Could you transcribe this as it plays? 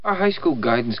Our high school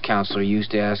guidance counselor used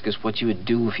to ask us what you would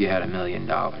do if you had $1 million.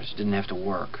 Didn't have to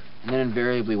work. And then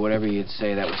invariably, whatever you'd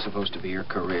say, that was supposed to be your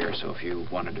career. So if you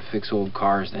wanted to fix old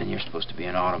cars, then you're supposed to be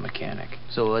an auto mechanic.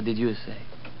 So what did you say?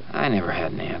 I never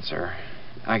had an answer.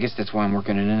 I guess that's why I'm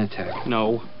working at Initech.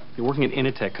 No, you're working at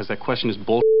Initech because that question is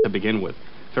bullshit to begin with.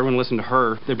 If everyone listened to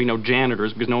her, there'd be no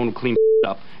janitors because no one would clean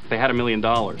up if they had $1 million.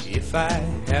 If I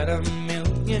had $1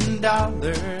 million,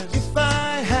 if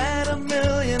I had $1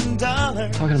 million.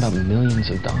 Talking about millions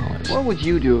of dollars. What would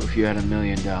you do if you had $1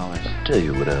 million? Tell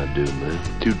you what I'd do,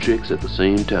 man. 2 chicks at the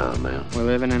same time, man. We're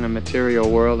living in a material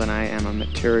world, and I am a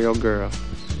material girl.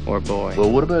 Or boy.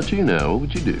 Well, what about you now? What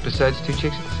would you do? Besides 2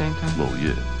 chicks at the same time? Oh,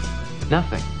 yeah.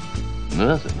 Nothing.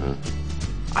 Nothing, huh?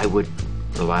 I would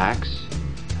relax.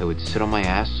 I would sit on my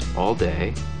ass all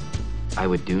day. I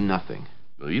would do nothing.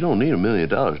 Well, you don't need $1 million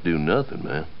to do nothing,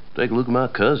 man. Take a look at my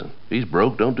cousin. He's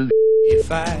broke, don't do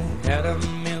If I had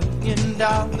 $1 million,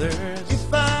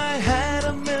 if I had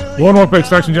 $1 million. One more pick,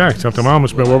 Stocks and Jacks. Up to Mom,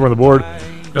 it's been over on the board.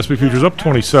 SP futures up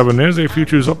 27. NASDAQ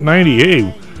futures up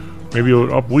 98. Maybe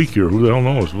an up week here. Who the hell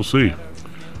knows? We'll see.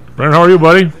 Brandon, how are you,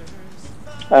 buddy?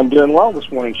 I'm doing well this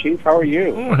morning, Chief. How are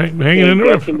you? Oh, hanging in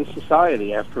there. Back into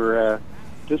society after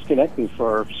disconnecting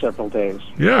for several days.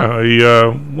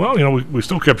 Yeah. Well, you know, we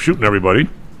still kept shooting everybody.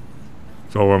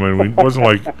 So, I mean, it wasn't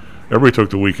like everybody took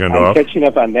the weekend off. I'm catching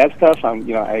up on that stuff.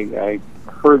 I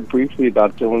heard briefly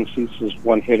about Dylan Cease's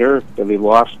one-hitter that he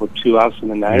lost with 2 outs in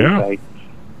the ninth.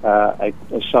 Yeah. I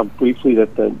saw briefly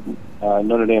that the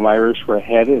Notre Dame Irish were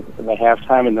ahead at the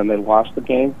halftime, and then they lost the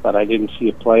game, but I didn't see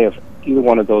a play of either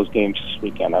one of those games this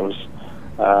weekend.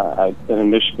 I've been in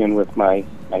Michigan with my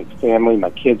family,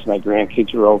 my kids, my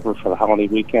grandkids are over for the holiday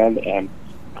weekend, and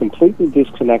completely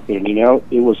disconnected, and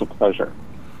it was a pleasure.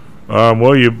 Well,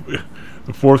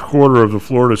 the fourth quarter of the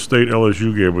Florida State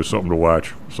LSU game was something to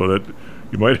watch, so that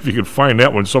you might, if you can find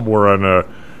that one somewhere on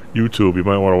YouTube, you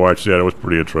might want to watch that. It was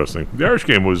pretty interesting. The Irish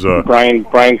game was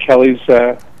Brian Kelly's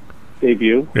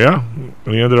debut. Yeah,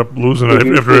 and he ended up losing it.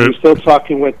 You're still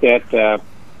talking with that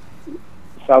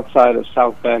south side of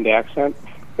South Bend accent?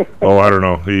 Oh, I don't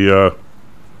know.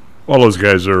 All those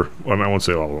guys are, well, I won't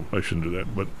say all of them. I shouldn't do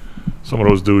that. But some of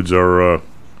those dudes are,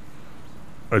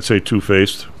 I'd say,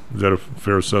 two-faced. Is that a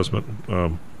fair assessment?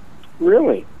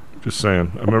 Really? Just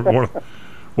saying. I remember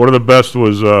one of the best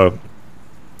was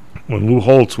when Lou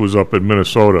Holtz was up in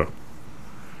Minnesota.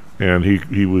 And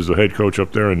he was the head coach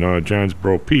up there, and John's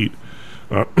bro Pete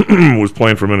was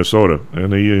playing for Minnesota.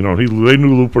 And they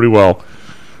knew Lou pretty well.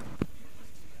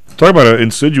 Talk about an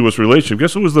insidious relationship.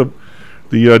 Guess who was the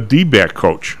D-back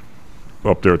coach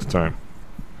up there at the time?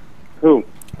 Who?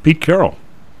 Pete Carroll.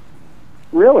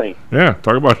 Really? Yeah.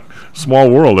 Talk about small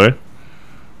world, eh?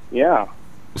 Yeah.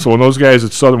 So when those guys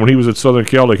at Southern, when he was at Southern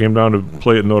Cal, they came down to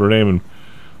play at Notre Dame, and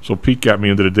so Pete got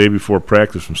me into the day before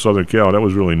practice from Southern Cal. That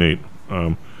was really neat.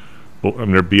 They're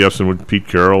BSing with Pete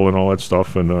Carroll and all that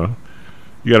stuff, and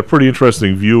you got a pretty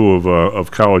interesting view of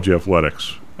college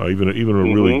athletics, even a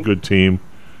really good team.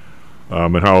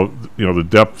 And how the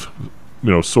depth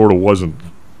sort of wasn't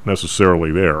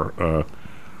necessarily there.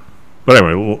 But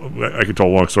anyway, I could tell a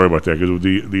long story about that because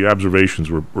the observations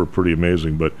were pretty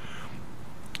amazing. But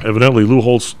evidently, Lou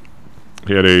Holtz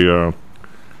had he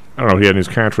had in his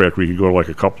contract where he could go to like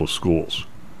a couple of schools.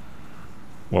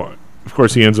 Well, of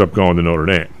course, he ends up going to Notre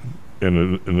Dame,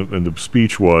 and the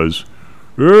speech was,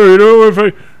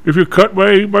 if you cut my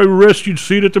wrist, you'd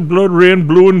see that the blood ran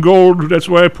blue and gold. That's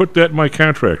why I put that in my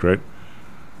contract, right?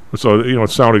 So, it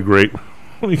sounded great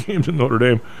when he came to Notre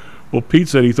Dame. Well, Pete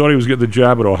said he thought he was getting the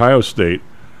job at Ohio State,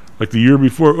 like the year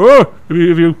before. Oh,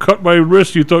 if you cut my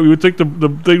wrist, you would think the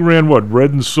thing ran what,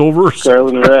 red and silver?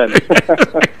 Scarlet and red.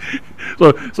 So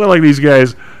it's not like these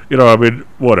guys,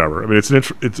 whatever. I mean, it's an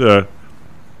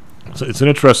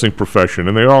interesting profession,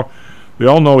 and they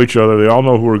all know each other. They all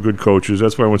know who are good coaches.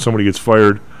 That's why when somebody gets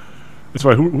fired, that's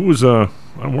why who was one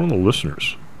of the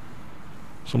listeners.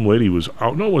 Some lady was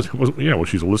out. No, wasn't. Yeah, well,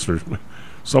 she's a listener.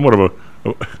 Somewhat of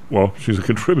she's a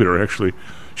contributor, actually.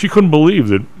 She couldn't believe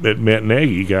that Matt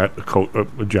Nagy got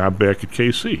a job back at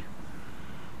KC.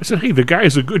 I said, hey, the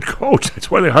guy's a good coach.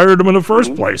 That's why they hired him in the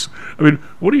first place. I mean,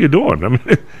 what are you doing? I mean,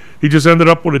 he just ended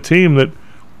up with a team that,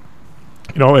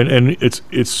 and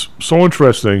it's so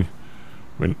interesting.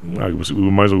 I mean, we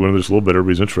might as well go into this a little bit.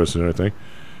 Everybody's interested in it, I think.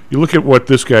 You look at what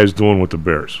this guy's doing with the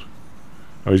Bears.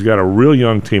 Now, he's got a real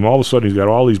young team. All of a sudden, he's got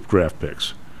all these draft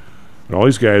picks. And all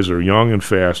these guys are young and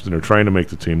fast, and they're trying to make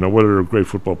the team. Now, whether they're great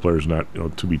football players or not,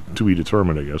 to be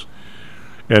determined, I guess.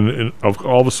 And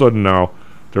all of a sudden now,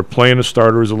 they're playing the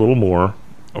starters a little more,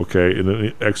 okay, in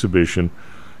the exhibition.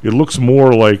 It looks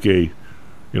more like maybe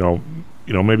a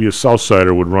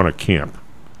Southsider would run a camp.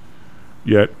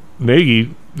 Yet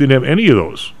Nagy didn't have any of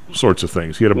those sorts of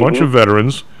things. He had a bunch of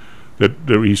veterans that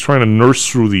he's trying to nurse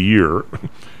through the year,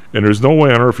 and there's no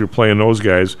way on earth you're playing those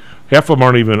guys. Half of them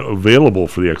aren't even available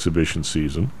for the exhibition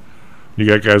season. You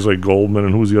got guys like Goldman,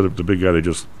 and who's the big guy they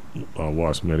just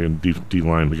lost, man, in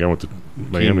D-line, the guy went to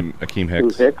Miami. Akeem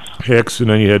Hicks. Hicks, and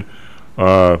then you had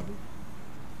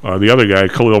the other guy,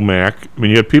 Khalil Mack. I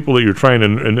mean, you had people that you're trying to,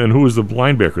 and who was the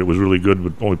linebacker that was really good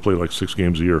but only played like 6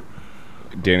 games a year?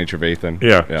 Danny Trevathan.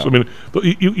 Yeah. So, I mean,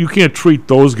 you can't treat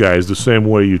those guys the same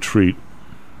way you treat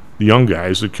the young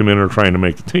guys that come in and are trying to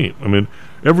make the team. I mean,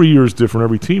 every year is different.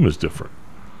 Every team is different.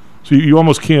 So you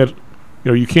almost can't,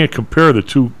 you can't compare the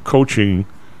two coaching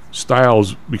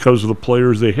styles because of the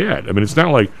players they had. I mean, it's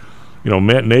not like,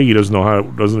 Matt Nagy doesn't know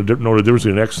the difference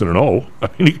between an X and an O. I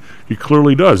mean, he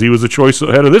clearly does. He was the choice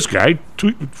ahead of this guy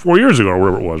 4 years ago, or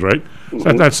wherever it was, right? So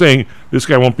I'm not saying this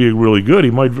guy won't be really good.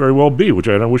 He might very well be, which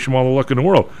I wish him all the luck in the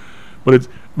world. But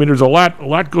there's a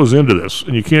lot goes into this,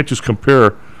 and you can't just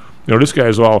compare. This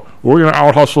guy's all, we're going to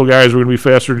out hustle guys. We're going to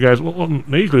be faster than guys. Well,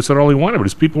 Nagy could have said all he wanted, but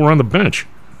his people were on the bench.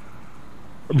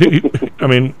 I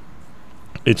mean,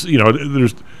 it's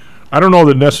there's. I don't know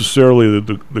that necessarily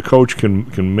the coach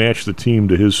can match the team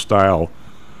to his style,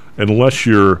 unless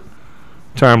you're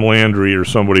Tom Landry or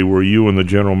somebody where you and the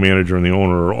general manager and the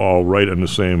owner are all right on the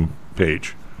same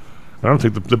page. I don't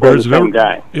think the Bears have ever,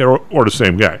 guy. Yeah, or the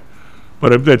same guy.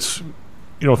 But if that's,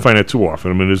 you don't find that too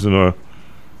often. I mean, isn't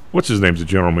what's his name's the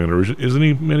general manager? Isn't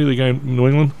he Manny, the guy in New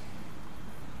England?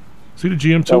 Is he the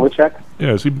GM too? Belichick?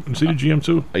 Yeah, is he the GM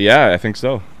too? Yeah, I think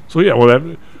so. So yeah,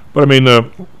 well but I mean,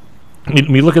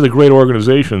 when you look at the great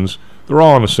organizations, they're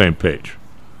all on the same page.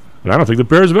 And I don't think the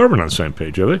Bears have ever been on the same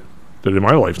page, have they? That in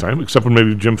my lifetime, except when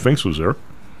maybe Jim Finks was there.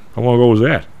 How long ago was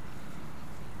that?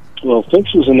 Well,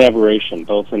 Finks was an aberration,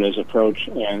 both in his approach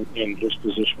and in his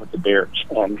position with the Bears.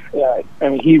 And I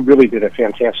mean, he really did a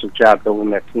fantastic job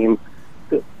building that team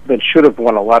that should have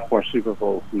won a lot more Super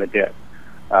Bowls than they did.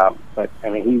 But I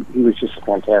mean, he was just a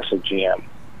fantastic GM.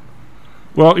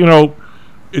 Well,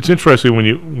 it's interesting when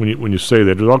you say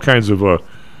that. There's all kinds of, like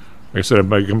I said, I've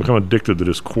become addicted to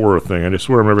this Quora thing. I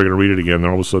swear I'm never going to read it again.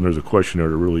 Then all of a sudden there's a question there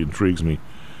that really intrigues me.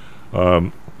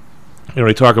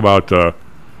 They talk about,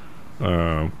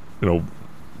 Bill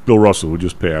Russell, who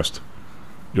just passed.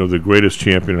 The greatest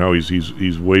champion. How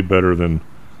he's way better than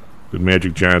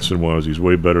Magic Johnson was. He's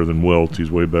way better than Wilt. He's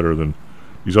way better than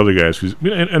these other guys.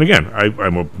 And again,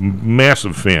 I'm a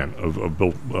massive fan of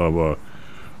Bill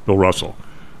Russell,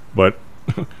 but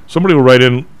somebody will write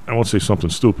in, I won't say something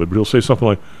stupid, but he'll say something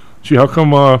like, gee, how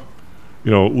come,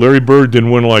 Larry Bird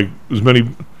didn't win like as many?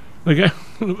 Like,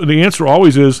 the answer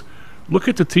always is, look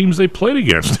at the teams they played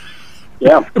against.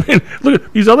 Yeah. I mean,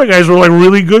 look, these other guys were like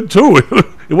really good too.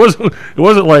 It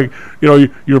wasn't like,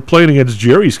 you're playing against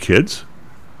Jerry's kids.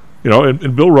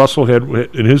 And Bill Russell had,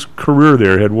 in his career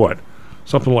there, had what?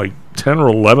 Something like 10 or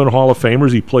 11 Hall of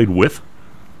Famers he played with.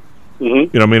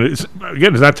 Mm-hmm. I mean, it's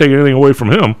not taking anything away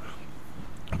from him.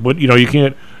 But you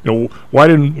can't. Why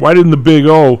didn't the Big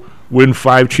O win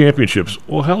 5 championships?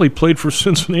 Well, hell, he played for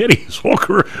Cincinnati his whole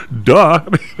career. Duh. I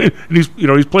mean, and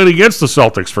he's playing against the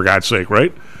Celtics, for God's sake,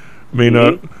 right? I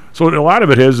mean, so a lot of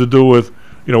it has to do with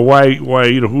why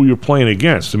who you're playing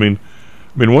against. I mean,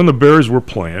 when the Bears were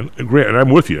playing, and I'm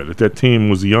with you that team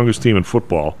was the youngest team in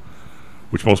football,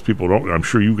 which most people don't. I'm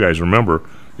sure you guys remember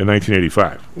in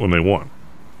 1985 when they won.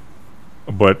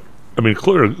 But I mean,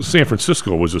 clearly, San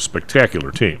Francisco was a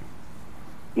spectacular team.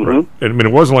 Mm-hmm. Right? And, I mean,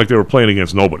 it wasn't like they were playing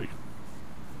against nobody.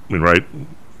 I mean, right?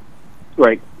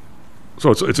 Right.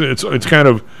 So it's kind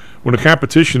of, when the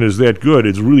competition is that good,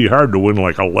 it's really hard to win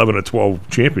like 11 or 12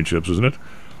 championships, isn't it?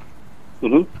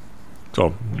 Mm-hmm.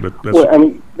 So that's. Well, I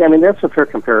mean that's a fair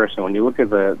comparison. When you look at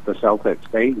the Celtics,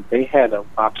 they had a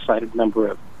lopsided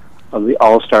number of the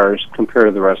All-Stars compared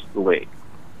to the rest of the league,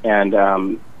 and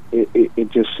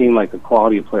it just seemed like the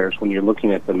quality of players when you're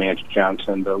looking at the Magic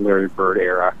Johnson, the Larry Bird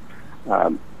era.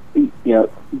 The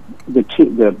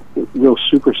real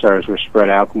superstars were spread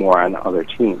out more on other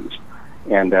teams,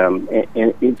 and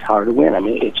it's hard to win. I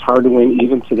mean, it's hard to win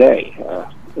even today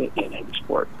in any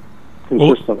sport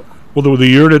consistently. Well, the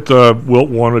year that Wilt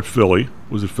won at Philly,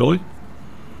 was it Philly?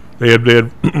 They had in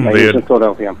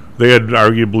Philadelphia. They had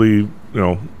arguably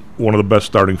one of the best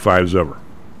starting fives ever.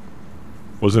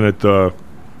 Wasn't it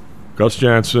Gus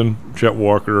Johnson, Chet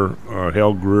Walker,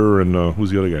 Hal Greer, and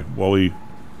who's the other guy? Wally.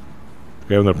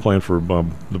 The guy they're playing for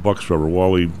the Bucks forever.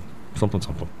 Wally something.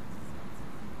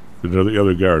 The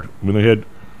other guard. I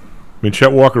mean,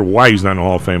 Chet Walker, why he's not in the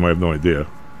Hall of Fame, I have no idea.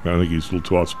 I think he's a little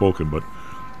too outspoken, but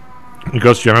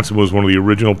Gus Johnson was one of the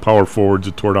original power forwards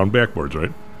that tore down backboards,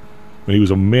 right? And he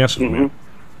was a massive man.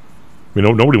 I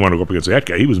mean, nobody wanted to go up against that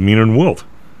guy. He was meaner than Wilt.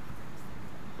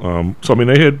 So I mean,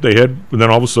 they had, and then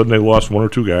all of a sudden they lost one or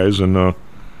two guys, and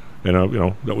you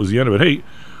know, that was the end of it. Hey,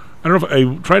 I don't know if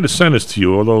I tried to send this to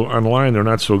you, although online they're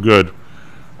not so good.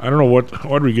 I don't know what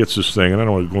Audrey gets this thing, and I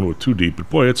don't want to go into it too deep, but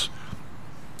boy, it's,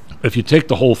 if you take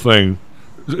the whole thing,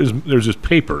 there's this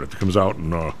paper that comes out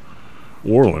in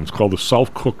Orleans called the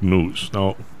South Cook News.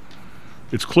 Now,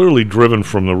 it's clearly driven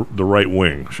from the right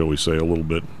wing, shall we say, a little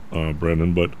bit,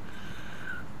 Brendan, but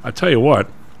I tell you what,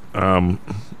 you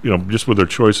know, just with their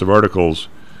choice of articles,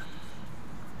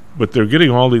 but they're getting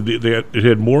all it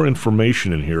had more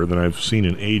information in here than I've seen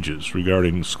in ages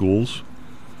regarding schools.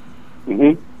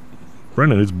 Mm-hmm.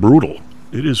 Brendan, it's brutal.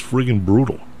 It is friggin'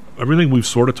 brutal. Everything we've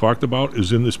sort of talked about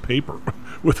is in this paper.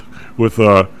 I don't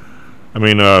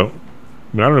even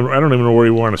know where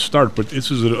you want to start, but this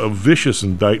is a vicious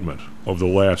indictment of the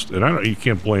last, and you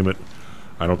can't blame it,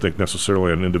 I don't think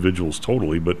necessarily on individuals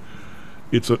totally, but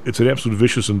it's an absolute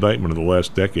vicious indictment of the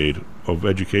last decade of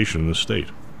education in the state,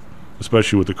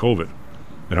 especially with the COVID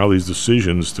and how these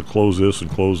decisions to close this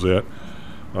and close that.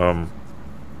 You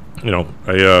know,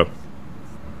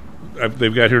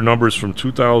 they've got here numbers from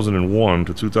 2001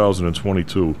 to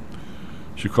 2022.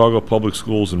 Chicago Public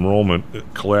Schools enrollment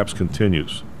collapse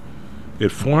continues.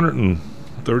 At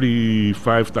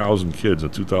 435,000 kids in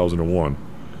 2001,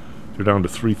 they're down to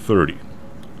 330.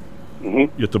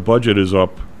 Mm-hmm. Yet the budget is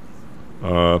up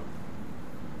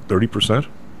 30%.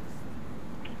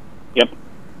 Yep.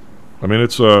 I mean,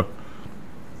 it's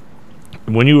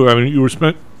when you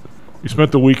spent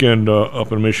the weekend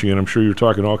up in Michigan. I'm sure you're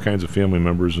talking to all kinds of family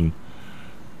members, and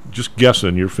just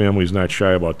guessing your family's not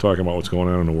shy about talking about what's going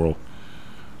on in the world.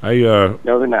 No,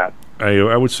 they're not.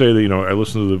 I would say that, you know, I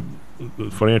listen to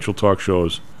the financial talk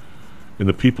shows, and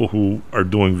the people who are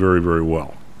doing very, very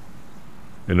well,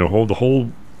 and the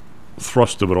whole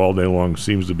thrust of it all day long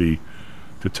seems to be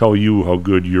to tell you how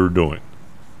good you're doing.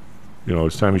 You know,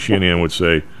 as Tommy Shanahan would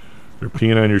say, they're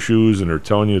peeing on your shoes and they're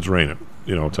telling you it's raining,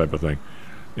 you know, type of thing.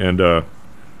 And I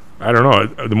don't know.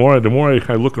 The more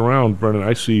I look around, Brendan,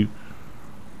 I see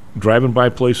driving by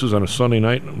places on a Sunday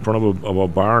night in front of a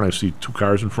bar, and I see two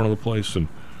cars in front of the place, and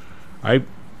I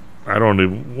don't know.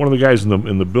 One of the guys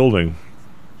in the building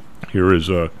here is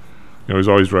you know, he's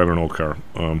always driving an old car,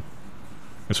 and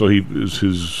so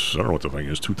his I don't know what the thing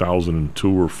is,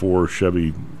 2002 or 4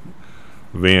 Chevy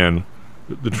van.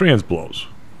 The trans blows,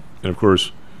 and of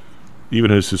course,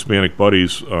 even his Hispanic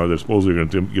buddies that supposedly are going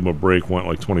to give him a break want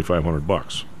like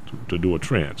 $2,500 to do a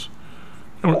trans.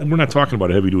 We're not talking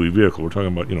about a heavy-duty vehicle. We're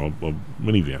talking about, you know, a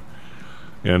minivan.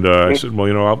 And I said, well,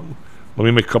 you know, let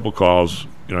me make a couple calls.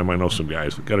 You know, I might know some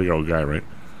guys. Got to get a guy, right?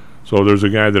 So there's a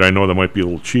guy that I know that might be a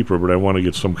little cheaper, but I want to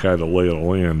get some kind of lay of the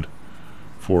land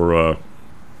for,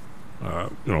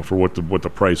 you know, for what the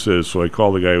price is. So I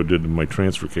called the guy who did my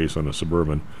transfer case on the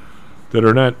Suburban. That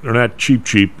are not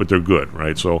cheap, but they're good,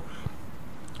 right? So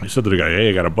I said to the guy, hey,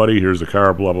 I got a buddy. Here's the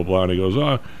car, blah blah blah. And he goes,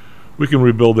 we can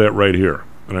rebuild that right here.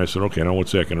 And I said, okay, now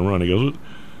what's that going to run? He goes,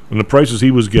 and the prices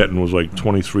he was getting was like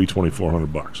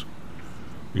 $2,400.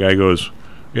 The guy goes,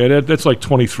 yeah, that's like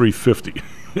 $2,350.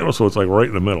 You know, so it's like right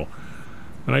in the middle.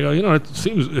 And I go, you know, it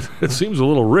seems a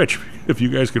little rich if you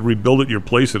guys could rebuild it your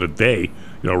place in a day.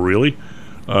 You know, really?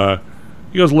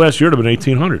 He goes, last year it'd have been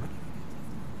 $1,800.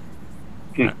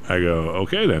 I go,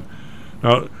 okay then.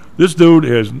 Now this dude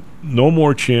has no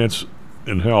more chance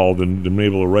in hell than being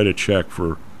able to write a check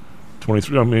for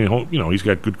 23. I mean, you know, he's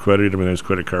got good credit. I mean, has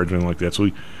credit cards and anything like that, so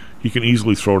he can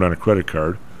easily throw it on a credit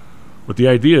card. But the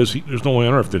idea is, there's no way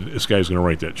on earth that this guy's going to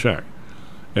write that check.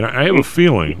 And I have a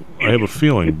feeling,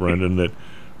 Brendan, that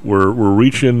we're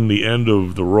reaching the end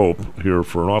of the rope here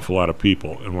for an awful lot of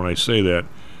people. And when I say that,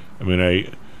 I mean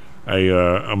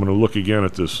I'm going to look again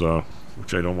at this,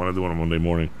 which I don't want to do on a Monday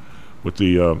morning, with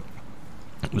the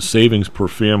savings per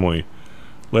family.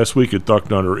 Last week it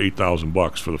ducked under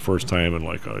 $8,000 for the first time in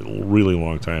like a really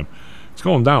long time. It's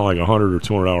going down like $100 or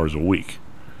 $200 a week,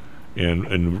 and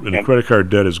the credit card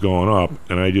debt is going up.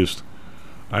 And I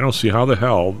don't see how the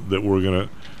hell that we're gonna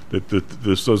we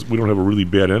don't have a really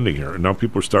bad ending here. And now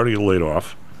people are starting to get laid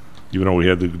off, even though we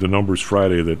had the numbers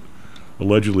Friday that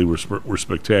allegedly were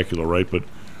spectacular, right? But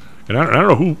and I don't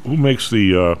know who makes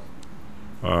the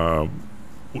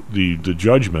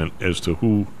judgment as to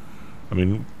who. I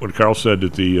mean, what Carl said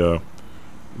that the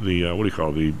what do you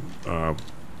call it,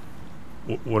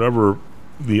 whatever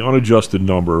the unadjusted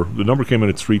number, the number came in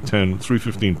at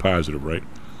 315 positive, right?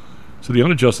 So the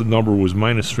unadjusted number was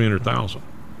minus 300,000.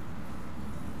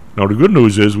 Now the good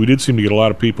news is we did seem to get a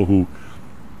lot of people who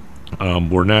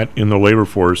were not in the labor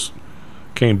force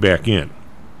came back in.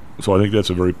 So I think that's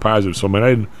a very positive. So I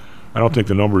mean, I don't think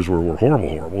the numbers were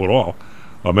horrible at all.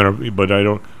 But I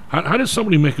don't. How does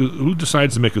somebody who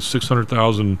decides to make a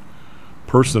 600,000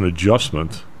 person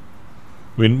adjustment?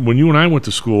 I mean, when you and I went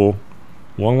to school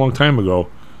a long time ago,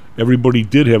 everybody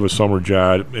did have a summer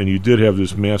job, and you did have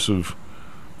this massive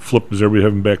flip as everybody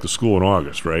having back to school in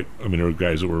August, right? I mean, there were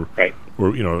guys that were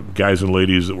guys and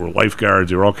ladies that were lifeguards.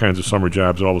 There were all kinds of summer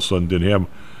jobs that all of a sudden didn't have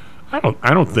them.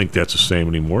 I don't think that's the same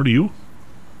anymore. Do you?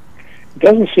 It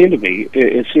doesn't seem to be.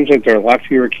 It seems like there are a lot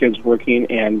fewer kids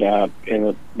working, and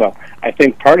well, I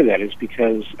think part of that is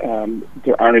because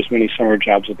there aren't as many summer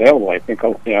jobs available. I think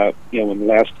in the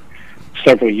last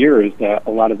several years, a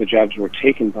lot of the jobs were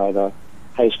taken by the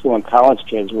high school and college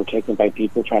kids were taken by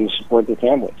people trying to support their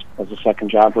families as a second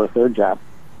job or a third job.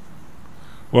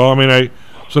 Well, I mean,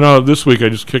 so now this week I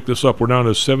just kicked this up. We're down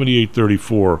to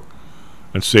 $78.34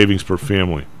 in savings per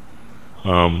family.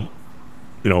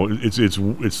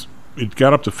 It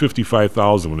got up to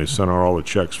 $55,000 when they sent out all the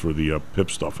checks for the PIP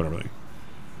stuff and everything.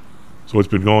 So it's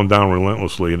been going down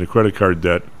relentlessly, and the credit card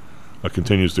debt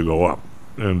continues to go up.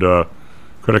 And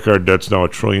credit card debt's now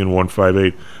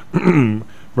 $1.158 trillion.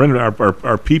 Brendan,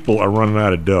 our people are running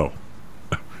out of dough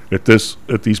at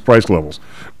these price levels,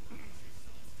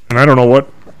 and I don't know what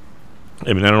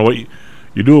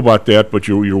you do about that. But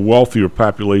your wealthier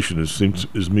population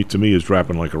to me is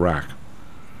dropping like a rock.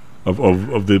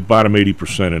 Of the bottom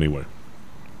 80% anyway.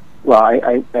 Well,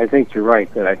 I think you're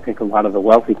right. That I think a lot of the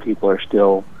wealthy people are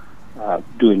still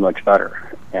doing much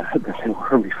better than they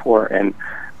were before, and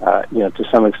to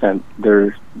some extent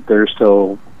they're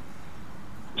still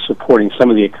supporting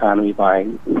some of the economy by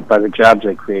the jobs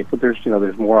they create. But there's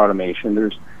more automation.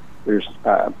 There's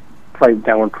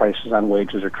downward prices on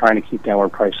wages, or trying to keep downward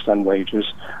prices on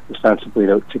wages, ostensibly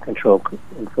to control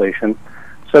inflation.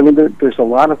 So I mean, there's a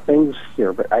lot of things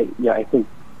here, but I think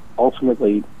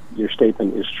ultimately your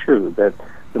statement is true that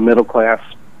the middle class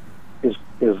is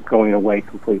going away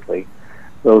completely.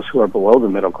 Those who are below the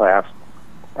middle class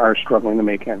are struggling to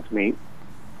make ends meet,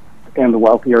 and the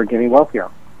wealthy are getting wealthier,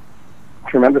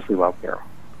 tremendously wealthier.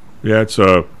 Yeah, it's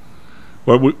well,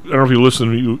 I don't know if you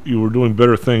listened. You were doing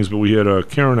better things, but we had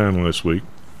Karen on last week,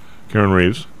 Karen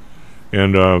Reeves,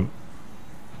 and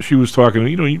she was talking.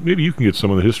 Maybe you can get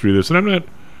some of the history of this, and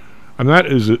I'm not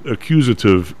as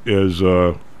accusative as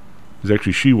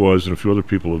actually she was, and a few other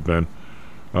people have been.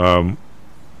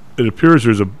 It appears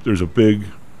there's a big,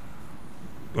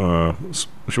 shall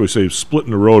we say, split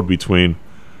in the road between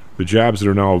the jobs that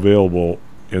are now available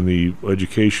and the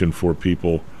education for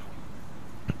people.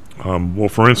 Well,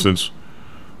 for instance,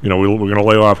 we're going to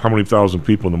lay off how many thousand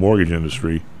people in the mortgage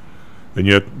industry, and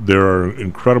yet there are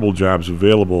incredible jobs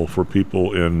available for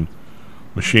people in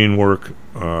machine work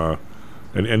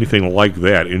and anything like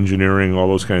that, engineering, all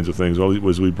those kinds of things.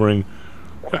 As we bring,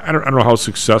 I don't know how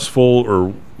successful or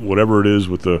whatever it is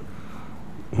with who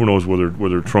knows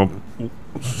whether Trump,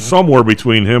 somewhere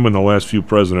between him and the last few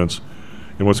presidents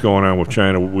and what's going on with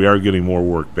China, we are getting more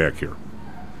work back here,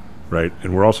 right?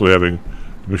 And we're also having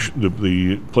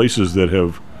the places that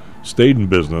have stayed in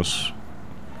business,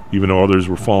 even though others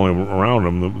were falling around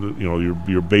them,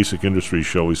 your basic industries,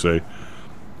 shall we say.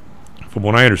 From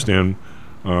what I understand,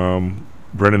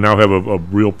 Brendan, now have a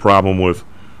real problem with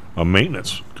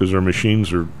maintenance because their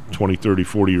machines are 20, 30,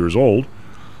 40 years old,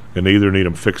 and they either need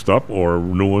them fixed up or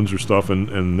new ones or stuff,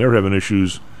 and they're having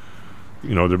issues.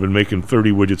 They've been making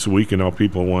 30 widgets a week, and now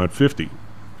people want 50.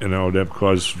 And now that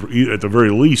causes, at the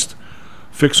very least,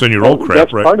 fixing your old crap,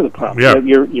 that's right? That's part of the problem.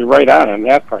 Yeah. You're right on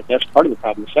that part. That's part of the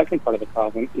problem. The second part of the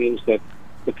problem is that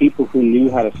the people who knew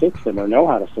how to fix them or know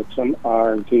how to fix them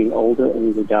are getting older and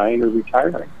either dying or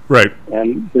retiring. Right.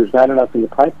 And there's not enough in the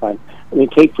pipeline. I mean,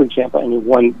 take, for example,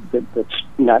 one that's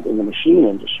not in the machine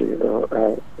industry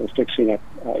or fixing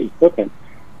equipment,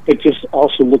 but just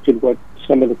also look at what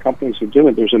some of the companies are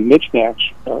doing. There's a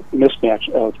mismatch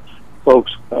of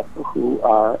folks who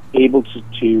are able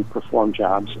to perform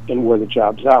jobs and where the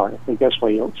jobs are. I think that's why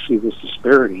you don't see this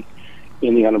disparity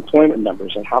in the unemployment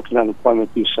numbers. And how can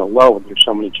unemployment be so low when there's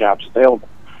so many jobs available?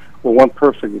 Well, one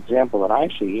perfect example that I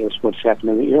see is what's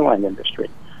happened in the airline industry.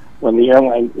 When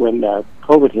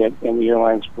COVID hit and the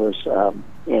airlines was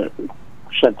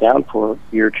shut down for a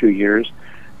year or 2 years,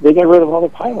 they got rid of all the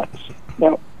pilots.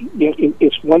 Now,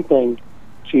 it's one thing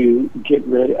to get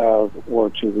rid of or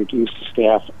to reduce the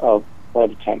staff of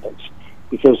flight attendants,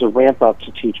 because the ramp up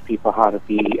to teach people how to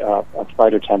be a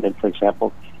flight attendant, for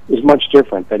example, is much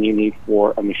different than you need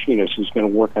for a machinist who's going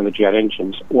to work on the jet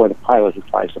engines or the pilot who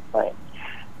flies the plane.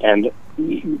 And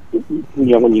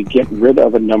when you get rid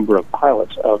of a number of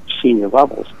pilots of senior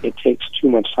levels, it takes too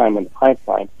much time in the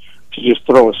pipeline to just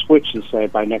throw a switch and say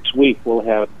by next week we'll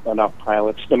have enough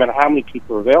pilots. No matter how many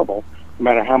people are available, no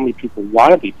matter how many people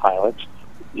want to be pilots,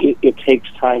 it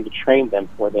takes time to train them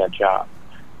for that job.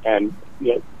 And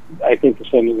I think the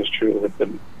same thing is true with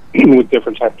with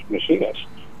different types of machinists.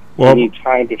 Well, you need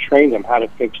time to train them how to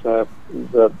fix the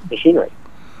machinery.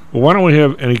 Well, why don't we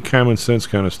have any common sense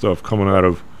kind of stuff coming out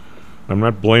of, I'm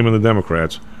not blaming the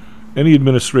Democrats, any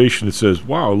administration that says,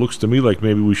 wow, it looks to me like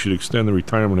maybe we should extend the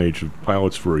retirement age of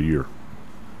pilots for a year.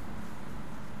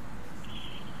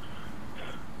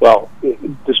 Well,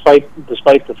 despite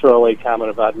the throwaway comment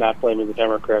about not blaming the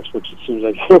Democrats, which it seems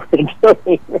like you were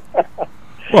doing,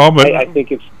 well, but I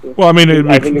think it's well, I mean,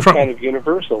 it's Trump, kind of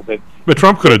universal. But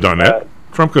Trump could have done that.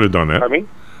 Trump could have done that. Pardon me?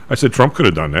 I said Trump could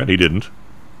have done that. He didn't.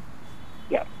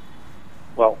 Yeah.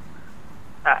 Well,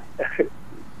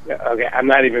 okay, I'm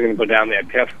not even going to go down that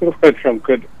path. What Trump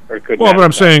could or could not. Well, what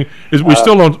I'm saying is we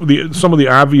still don't some of the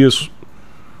obvious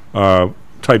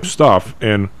type stuff,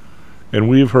 and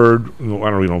we've heard. I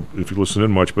don't know if you listen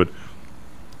in much, but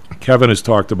Kevin has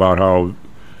talked about how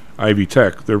Ivy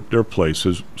Tech, their place,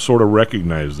 has sort of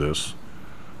recognized this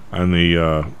on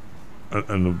the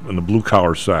blue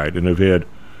collar side, and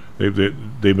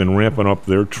they've been ramping up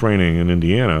their training in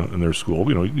Indiana in their school.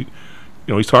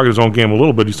 He's talking his own game a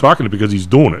little bit. He's talking it because he's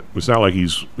doing it. It's not like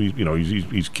he's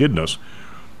kidding us.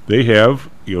 They have,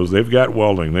 they've got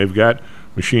welding, they've got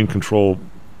machine control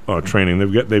training,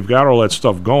 they've got all that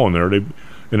stuff going there. And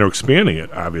they're expanding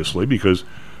it, obviously,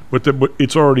 but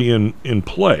it's already in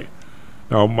play.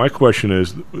 Now, my question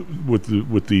is, with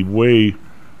the way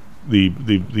I'm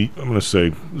going to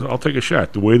say, I'll take a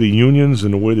shot. The way the unions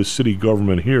and the way the city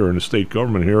government here and the state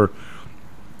government here,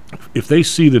 if they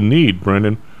see the need,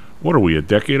 Brendan, what are we, a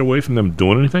decade away from them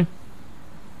doing anything?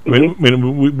 Mm-hmm. I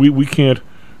mean, we can't.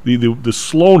 The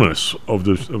slowness of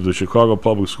the Chicago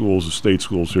public schools, the state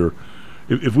schools here.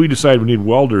 If we decide we need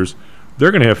welders,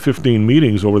 they're going to have 15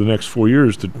 meetings over the next 4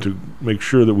 years to make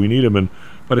sure that we need them. And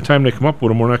by the time they come up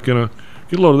with them, we're not going to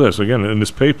get a load of this. Again, in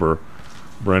this paper,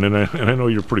 Brendan, and I know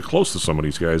you're pretty close to some of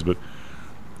these guys, but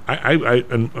I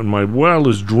in my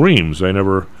wildest dreams, I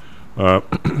never.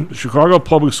 Chicago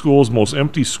public schools, most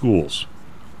empty schools.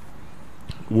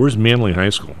 Where's Manly High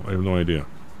School? I have no idea.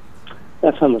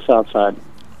 That's on the south side.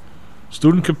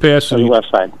 Student capacity. On the west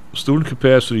side. Student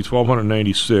capacity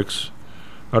 1,296.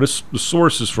 Now the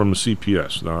source is from the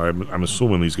CPS. Now I'm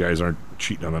assuming these guys aren't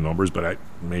cheating on the numbers, but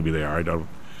maybe they are. I don't.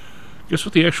 Guess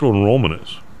what the actual enrollment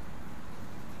is?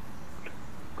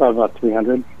 Probably about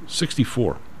 300.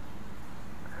 64.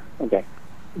 Okay.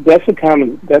 That's a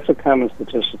common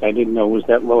statistic. I didn't know it was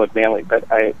that low at Manly, but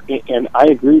I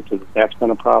agree with you that that's been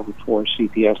a problem for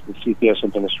CPS, the CPS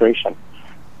administration.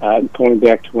 Going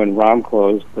back to when Rom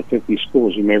closed the 50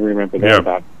 schools, you may remember that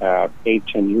about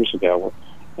 8-10 years ago,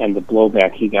 and the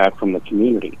blowback he got from the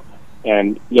community.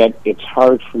 And yet it's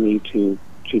hard for me to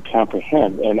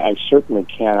comprehend, and I certainly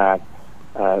cannot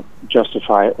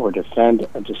justify or defend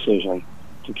a decision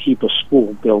to keep a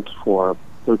school built for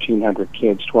 1,300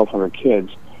 kids, 1,200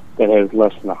 kids that has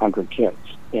less than 100 kids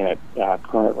in it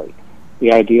currently.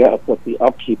 The idea of what the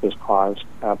upkeep has caused,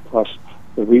 plus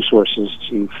the resources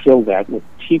to fill that with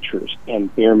teachers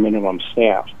and bare minimum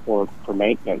staff for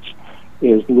maintenance,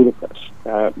 is ludicrous.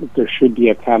 There should be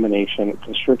a combination,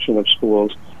 constriction of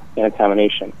schools and a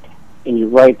combination. And you're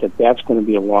right that that's going to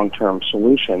be a long-term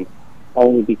solution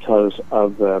only because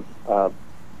of the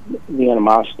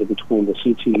animosity between the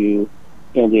CTU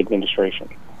and the administration.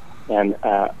 And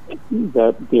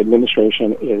the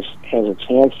administration has its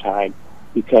hands tied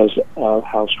because of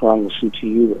how strong the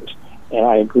CTU is. And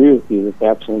I agree with you that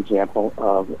that's an example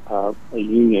of a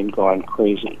union gone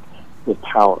crazy with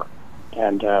power.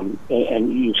 And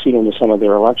you've seen in some of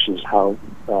their elections how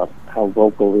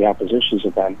vocal the oppositions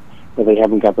have been, but they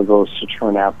haven't got the votes to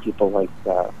turn out people like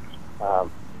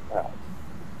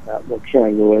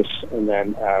Karen Lewis, and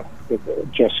then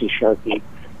Jesse Sharkey,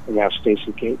 and now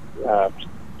Stacey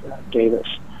Davis,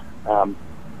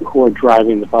 who are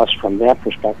driving the bus from that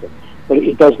perspective. But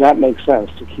it does not make sense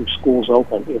to keep schools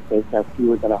open if they've got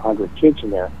fewer than 100 kids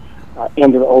in there,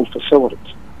 and their old facilities.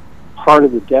 Part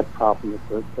of the debt problem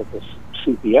that the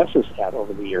CPS has had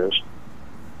over the years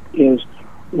is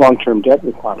long-term debt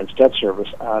requirements, debt service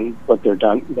on what they've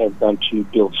done to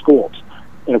build schools.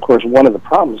 And of course, one of the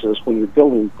problems is when you're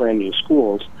building brand new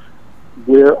schools,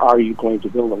 where are you going to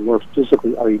build them? Where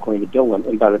physically are you going to build them?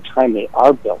 And by the time they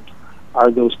are built, are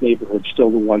those neighborhoods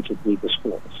still the ones that need the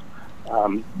schools?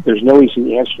 There's no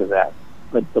easy answer to that,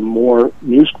 but the more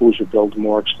new schools you build, the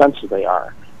more expensive they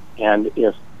are. And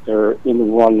if they're in the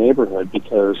wrong neighborhood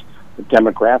because the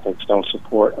demographics don't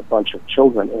support a bunch of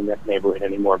children in that neighborhood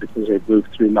anymore because they've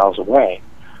moved 3 miles away,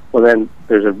 well, then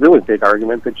there's a really big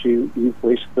argument that you've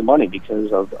wasted the money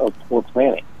because of poor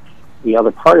planning. The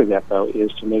other part of that, though,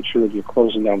 is to make sure that you're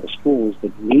closing down the schools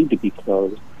that need to be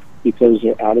closed because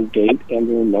they're out of date and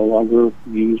they're no longer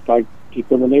used by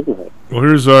people in the neighborhood. Well,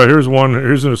 here's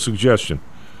a suggestion.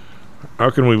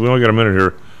 How can we only got a minute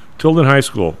here. Tilden High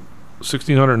School,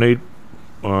 1,608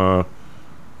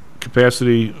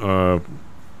 capacity,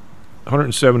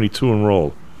 172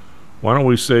 enrolled. Why don't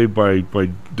we say by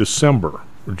December,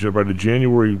 or by the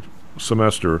January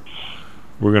semester,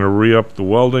 we're going to re-up the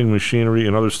welding, machinery,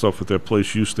 and other stuff that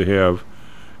place used to have,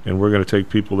 and we're going to take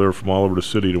people there from all over the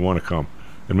city to want to come.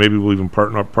 And maybe we'll even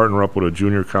partner up with a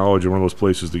junior college or one of those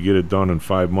places to get it done in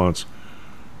 5 months.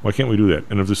 Why can't we do that?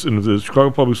 And if the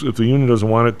Chicago Public, if the union doesn't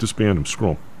want it, disband them. Screw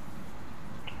them.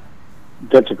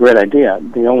 That's a great idea.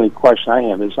 The only question I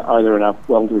have is, are there enough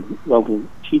welding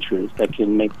teachers that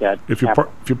can make that happen?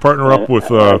 If you partner up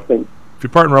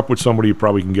with somebody, you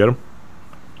probably can get them.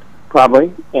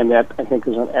 Probably, and that I think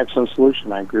is an excellent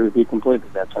solution. I agree with you completely.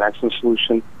 That's an excellent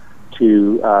solution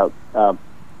to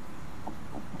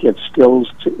get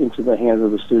skills into the hands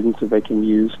of the students that they can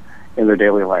use in their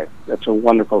daily life. That's a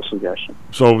wonderful suggestion.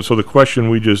 So the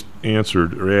question we just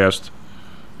answered or asked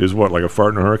is what, like a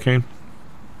fart in a hurricane?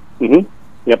 Mm-hmm.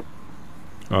 Yep.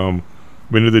 I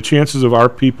mean, the chances of our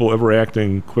people ever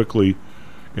acting quickly,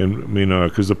 and I mean,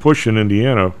 because the push in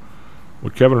Indiana,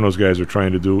 what Kevin and those guys are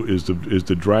trying to do is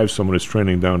to drive some of this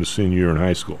training down to senior year in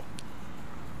high school.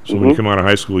 So when you come out of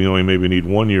high school, you only maybe need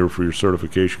 1 year for your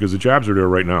certification because the jobs are there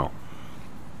right now.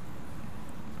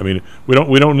 I mean, we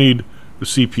don't need the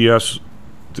CPS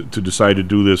to decide to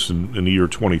do this in the year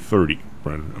 2030,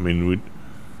 Brendan. I mean, we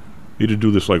need to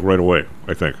do this like right away,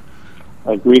 I think.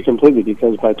 I agree completely,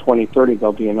 because by 2030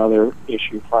 there'll be another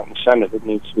issue front and center that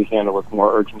needs to be handled with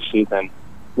more urgency than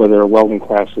whether a welding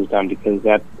class is done, because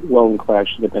that welding class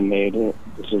should have been made,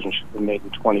 decision should have been made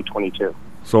in 2022.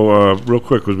 So, real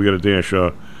quick, because we got a dash,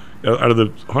 out of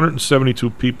the 172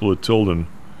 people at Tilden,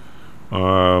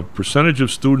 percentage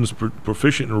of students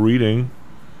proficient in reading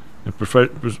and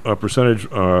percentage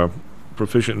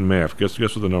proficient in math. Guess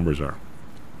what the numbers are.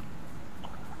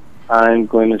 I'm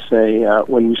going to say,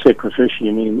 when you say proficient,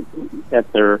 you mean at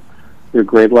their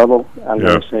grade level? I'm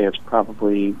going to say it's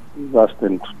probably less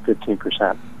than 15%.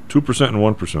 2% and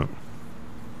 1%.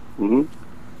 Mm-hmm.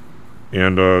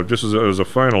 And just as a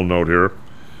final note here,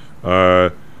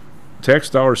 tax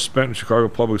dollars spent in Chicago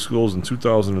Public Schools in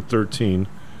 2013,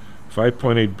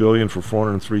 $5.8 billion for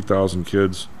 403,000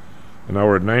 kids, and now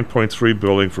we're at $9.3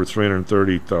 billion for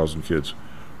 330,000 kids.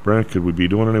 Brent, could we be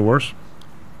doing any worse?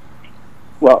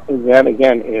 Well, that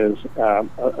again is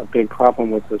a big problem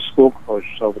with the school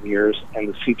closures over the years, and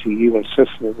the CTU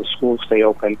insisted that the schools stay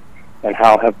open and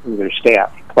how heavily their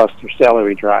staff, plus their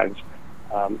salary drives.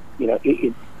 When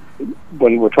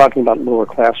we're talking about lower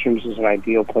classrooms as an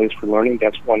ideal place for learning,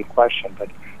 that's one question. But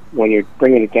when you're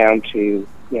bringing it down to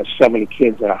 70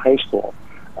 kids in a high school,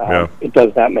 it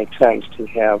does not make sense to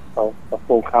have a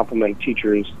full complement of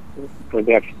teachers for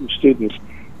that few students,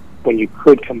 when you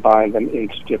could combine them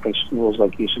into different schools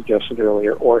like you suggested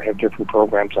earlier, or have different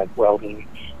programs like welding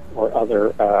or other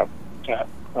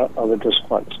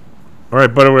disciplines. All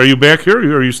right, but are you back here,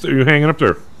 or are you hanging up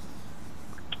there?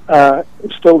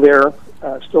 Still there,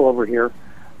 still over here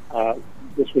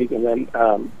this week, and then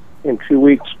in 2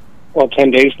 weeks,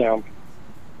 10 days now,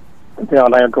 Dale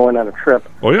and I are going on a trip.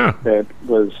 Oh, yeah. That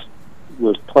was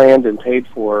planned and paid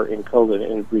for in COVID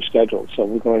and rescheduled. So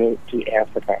we're going to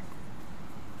Africa.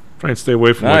 Try and stay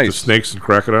away from like the snakes and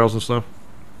crocodiles and stuff.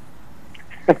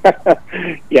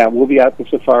 Yeah, we'll be out in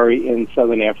safari in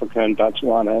southern Africa and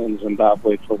Botswana and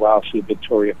Zimbabwe for a while, see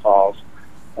Victoria Falls.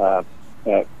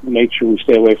 Make sure we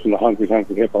stay away from the hungry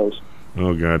hippos.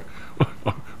 Oh, God.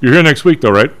 You're here next week, though,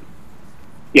 right?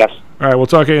 Yes. All right, we'll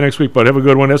talk to you next week, bud. Have a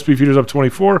good one. SP Futures up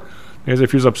 24. ASA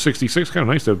Futures up 66. Kind of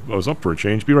nice that I was up for a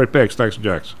change. Be right back. Stocks and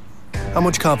Jacks. How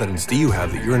much confidence do you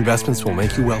have that your investments will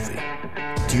make you wealthy?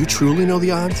 Do you truly know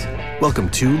the odds? Welcome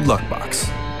to Luckbox.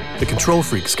 The control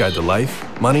freaks guide to life,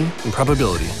 money, and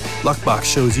probability. Luckbox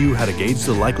shows you how to gauge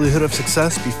the likelihood of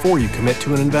success before you commit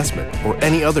to an investment or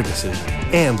any other decision.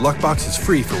 And Luckbox is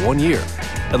free for 1 year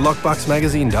at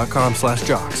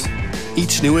luckboxmagazine.com/jocks.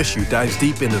 Each new issue dives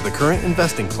deep into the current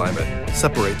investing climate,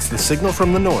 separates the signal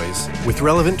from the noise with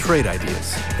relevant trade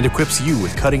ideas, and equips you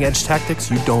with cutting-edge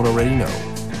tactics you don't already know.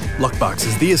 Luckbox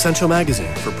is the essential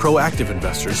magazine for proactive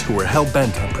investors who are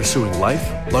hell-bent on pursuing life,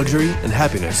 luxury, and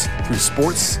happiness through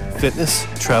sports, fitness,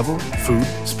 travel, food,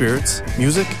 spirits,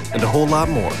 music, and a whole lot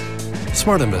more.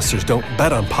 Smart investors don't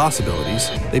bet on possibilities,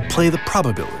 they play the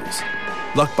probabilities.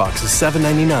 Luckbox is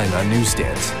 $7.99 on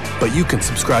newsstands But you can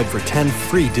subscribe for 10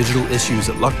 free digital issues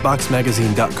at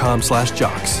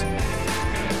luckboxmagazine.com/jocks.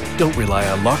 Don't rely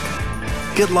on luck.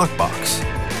 Get Luckbox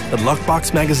at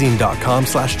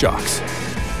luckboxmagazine.com/jocks.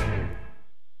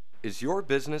 Is your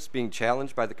business being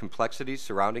challenged by the complexities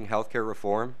surrounding healthcare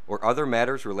reform or other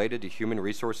matters related to human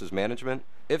resources management?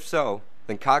 If so,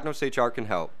 then Cognos HR can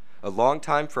help. A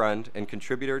longtime friend and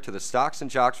contributor to the Stocks and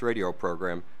Jocks radio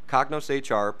program, Cognos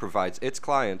HR provides its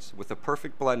clients with a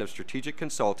perfect blend of strategic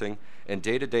consulting and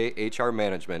day-to-day HR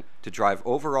management to drive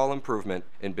overall improvement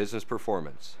in business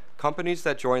performance. Companies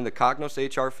that join the Cognos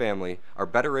HR family are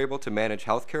better able to manage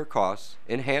healthcare costs,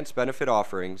 enhance benefit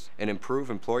offerings, and improve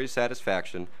employee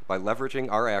satisfaction by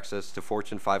leveraging our access to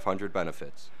Fortune 500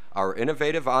 benefits. Our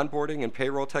innovative onboarding and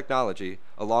payroll technology,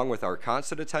 along with our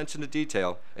constant attention to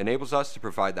detail, enables us to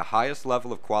provide the highest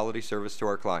level of quality service to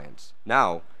our clients.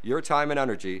 Now, your time and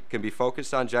energy can be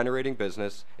focused on generating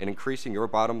business and increasing your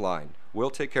bottom line. We'll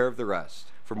take care of the rest.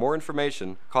 For more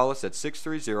information, call us at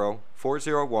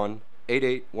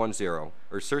 630-401-8810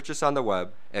 or search us on the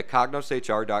web at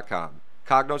cognoshr.com.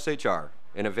 Cognos HR,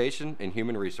 innovation in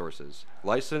human resources.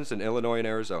 Licensed in Illinois and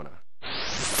Arizona.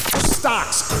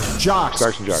 Stocks, jocks,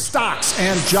 Stocks and jocks. Stocks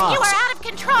and jocks. You are out of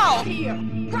control. Right here,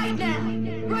 right now,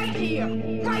 right here,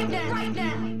 right now, right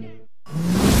now.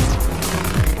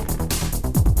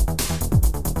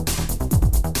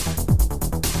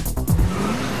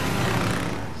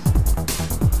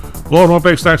 Hello, and welcome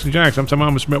back to Stocks and Jocks. I'm Tom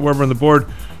Amos, Matt Weber on the board.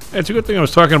 And it's a good thing I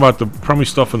was talking about the crummy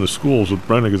stuff in the schools with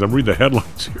Brenda, because I'm reading the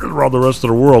headlines here around the rest of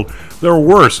the world. They're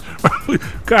worse.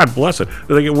 God bless it.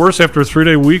 Did they get worse after a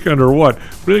 3-day weekend or what?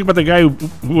 What do you think about the guy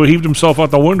who heaved himself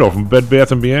out the window from Bed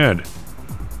Bath & Beyond?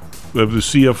 The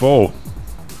CFO.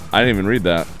 I didn't even read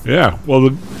that. Yeah. Well,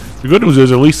 the good news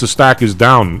is at least the stock is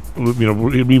down. You know,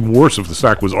 it'd be even worse if the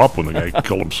stock was up when the guy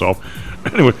killed himself.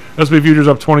 Anyway, S&P futures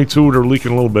up 22. They're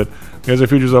leaking a little bit. NASDAQ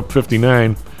futures up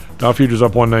 59. Dow futures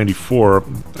up 194.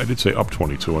 I did say up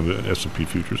 22 on the S&P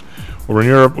futures. Over in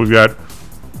Europe, we've got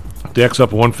DAX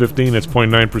up 115. That's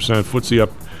 0.9%. FTSE up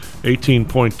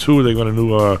 18.2. They got a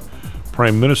new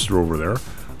prime minister over there.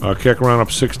 CAC around up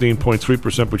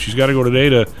 16.3%. But she's got to go today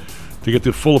to get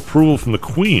the full approval from the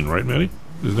Queen, right, Matty?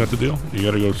 Isn't that the deal? You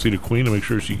got to go see the Queen to make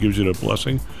sure she gives you the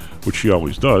blessing, which she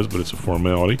always does, but it's a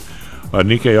formality.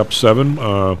 Nikkei up 7.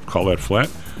 Call that flat.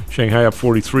 Shanghai up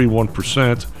 43,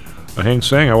 1%. Hang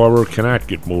Seng, however, cannot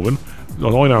get moving.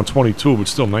 Only down 22, but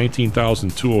still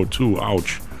 19,202.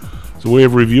 Ouch. So we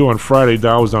have review on Friday.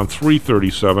 Dow was down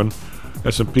 337.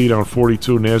 S&P down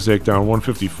 42. NASDAQ down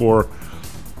 154.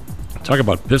 Talk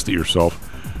about pissed at yourself.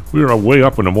 We were way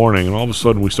up in the morning, and all of a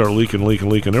sudden we start leaking.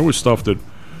 There was stuff that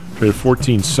traded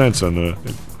 14 cents on the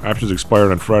options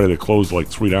expired on Friday that closed like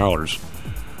 $3.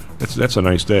 That's a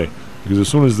nice day, because as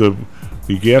soon as the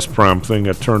Gazprom thing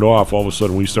got turned off, all of a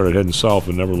sudden we started heading south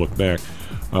and never looked back.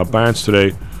 Bonds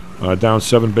today down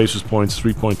 7 basis points,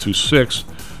 3.26.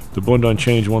 The Bund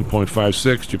unchanged,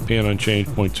 1.56. Japan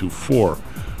unchanged, 0.24.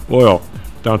 Oil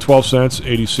down 12 cents,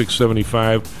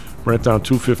 86.75. Brent down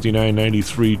 259,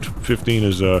 93.15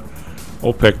 as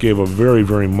OPEC gave a very,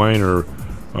 very minor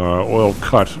oil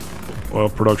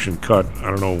production cut. I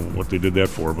don't know what they did that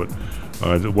for, but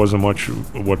it wasn't much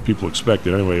what people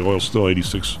expected. Anyway, oil's still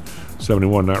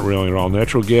 86.71, not railing at all.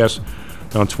 Natural gas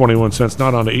down 21 cents,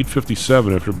 not on to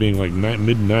 8.57 after being like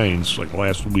mid-9s like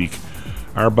last week.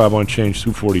 RBOB unchanged,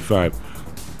 2.45.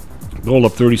 Gold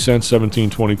up 30 cents,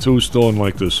 17.22, still in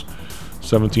like this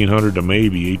 1,700 to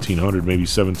maybe 1,800, maybe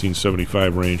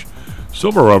 1,775 range.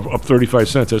 Silver up 35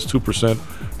 cents, that's 2%.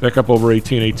 Back up over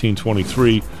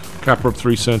 18.23. Copper up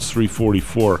 3 cents,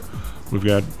 3.44. We've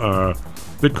got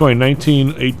Bitcoin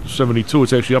 19,872.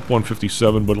 It's actually up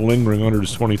 157, but lingering under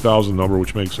this 20,000 number,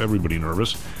 which makes everybody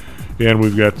nervous. And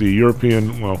we've got the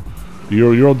European, the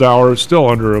euro dollar is still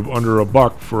under a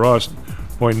buck for us,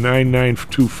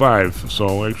 0.9925.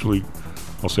 So actually,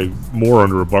 I'll say more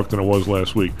under a buck than it was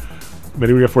last week.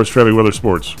 Maybe we got for us Trevi Weather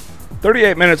Sports.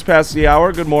 38 minutes past the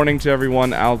hour. Good morning to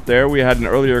everyone out there. We had an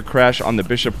earlier crash on the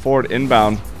Bishop Ford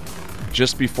inbound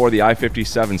just before the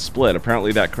I-57 split.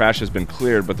 Apparently that crash has been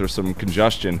cleared, but there's some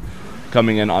congestion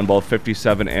coming in on both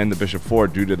 57 and the Bishop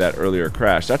Ford due to that earlier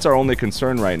crash. That's our only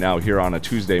concern right now here on a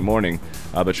Tuesday morning.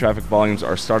 But traffic volumes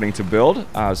are starting to build,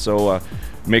 so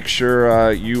make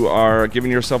sure you are giving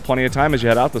yourself plenty of time as you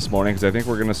head out this morning, because I think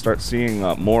we're going to start seeing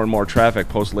more and more traffic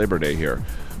post-Labor Day here.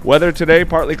 Weather today,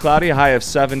 partly cloudy, a high of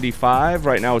 75.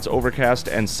 Right now it's overcast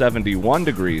and 71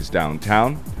 degrees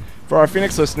downtown. For our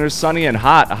Phoenix listeners, sunny and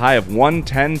hot, a high of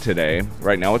 110 today.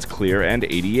 Right now it's clear and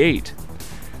 88.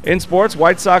 In sports,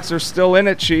 White Sox are still in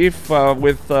it, Chief,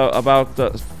 with about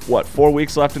 4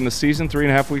 weeks left in the season,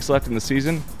 3.5 weeks left in the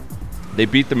season. They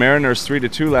beat the Mariners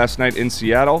 3-2 last night in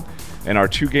Seattle and are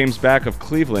 2 games back of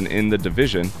Cleveland in the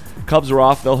division. Cubs are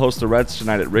off. They'll host the Reds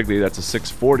tonight at Wrigley. That's a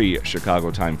 6:40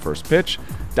 Chicago time first pitch.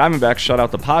 Diamondbacks shut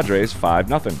out the Padres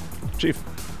 5-0. Chief.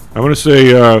 I'm going to say,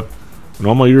 in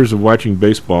all my years of watching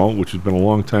baseball, which has been a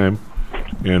long time,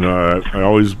 and I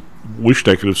always wished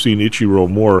I could have seen Ichiro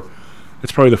more,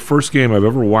 it's probably the first game I've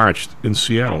ever watched in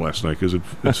Seattle last night because it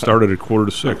started at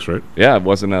 5:45, right? Yeah, it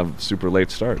wasn't a super late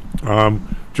start.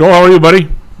 Joel, how are you, buddy?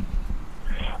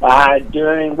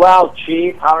 Doing well,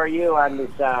 Chief. How are you on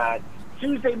this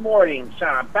Tuesday morning,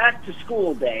 back to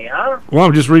school day, huh? Well,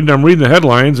 I'm reading the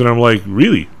headlines, and I'm like,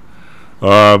 really?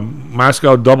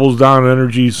 Moscow doubles down on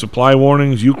energy supply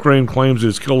warnings. Ukraine claims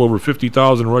it's killed over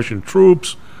 50,000 Russian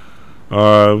troops.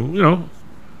 Where's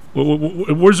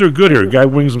there good here? A guy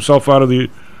wings himself out of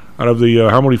the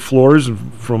how many floors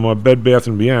from Bed Bath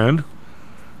and Beyond.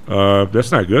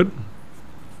 That's not good.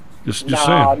 Just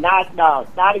saying.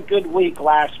 Not a good week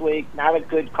last week. Not a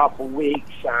good couple weeks.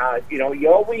 You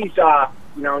always are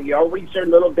a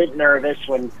little bit nervous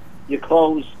when you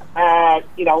close.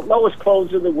 Lowest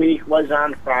close of the week was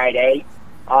on Friday,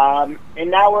 and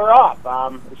now we're up.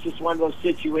 It's just one of those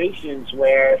situations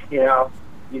where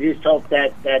you just hope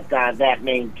that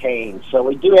maintains. So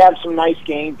we do have some nice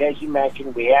games, as you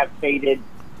mentioned. We have faded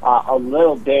a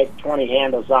little bit, 20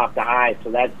 handles off the high,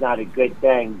 so that's not a good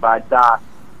thing. But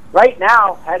right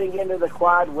now, heading into the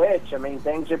quad witch,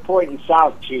 things are pointing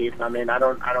south, Chief. I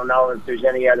don't know if there's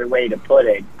any other way to put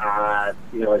it. As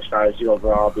far as the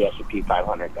overall the S&P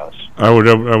 500 goes. I would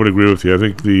agree with you. I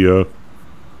think the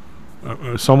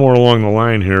somewhere along the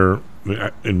line here,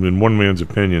 in one man's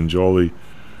opinion, Joel,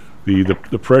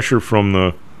 the pressure from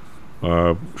the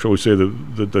shall we say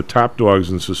the top dogs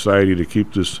in society to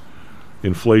keep this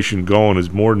inflation going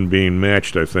is more than being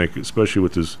matched. I think, especially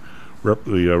with this.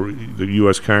 The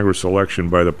U.S. Congress election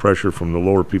by the pressure from the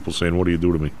lower people saying, "What do you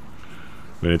do to me?"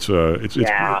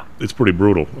 It's pretty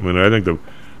brutal. I think the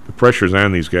pressure's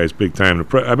on these guys big time.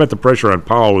 I bet the pressure on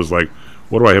Powell is like,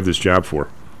 "What do I have this job for?"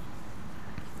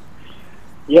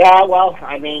 Yeah, well,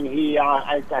 he.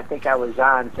 I think I was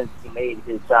on since he made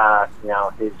his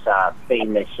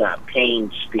famous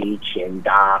pain speech, and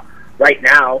right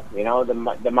now,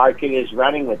 the market is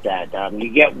running with that. You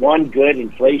get one good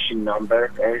inflation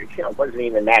number, or it wasn't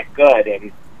even that good,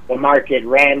 and the market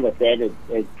ran with it.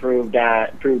 It proved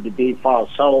to be false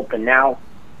hope, and now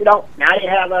you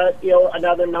have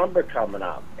another number coming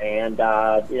up, and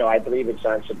I believe it's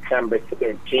on September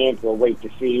 13th. We'll wait to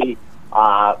see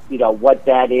what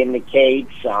that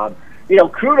indicates.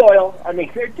 Crude oil.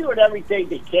 They're doing everything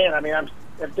they can.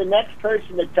 If the next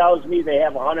person that tells me they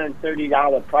have a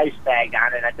 $130 price tag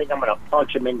on it, I think I'm going to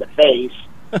punch them in the face.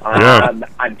 I'm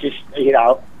just,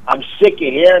 I'm sick of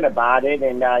hearing about it.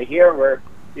 And here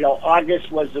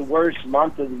August was the worst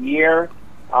month of the year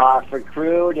for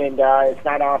crude, and it's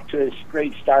not off to a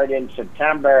great start in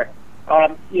September.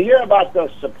 You hear about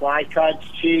those supply cuts,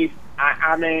 Chief.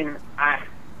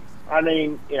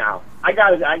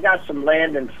 I got some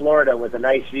land in Florida with a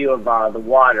nice view of the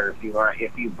water.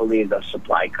 If you believe those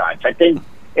supply cuts, I think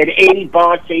at $80,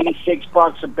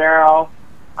 $86 a barrel.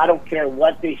 I don't care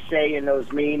what they say in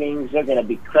those meetings. They're going to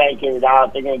be cranking it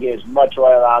out. They're going to get as much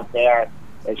oil out there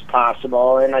as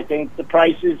possible, and I think the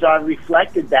prices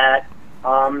reflected that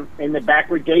in the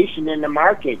backwardation in the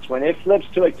markets. When it flips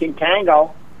to a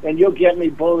contango, then you'll get me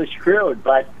bullish crude.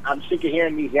 But I'm sick of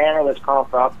hearing these analysts call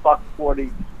for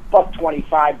 $1.40.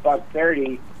 $1.25,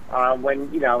 $1.30, when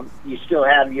you still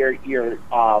have your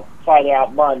farther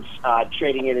out months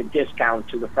trading at a discount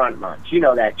to the front months. You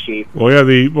know that, Chief. Well,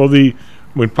 yeah.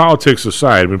 Politics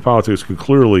aside, politics can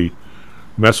clearly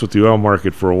mess with the oil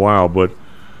market for a while, but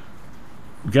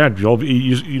God, Joel,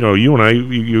 you and I,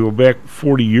 you go back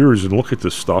 40 years and look at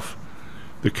this stuff.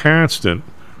 The constant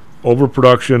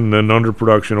overproduction, then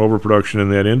underproduction, overproduction in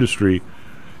that industry.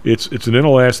 It's an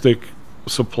inelastic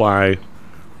supply,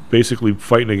 basically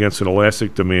fighting against an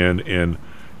elastic demand, and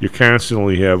you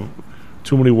constantly have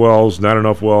too many wells, not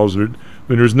enough wells.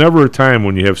 There's never a time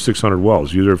when you have 600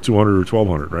 wells. You either have 200 or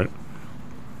 1,200, right?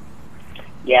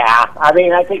 Yeah, I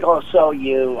think also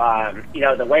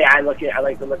the way I like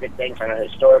to look at things from a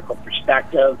historical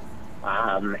perspective,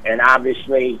 and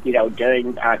obviously,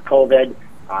 during COVID,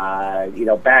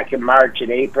 back in March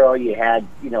and April, you had,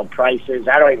 prices.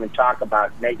 I don't even talk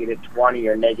about -20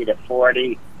 or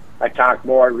 -40. I talk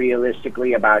more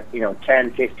realistically about,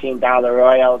 $10, $15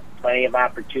 oil, plenty of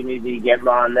opportunity to get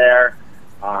on there.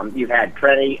 You've had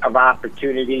plenty of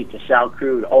opportunity to sell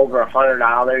crude over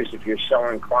 $100 if you're so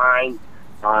inclined.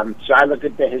 So I look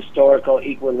at the historical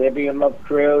equilibrium of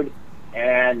crude,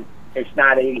 and it's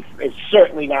not it's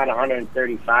certainly not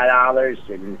 $135,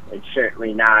 and it's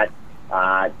certainly not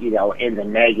in the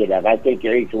negative. I think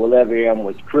your equilibrium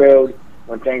with crude,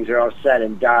 when things are all said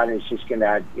and done, is just going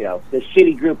to, the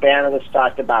Citigroup analysts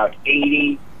talked about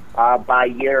 80 by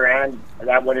year end.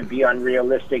 That wouldn't be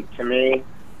unrealistic to me.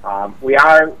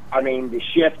 The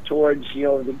shift towards,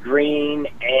 the green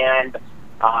and,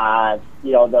 the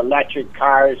electric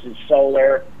cars and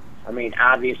solar,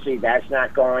 obviously that's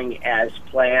not going as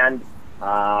planned,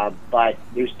 but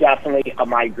there's definitely a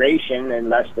migration and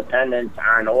less dependence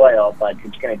on oil, but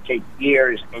it's going to take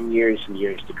years and years and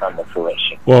years to come to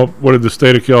fruition. Well, what did the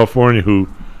state of California, who,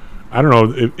 I don't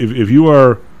know, if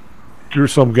you're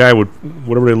some guy with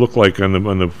whatever they look like on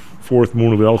the fourth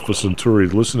moon of Alpha Centauri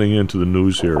listening into the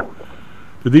news here,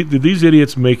 did these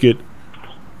idiots make it?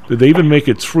 Did they even make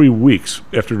it 3 weeks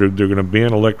after they're going to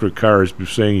ban electric cars,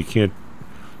 saying you can't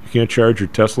charge your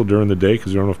Tesla during the day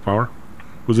because you don't have power?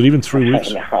 Was it even 3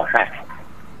 weeks? No.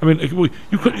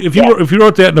 You could, if you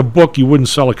wrote that in a book, you wouldn't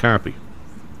sell a copy.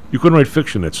 You couldn't write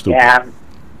fiction that stupid. Yeah.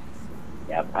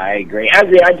 Yep, I agree.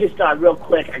 I just real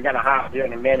quick, I got to hop here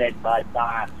in a minute, but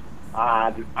I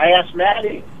asked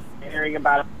Matty hearing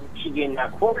about Michigan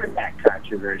quarterback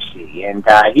controversy, and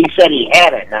he said he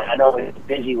hadn't. I know he's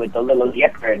busy with the little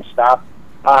yipper and stuff.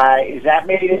 Is that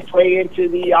made its way into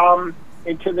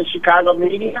the Chicago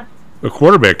media? A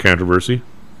quarterback controversy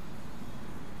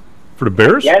for the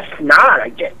Bears? Yes, not. I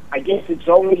guess it's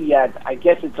only these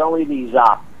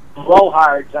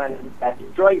blowhards on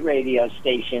Detroit radio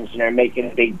stations, and are making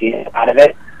a big deal out of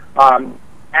it.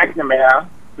 McNamara,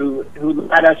 who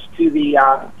led us to the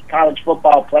college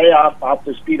football playoff, helped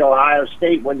us beat Ohio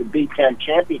State, win the Big Ten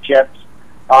championships,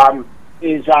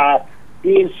 is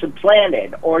being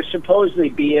supplanted, or supposedly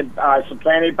being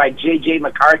supplanted by J.J.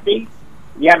 McCarthy.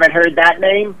 You haven't heard that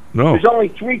name? No. There's only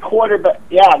three quarterbacks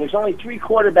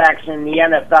in the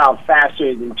NFL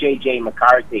faster than J.J.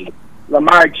 McCarthy.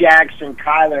 Lamar Jackson,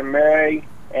 Kyler Murray,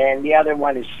 and the other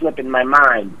one is slipping my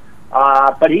mind.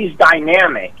 But he's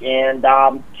dynamic, and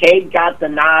Cade got the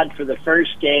nod for the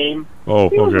first game. Oh,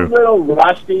 he was a little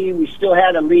rusty. We still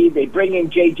had a lead. They bring in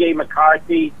J.J.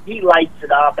 McCarthy. He lights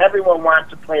it up. Everyone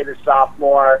wants to play the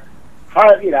sophomore.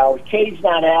 Cade's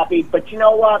not happy, but you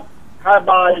know what?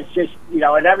 Harbaugh is just,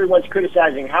 and everyone's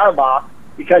criticizing Harbaugh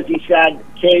because he said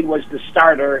Cade was the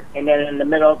starter, and then in the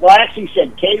middle, actually he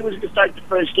said Cade was going to start the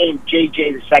first game,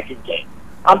 J.J. the second game.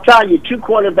 I'm telling you, 2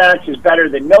 quarterbacks is better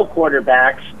than no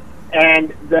quarterbacks.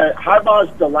 And the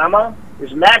Harbaugh's dilemma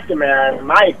is McNamara, in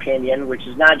my opinion, which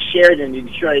is not shared in the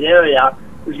Detroit area,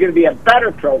 is going to be a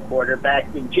better pro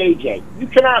quarterback than JJ. You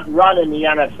cannot run in the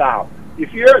NFL.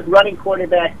 If you're a running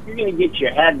quarterback, you're going to get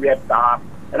your head ripped off.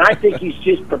 And I think he's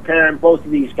just preparing both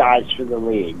of these guys for the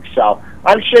league. So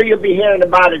I'm sure you'll be hearing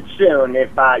about it soon if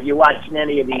you're watching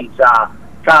any of these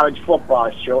college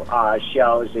football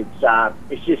shows.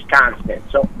 It's just constant.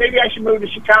 So maybe I should move to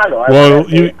Chicago. I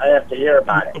have to hear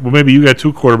about it. Well, maybe you got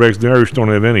 2 quarterbacks. The Irish don't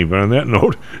have any. But on that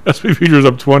note, SP Futures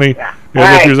up 20. Yeah. All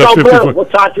right, up 50. We'll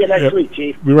talk to you next week,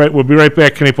 Chief. We'll be right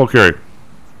back. Kenny Polcari.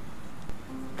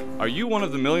 Are you one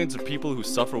of the millions of people who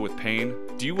suffer with pain?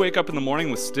 Do you wake up in the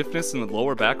morning with stiffness in the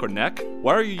lower back or neck?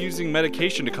 Why are you using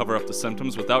medication to cover up the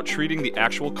symptoms without treating the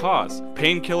actual cause?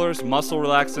 Painkillers, muscle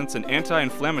relaxants, and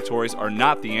anti-inflammatories are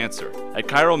not the answer. At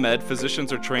ChiroMed,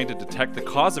 physicians are trained to detect the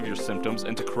cause of your symptoms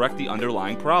and to correct the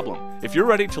underlying problem. If you're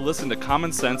ready to listen to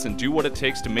common sense and do what it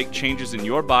takes to make changes in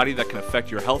your body that can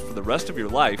affect your health for the rest of your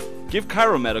life, give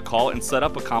ChiroMed a call and set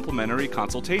up a complimentary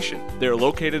consultation. They are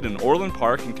located in Orland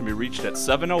Park and can be reached at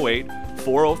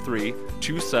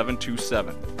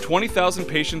 708-403-2727. 20,000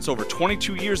 patients over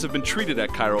 22 years have been treated at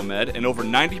ChiroMed, and over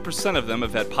 90% of them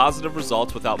have had positive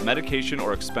results without medication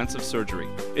or expensive surgery.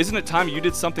 Isn't it time you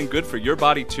did something good for your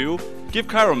body too? Give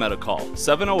ChiroMed a call,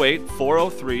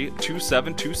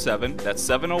 708-403-2727. That's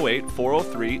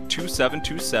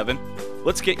 708-403-2727.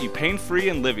 Let's get you pain-free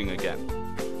and living again.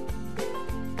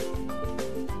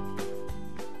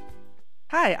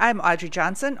 Hi, I'm Audrey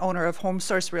Johnson, owner of Home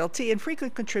Source Realty and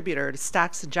frequent contributor to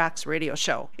Stocks and Jocks radio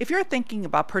show. If you're thinking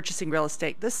about purchasing real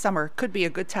estate, this summer could be a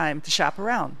good time to shop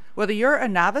around. Whether you're a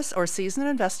novice or seasoned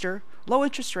investor, low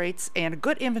interest rates and a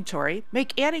good inventory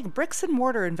make adding bricks and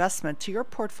mortar investment to your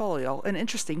portfolio an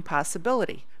interesting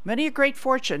possibility. Many a great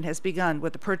fortune has begun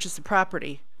with the purchase of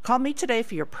property. Call me today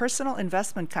for your personal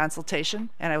investment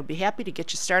consultation, and I will be happy to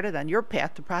get you started on your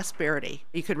path to prosperity.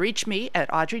 You can reach me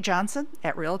at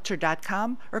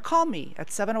audreyjohnson@realtor.com or call me at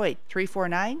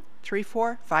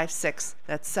 708-349-3456.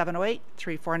 That's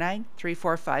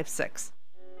 708-349-3456.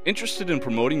 Interested in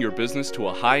promoting your business to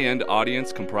a high-end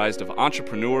audience comprised of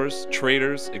entrepreneurs,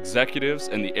 traders, executives,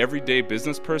 and the everyday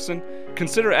business person?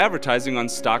 Consider advertising on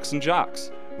Stocks and Jocks.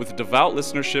 With a devout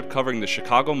listenership covering the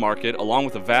Chicago market along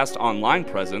with a vast online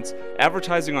presence,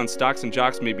 advertising on Stocks and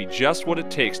Jocks may be just what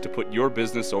it takes to put your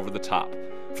business over the top.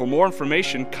 For more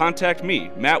information, contact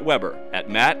me, Matt Weber, at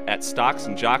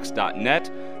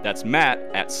matt@stocksandjocks.net. That's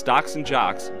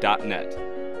matt@stocksandjocks.net.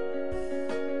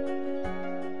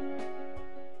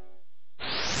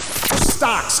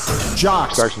 Stocks,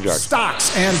 jocks, Stocks and Jocks.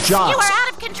 Stocks and jocks. You are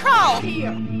out of control. Here,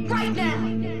 right now,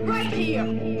 right here,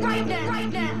 right now,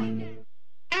 right now.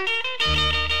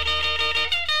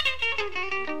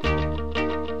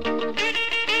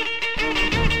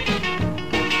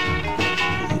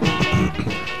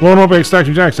 Well, welcome back, Stocks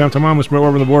and Jocks. I'm Tom Amos, Brett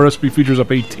Weber on the board. S&P futures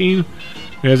up 18.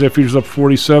 NASDAQ futures up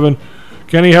 47.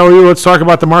 Kenny, how are you? Let's talk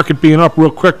about the market being up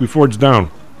real quick before it's down.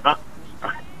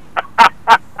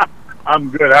 I'm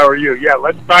good. How are you? Yeah,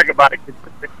 let's talk about it.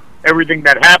 Everything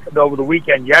that happened over the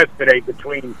weekend yesterday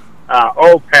between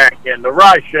OPEC and the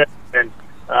Russia and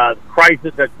the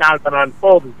crisis that's now going to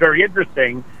unfold is very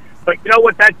interesting. But you know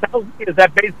what that tells me is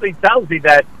that basically tells me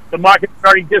that the market's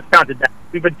already discounted that.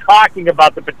 We've been talking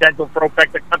about the potential for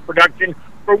OPEC to cut production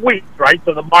for weeks, right?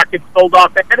 So the market sold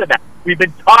off ahead of that. We've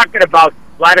been talking about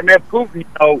Vladimir Putin,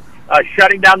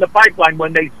 shutting down the pipeline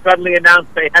when they suddenly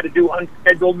announced they had to do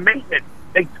unscheduled maintenance.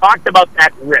 They talked about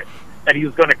that risk, that he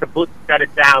was going to completely shut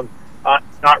it down,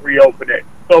 not reopen it.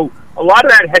 So a lot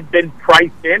of that had been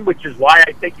priced in, which is why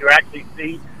I think you actually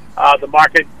see the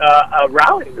market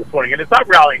rallying this morning. And it's not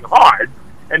rallying hard.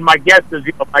 And my guess is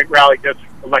it might rally just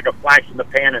like a flash in the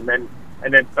pan and then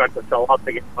start to sell off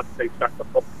again once they start to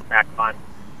focus back on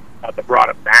the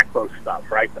broader macro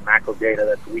stuff, right? The macro data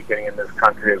that's weakening in this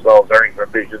country, as well as earnings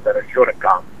revisions that are sure to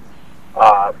come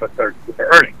for third quarter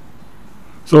earnings.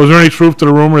 So is there any truth to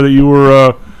the rumor that you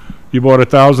bought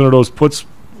 1,000 of those puts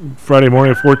Friday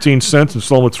morning at 14 cents and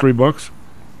sold them at $3?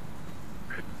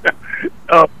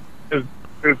 Oh, there's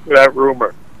truth to that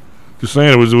rumor. Just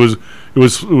saying, it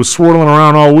was swirling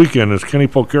around all weekend. This Kenny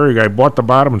Polcari guy bought the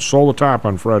bottom and sold the top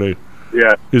on Friday.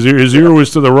 Yeah. His ear was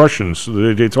to the Russians.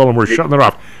 They told him we're shutting it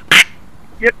off.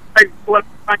 Yeah, what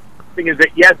I'm thinking is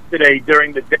that yesterday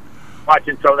during the day,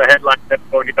 watching some of the headlines that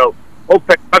going,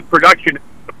 OPEC cut production,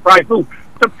 surprise move.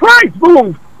 Surprise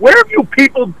move! Where have you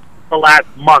people been the last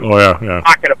month? Oh, yeah.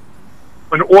 Talking about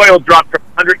when oil dropped from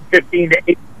 115 to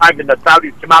 85 and the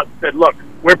Saudis came out and said, look,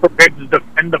 we're prepared to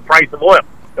defend the price of oil.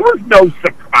 There was no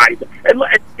surprise. And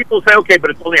people say, okay,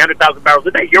 but it's only 100,000 barrels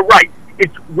a day. You're right.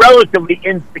 It's relatively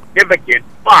insignificant,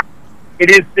 but it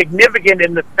is significant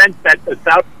in the sense that the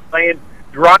Saudis playing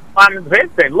drawing on his head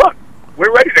saying, look,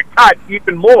 we're ready to cut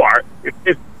even more if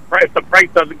the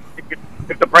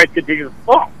price continues to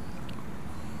fall.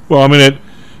 Well, I mean,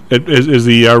 as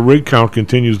the rig count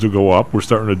continues to go up, we're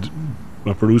starting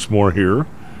to produce more here.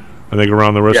 I think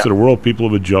around the rest of the world, people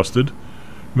have adjusted. I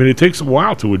mean, it takes a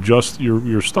while to adjust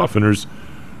your stuff, and there's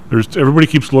everybody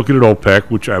keeps looking at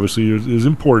OPEC, which obviously is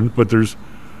important, but there's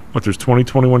 20,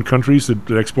 21 countries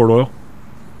that export oil.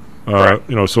 Right.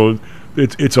 So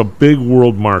it's a big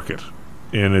world market,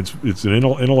 and it's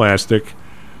inelastic,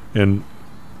 and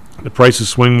the prices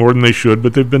swing more than they should,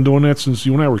 but they've been doing that since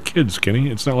you and I were kids,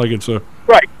 Kenny. It's not like it's a...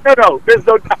 Right. No, there's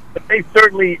no doubt. But they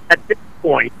certainly, at this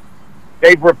point,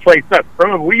 they've replaced us.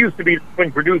 Remember, we used to be the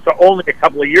swing producer only a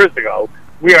couple of years ago.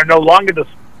 We are no longer the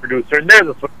swing producer, and they're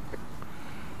the swing producer.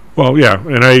 Well, yeah,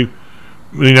 and I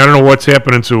don't know what's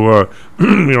happening to,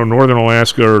 northern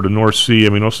Alaska or the North Sea. I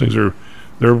mean, those things are...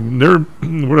 They're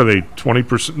what are they,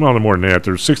 20%? Well, they're more than that.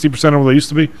 They're 60% of what they used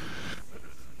to be?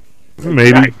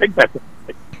 Maybe. Yeah, I think that's...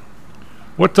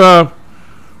 What so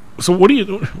what do you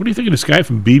think of this guy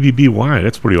from BBBY?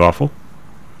 That's pretty awful.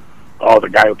 Oh, the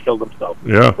guy who killed himself.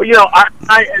 Yeah. Well,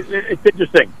 it's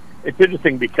interesting. It's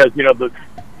interesting because the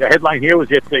headline here was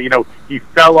just he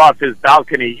fell off his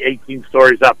balcony 18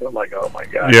 stories up. And I'm like, oh my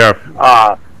god. Yeah.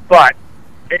 But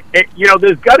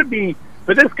there's got to be,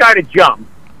 for this guy to jump,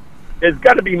 there's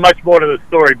got to be much more to the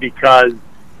story because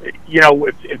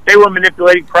if they were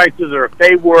manipulating prices or if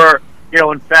they were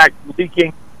in fact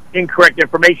leaking incorrect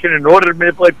information in order to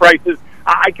manipulate prices,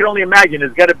 I can only imagine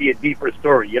there's got to be a deeper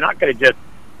story. You're not going to just,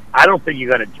 I don't think you're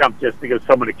going to jump just because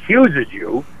someone accuses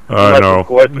you. No. Of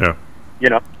course, yeah.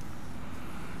 Yeah,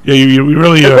 you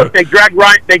really... They dragged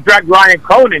Ryan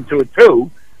Cohen into it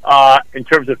too, in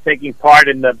terms of taking part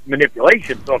in the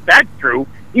manipulation. So if that's true,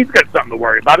 he's got something to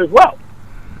worry about as well.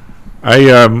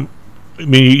 I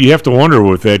mean, you have to wonder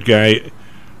with that guy.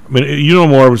 I mean,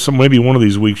 more. Maybe one of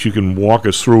these weeks you can walk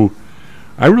us through.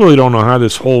 I really don't know how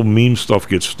this whole meme stuff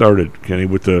gets started, Kenny,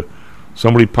 with the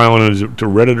somebody piling into to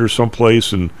Reddit or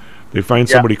someplace, and they find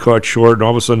somebody caught short, and all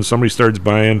of a sudden somebody starts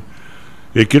buying.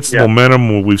 It gets the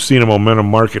momentum. We've seen a momentum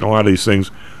market in a lot of these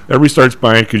things. Everybody starts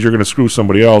buying because you're going to screw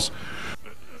somebody else.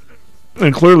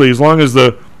 And clearly, as long as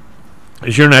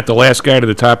you're not the last guy to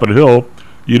the top of the hill,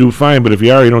 you do fine. But if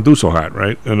you are, you don't do so hot,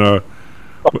 right? And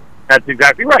that's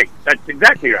exactly right. That's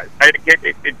exactly right.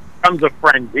 It becomes a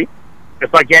frenzy.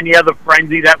 It's like any other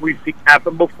frenzy that we've seen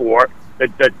happen before.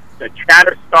 The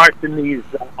chatter starts in these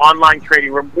online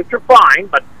trading rooms, which are fine,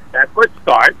 but that's where it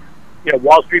starts. You know,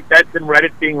 Wall Street Bets and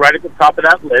Reddit being right at the top of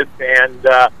that list,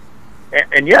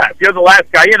 and yeah, if you're the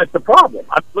last guy in, it's a problem.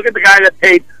 Look at the guy that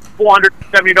paid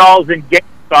 $470 in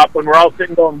GameStop when we're all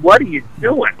sitting going, "What are you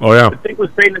doing?" Oh yeah, the thing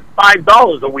was trading at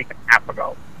 $5 a week and a half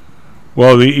ago.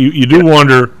 Well, you do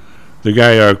wonder, the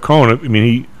guy Cohen. I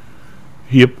mean,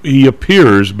 he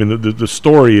appears. I mean, the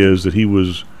story is that he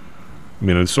was. I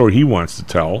mean, the story he wants to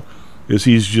tell is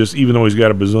he's just, even though he's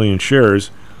got a bazillion shares,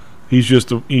 he's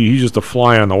just a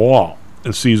fly on the wall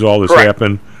and sees all this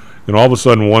happen, and all of a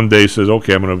sudden one day says,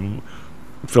 "Okay, I'm going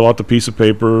to fill out the piece of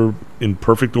paper in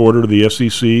perfect order to the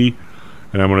SEC,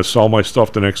 and I'm going to sell my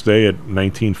stuff the next day at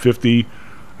 $19.50.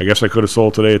 I guess I could have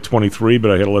sold today at $23, but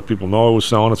I had to let people know I was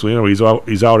selling it. So he's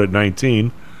out at $19,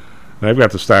 and I've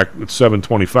got the stock at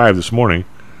 $7.25 this morning.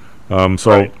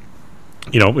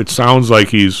 It sounds like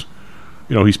he's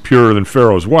purer than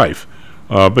Pharaoh's wife,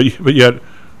 but yet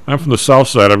I'm from the south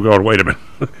side. I'm going, wait a minute,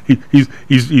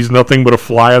 he's nothing but a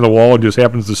fly on the wall and just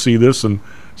happens to see this and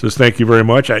says thank you very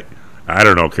much. I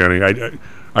don't know, Kenny.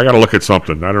 I got to look at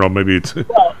something. I don't know. Maybe it's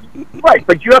right,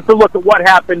 but you have to look at what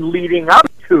happened leading up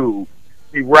to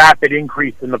the rapid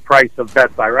increase in the price of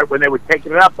Best Buy. Right, when they were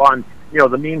taking it up on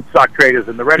the meme stock traders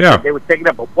and the Reddit, they were taking it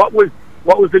up. But what was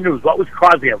the news? What was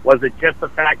causing it? Was it just the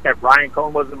fact that Ryan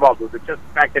Cohen was involved? Was it just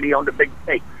the fact that he owned a big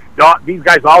stake? These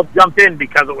guys all jumped in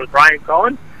because it was Ryan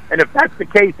Cohen. And if that's the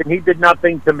case, and he did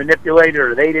nothing to manipulate it,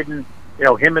 or they didn't,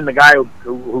 him and the guy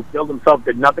who killed himself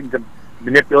did nothing to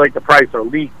manipulate the price or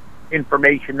leak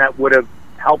information that would have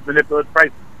helped manipulate the price,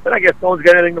 then I guess no one's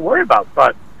got anything to worry about.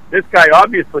 But this guy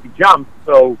obviously jumped,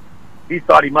 so he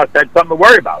thought he must have had something to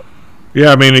worry about.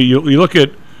 Yeah, I mean, you look at,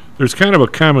 there's kind of a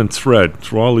common thread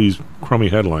through all these crummy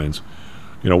headlines.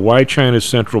 Why China's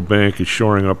central bank is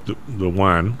shoring up the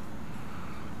yuan.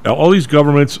 All these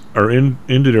governments are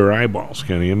into their eyeballs,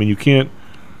 Kenny. I mean, you can't,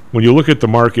 when you look at the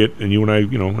market, and you and I,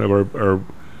 have our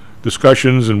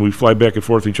discussions, and we fly back and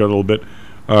forth each other a little bit,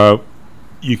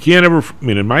 you can't ever, I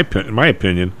mean, in my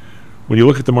opinion, when you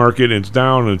look at the market, and it's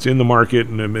down, and it's in the market,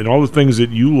 and all the things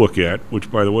that you look at,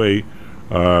 which, by the way,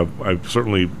 I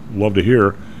certainly love to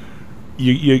hear,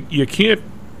 you can't,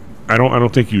 I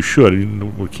don't think you should,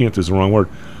 can't is the wrong word,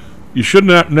 you should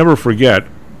never forget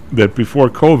that before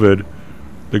COVID,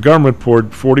 the government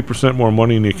poured 40% more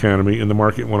money in the economy, and the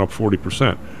market went up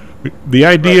 40%. The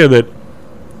idea that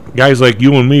guys like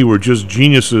you and me were just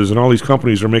geniuses, and all these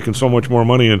companies are making so much more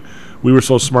money, and we were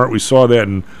so smart, we saw that,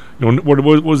 and what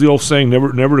was the old saying?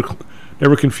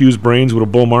 Never confuse brains with a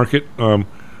bull market.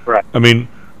 Right. I mean,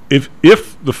 if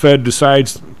the Fed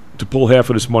decides to pull half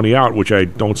of this money out, which I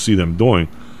don't see them doing,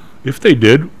 if they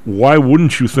did, why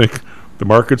wouldn't you think the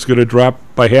market's going to drop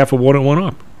by half of what it went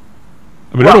up?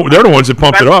 I mean, they're the ones that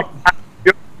pumped it up.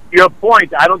 Your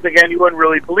point, I don't think anyone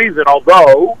really believes it,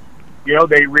 although,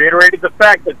 they reiterated the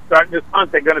fact that starting this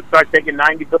month, they're going to start taking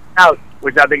 $90 billion out,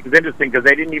 which I think is interesting because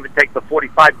they didn't even take the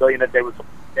 $45 billion that they were supposed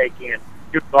to take in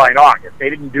July and August. They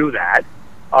didn't do that.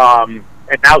 And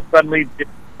now suddenly, this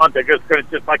month, they're just going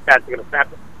to, just like that, they're going to snap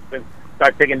and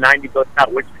start taking $90 billion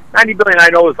out, which $90 billion I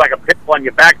know is like a pitbull on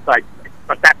your backside,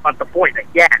 but that's not the point.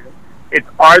 Again, it's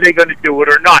are they going to do it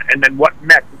or not, and then what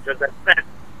message does that send?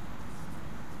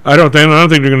 I don't think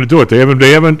they're going to do it. They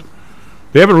haven't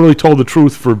really told the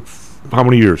truth for how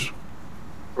many years?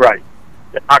 Right.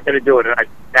 They're not going to do it, and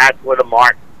that's where the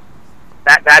market.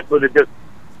 That's where the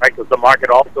right, because the market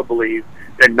also believes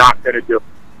they're not going to do it.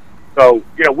 So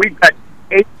we've got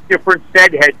 8 different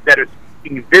Fed heads that are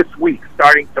speaking this week,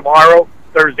 starting tomorrow,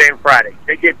 Thursday, and Friday.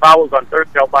 J.J. Powell's on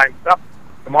Thursday all by himself.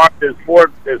 Tomorrow there's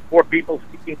four people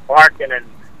speaking, Larkin and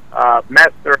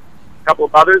Messer, a couple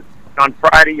of others. And on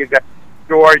Friday you got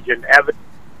George and Evan,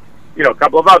 a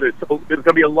couple of others. So there's going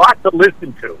to be a lot to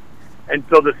listen to. And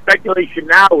so the speculation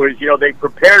now is, they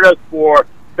prepared us for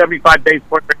 75 basis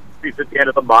point increase at the end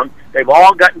of the month. They've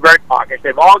all gotten very hawkish.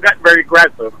 They've all gotten very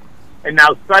aggressive. And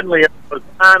now suddenly it goes,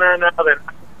 no, they're not going to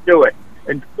do it.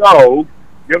 And so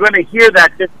you're going to hear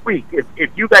that this week.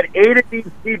 If you got 8 of these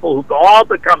people who all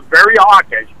become very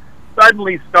hawkish,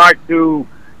 suddenly start to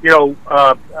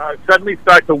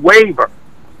waver,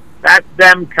 that's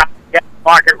them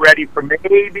market ready for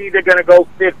maybe they're going to go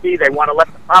 50. They want to let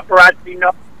the paparazzi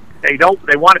know. They don't.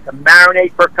 They want it to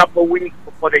marinate for a couple of weeks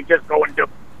before they just go and do it.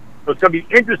 So it's going to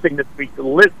be interesting this week to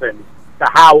listen to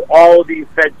how all of these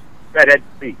Fed heads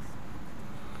speak.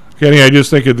 Kenny, I just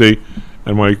think of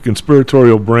and my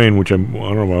conspiratorial brain, which I don't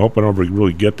know, I hope I don't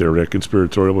really get there, that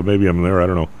conspiratorial, but maybe I'm there, I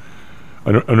don't know.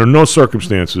 Under no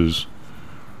circumstances,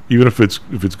 even if it's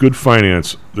good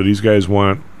finance, that these guys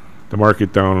want the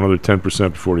market down another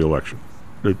 10% before the election.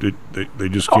 They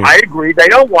just can't. I agree. They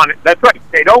don't want it. That's right.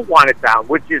 They don't want it down,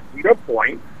 which is to your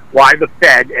point, why the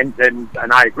Fed, and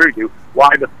I agree with you, why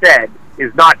the Fed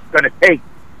is not going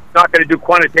to do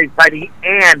quantitative tightening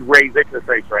and raise interest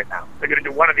rates right now. They're going to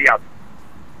do one or the other.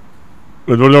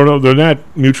 No, they're not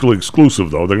mutually exclusive,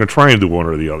 though. They're going to try and do one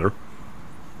or the other.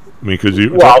 I mean, because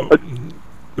it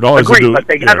all has to do. But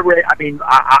they got to. I mean,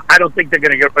 I don't think they're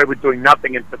going to get away with doing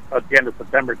nothing at the end of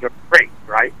September to raise,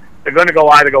 right? They're going to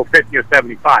either go 50 or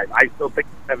 75. I still think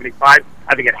 75.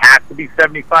 I think it has to be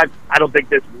 75. I don't think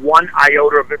there's one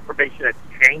iota of information that's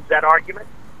changed that argument.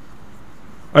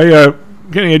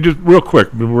 Kenny, just real quick,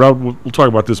 we'll talk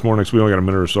about this more next week. We only got a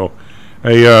minute or so.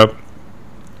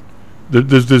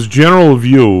 There's this general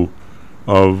view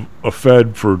of a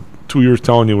Fed for 2 years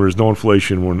telling you there's no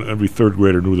inflation when every third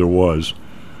grader knew there was.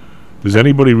 Does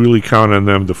anybody really count on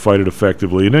them to fight it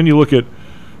effectively? And then you look at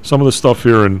some of the stuff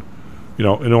here in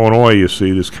Illinois. You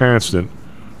see this constant.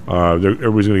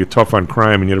 Everybody's going to get tough on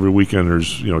crime, and yet every weekend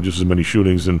there's just as many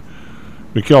shootings. And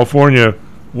in California,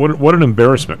 what an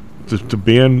embarrassment to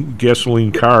ban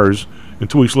gasoline cars, and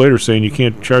 2 weeks later saying you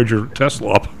can't charge your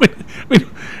Tesla up. I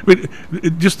mean,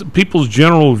 just people's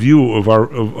general view of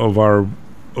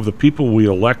the people we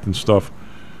elect and stuff.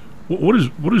 What is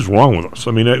wrong with us?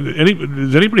 I mean,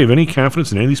 does anybody have any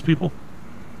confidence in any of these people?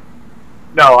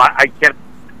 No, I can't,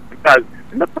 because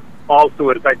also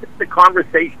is I think the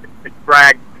conversation is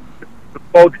dragged to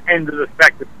both ends of the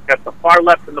spectrum. You got the far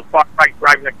left and the far right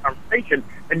driving the conversation,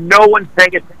 and no one's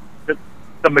paying attention to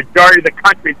the majority of the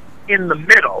country in the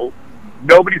middle.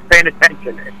 Nobody's paying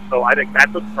attention, and so I think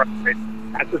that's what's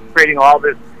frustrating. That's what's creating all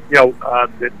this,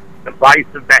 the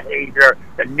divisive behavior,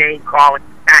 the name calling,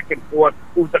 back and forth.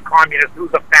 Who's a communist?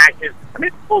 Who's a fascist? I mean,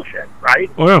 it's bullshit, right?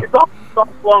 Oh, yeah. It's all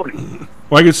phony.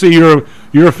 Well, I can see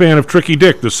you're a fan of Tricky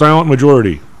Dick, the silent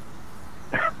majority.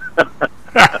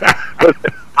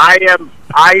 Listen,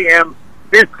 I am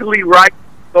fiscally right,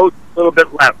 both a little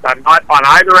bit left. I'm not on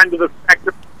either end of the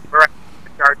spectrum.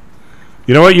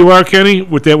 You know what you are, Kenny?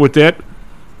 With that,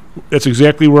 that's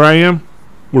exactly where I am.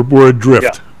 We're adrift.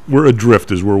 Yeah. We're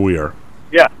adrift is where we are.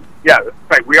 Yeah,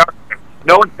 right. We are.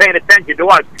 No one's paying attention to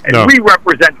us, and No. we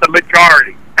represent the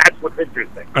majority. That's what's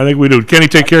interesting. I think we do. Kenny,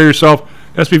 take care of yourself.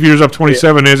 SP Futures up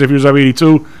 27, NASDAQ Futures up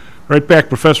 82. Right back,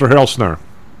 Professor Harold Snar.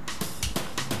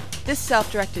 This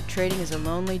self-directed trading is a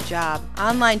lonely job.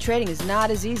 Online trading is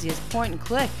not as easy as point and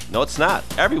click. No, it's not.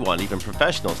 Everyone, even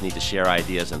professionals, need to share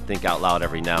ideas and think out loud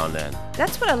every now and then.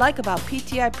 That's what I like about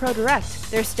PTI Pro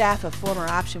Direct. Their staff of former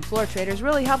option floor traders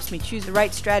really helps me choose the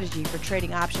right strategy for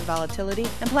trading option volatility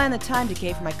and plan the time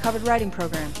decay for my covered writing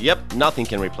program. Yep, nothing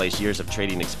can replace years of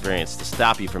trading experience to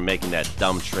stop you from making that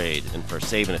dumb trade and for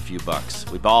saving a few bucks.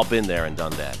 We've all been there and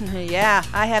done that. Yeah,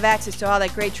 I have access to all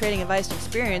that great trading advice and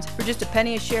experience for just a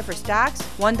penny a share for stocks,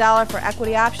 $1 for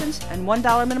equity options, and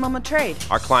 $1 minimum a trade.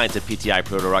 Our clients at PTI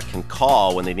Pro Direct can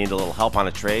call when they need a little help on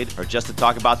a trade or just to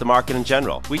talk about the market in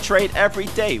general. We trade every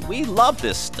day. We love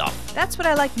this stuff. That's what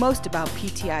I like most about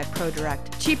PTI Pro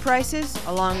Direct. Cheap prices,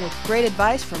 along with great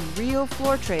advice from real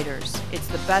floor traders. It's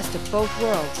the best of both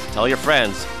worlds. Tell your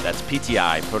friends. That's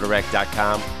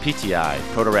PTIProDirect.com,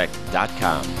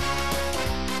 PTIProDirect.com.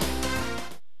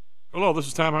 Hello, this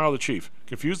is Tom Howell, the Chief.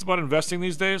 Confused about investing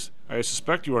these days? I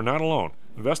suspect you are not alone.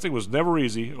 Investing was never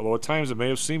easy, although at times it may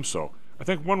have seemed so. I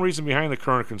think one reason behind the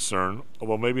current concern,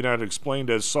 although maybe not explained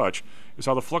as such, is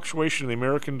how the fluctuation in the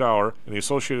American dollar and the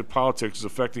associated politics is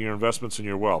affecting your investments and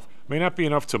your wealth. It may not be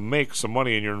enough to make some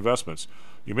money in your investments.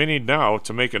 You may need now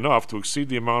to make enough to exceed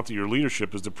the amount that your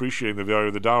leadership is depreciating the value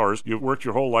of the dollars you've worked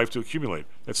your whole life to accumulate.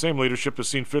 That same leadership has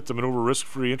seen fit to maneuver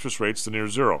risk-free interest rates to near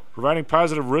zero. Providing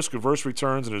positive risk-averse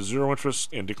returns in a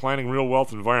zero-interest and declining real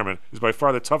wealth environment is by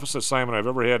far the toughest assignment I've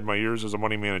ever had in my years as a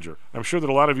money manager. I'm sure that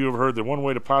a lot of you have heard that one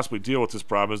way to possibly deal with this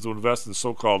problem is to invest in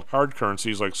so-called hard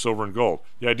currencies like silver and gold.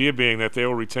 The idea being that they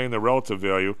will retain their relative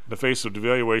value in the face of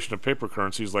devaluation of paper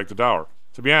currencies like the dollar.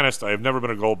 To be honest, I have never been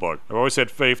a gold bug. I've always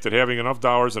had faith that having enough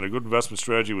dollars and a good investment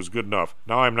strategy was good enough.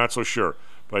 Now I'm not so sure.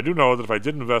 But I do know that if I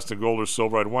did invest in gold or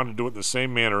silver, I'd want to do it in the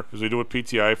same manner as we do at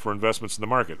PTI for investments in the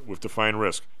market, with defined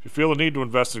risk. If you feel the need to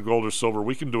invest in gold or silver,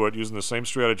 we can do it using the same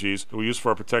strategies that we use for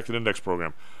our protected index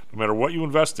program. No matter what you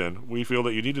invest in, we feel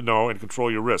that you need to know and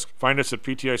control your risk. Find us at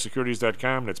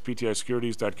PTIsecurities.com. That's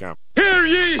PTIsecurities.com. Hear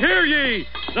ye, hear ye!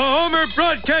 The Homer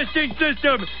Broadcasting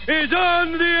System is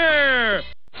on the air!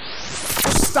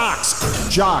 Stocks,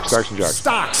 jocks, Stocks and jocks.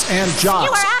 Stocks and jocks.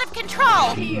 You are out of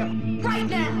control. Here, right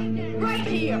now, right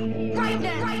here, right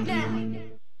now, right now.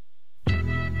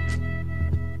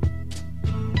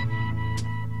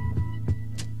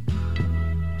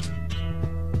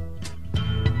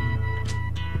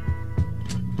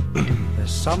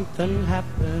 There's something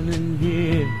happening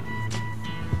here.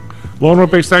 Low and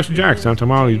road-based stocks and jocks. Down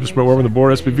tomorrow, you just about over the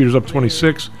board. SP futures up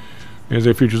 26.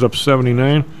 NASDAQ futures up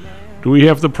 79. Do we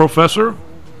have the professor?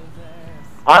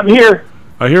 I'm here.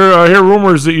 I hear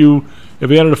rumors that you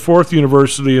have added a fourth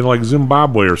university in like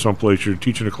Zimbabwe or someplace. You're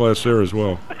teaching a class there as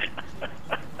well.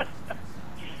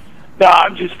 No,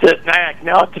 I'm just at NAC.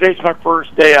 Now, today's my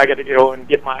first day. I got to go and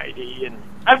get my ID. And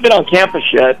I haven't been on campus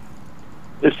yet.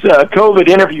 This COVID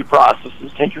interview process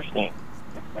is interesting.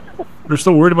 They're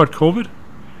still worried about COVID?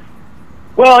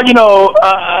 Well,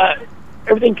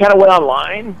 everything kind of went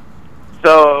online.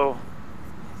 So,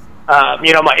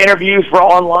 my interviews were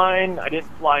online. I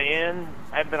didn't fly in.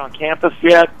 I haven't been on campus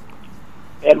yet.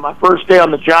 And my first day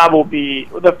on the job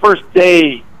the first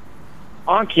day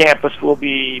on campus will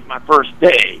be my first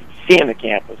day seeing the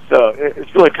campus. So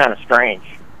it's really kind of strange.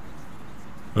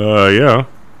 Yeah.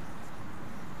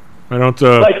 I don't.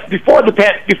 Like before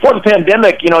the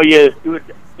pandemic, you would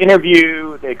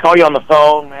interview. They call you on the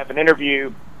phone, have an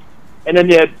interview, and then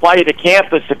they'd fly you to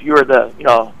campus if you were the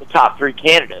top 3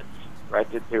 candidates, right?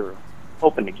 That they were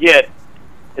hoping to get.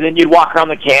 And then you'd walk around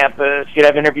the campus. You'd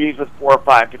have interviews with 4 or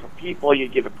 5 different people.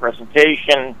 You'd give a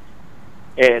presentation,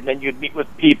 and then you'd meet with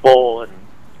people, and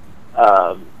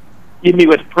you'd meet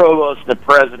with the provost and the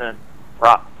president,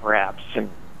 perhaps. And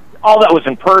all that was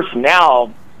in person.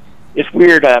 Now, it's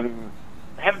weird. I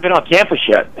haven't been on campus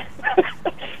yet,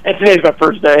 and today's my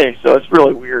first day, so it's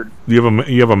really weird. You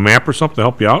have a map or something to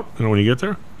help you out when you get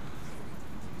there?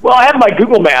 Well, I have my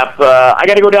Google map. I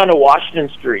got to go down to Washington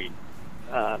Street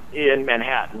in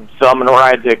Manhattan, so I'm going to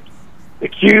ride the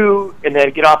Q and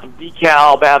then get off of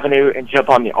DeKalb Avenue and jump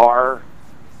on the R.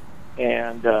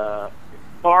 And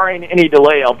barring any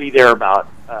delay, I'll be there about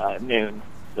noon.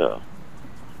 So.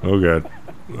 Oh God.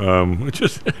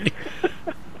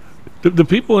 Do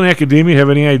people in academia have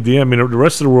any idea? I mean, the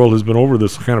rest of the world has been over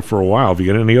this kind of for a while. If you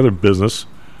get any other business,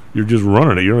 you're just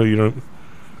running it. Are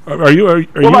you?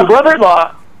 Well, my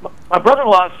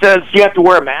brother-in-law says you have to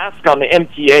wear a mask on the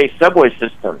MTA subway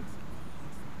system,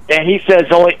 and he says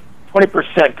only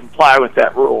 20% comply with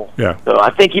that rule. Yeah. So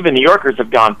I think even New Yorkers have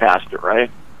gone past it,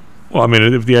 right? Well, I mean,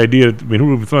 if the idea, who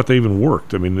would have thought they even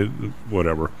worked? I mean,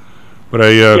 whatever. But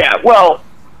yeah. Well,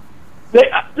 the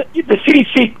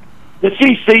CDC. The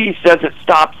CDC says it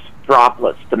stops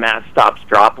droplets. The mask stops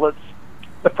droplets.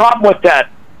 The problem with that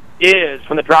is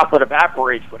when the droplet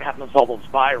evaporates, what happens to all those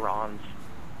virons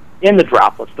in the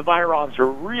droplets? The virons are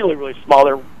really, really small.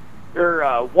 They're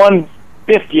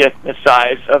 1/50th the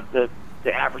size of the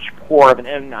average pore of an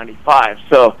N95.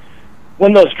 So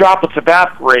when those droplets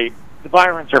evaporate, the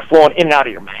virons are flowing in and out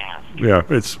of your mask.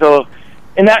 Yeah, so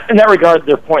in that regard,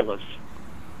 they're pointless.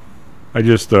 I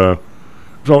just.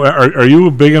 So are you a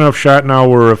big enough shot now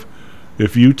where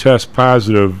if you test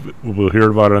positive, we'll hear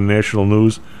about it on national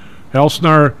news?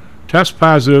 Helsnar, test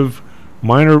positive,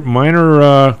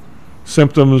 minor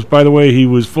symptoms. By the way, he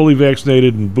was fully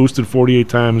vaccinated and boosted 48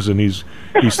 times, and he's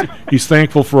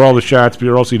thankful for all the shots,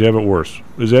 or else he'd have it worse.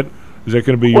 Is that going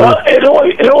to be well, it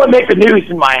only make the news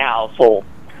in my household.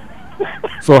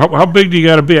 So how big do you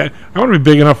got to be? I want to be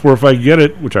big enough where if I get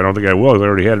it, which I don't think I will, 'cause I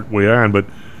already had it way on, but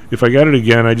if I got it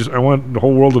again, I want the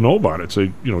whole world to know about it.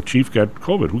 Say, Chief got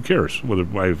COVID. Who cares whether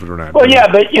I have it or not? Well,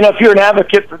 yeah, but if you're an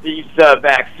advocate for these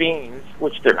vaccines,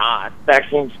 which they're not,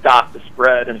 vaccines stop the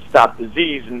spread and stop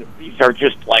disease, and these are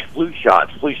just like flu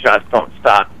shots. Flu shots don't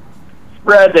stop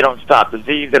spread. They don't stop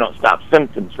disease. They don't stop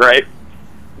symptoms, right?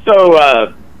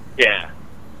 So,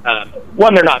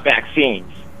 one, they're not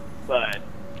vaccines, but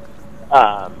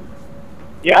I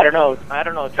don't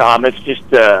know, Tom. It's just.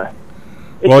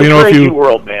 It's a crazy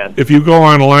world, man. If you go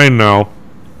online now,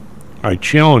 I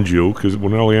challenge you, because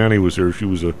when Eliani was here, she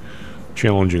was a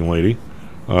challenging lady.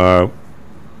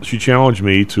 She challenged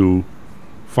me to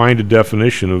find a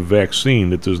definition of vaccine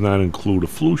that does not include a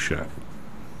flu shot.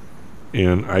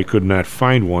 And I could not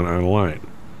find one online.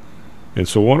 And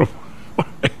so one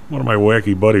one of my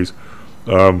wacky buddies,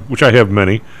 which I have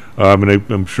many,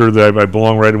 and I'm sure that I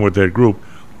belong right in with that group.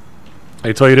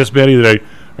 I tell you this, Betty, that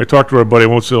I talked to our buddy, I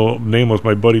won't say nameless,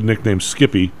 my buddy nicknamed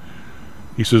Skippy.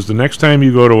 He says the next time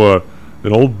you go to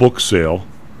an old book sale,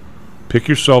 pick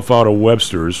yourself out a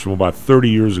Webster's from about 30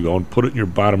 years ago and put it in your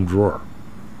bottom drawer.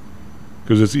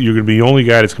 Because you're going to be the only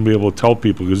guy that's going to be able to tell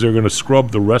people, because they're going to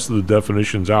scrub the rest of the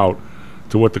definitions out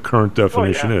to what the current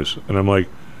definition is. And I'm like,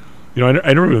 I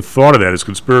never even thought of that, as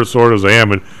conspiratorial as I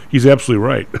am, and he's absolutely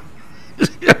right.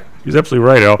 He's absolutely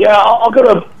right, Al. Yeah, I'll go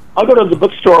to the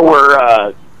bookstore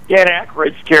where Dan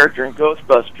Aykroyd's character in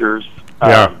Ghostbusters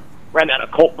ran that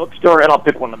occult bookstore, and I'll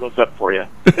pick one of those up for you.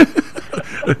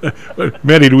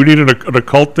 Manny, do we need an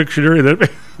occult dictionary? It'd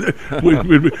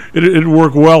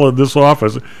work well in this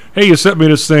office. Hey, you sent me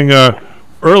this thing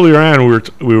earlier on.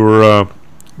 We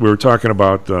were talking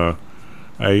about.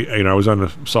 I was on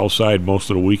the south side most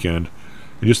of the weekend,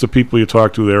 and just the people you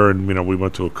talk to there, and we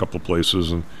went to a couple of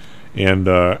places, and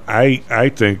I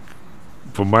think,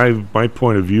 from my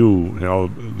point of view,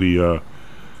 the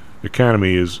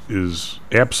economy is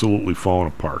absolutely falling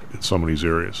apart in some of these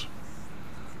areas.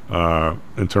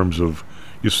 In terms of,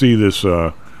 you see this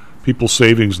people's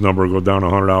savings number go down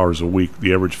 $100 a week,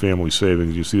 the average family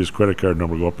savings. You see this credit card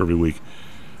number go up every week.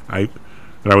 I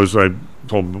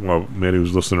told him, well, Manny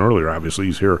was listening earlier, obviously,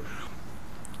 he's here.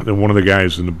 And one of the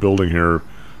guys in the building here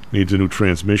needs a new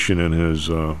transmission in his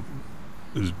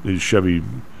Chevy.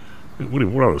 What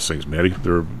are those things, Matty?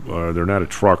 They're not a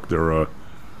truck. They're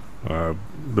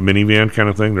the minivan kind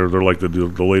of thing. They're like the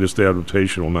latest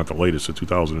adaptation. Well, not the latest, the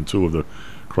 2002 of the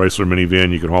Chrysler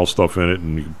minivan. You can haul stuff in it,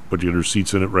 and you can put your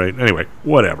seats in it, right? Anyway,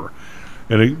 whatever.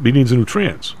 And he needs a new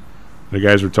trans. The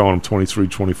guys are telling him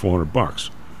 $2,400.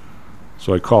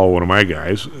 So I call one of my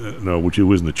guys, which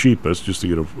isn't the cheapest, just to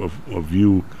get a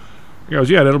view. He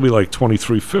goes, yeah, that'll be like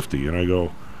 $2,350. And I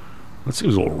go, that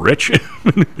seems a little rich.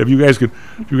 if you guys can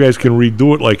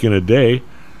redo it like in a day,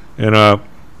 and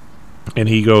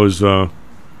he goes, well,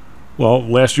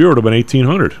 last year it would have been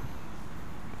 $1,800.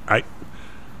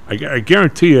 I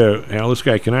guarantee you, this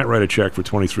guy cannot write a check for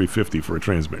 $2,350 for a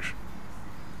transmission.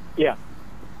 Yeah.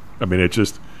 I mean, it's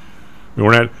just,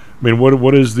 we're not. I mean,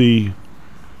 what is the?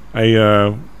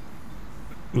 Let's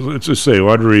just say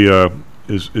Audrey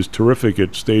is terrific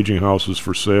at staging houses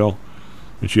for sale,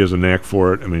 and she has a knack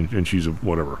for it. I mean, and she's a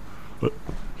whatever. But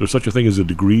there's such a thing as a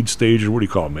degreed stager. What do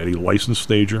you call it, Matty? Licensed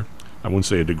stager? I wouldn't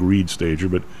say a degreed stager,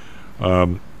 but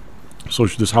so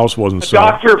this house wasn't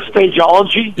selling. Doctor of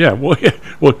stageology? Yeah, well,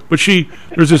 but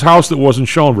there's this house that wasn't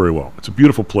showing very well. It's a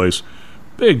beautiful place,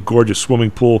 big, gorgeous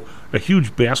swimming pool, a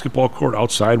huge basketball court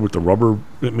outside with the rubber.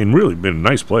 I mean, really been a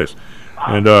nice place.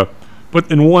 And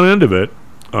but in one end of it,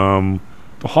 the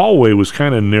hallway was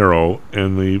kind of narrow,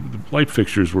 and the light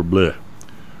fixtures were bleh.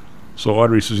 So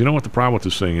Audrey says, you know what the problem with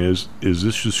this thing is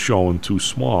this just showing too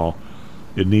small.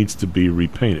 It needs to be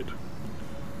repainted.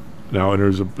 Now, and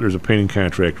there's a painting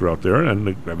contractor out there, and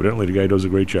evidently the guy does a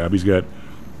great job.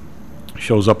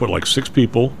 Shows up with like 6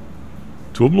 people,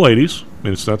 2 of them ladies. I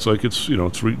mean, it's not like it's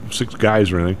 6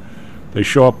 guys or anything. They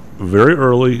show up very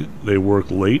early. They work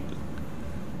late,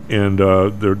 and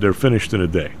they're finished in a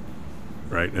day,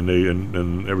 right? And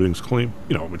and everything's clean.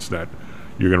 It's not.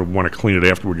 You're going to want to clean it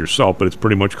afterward yourself, but it's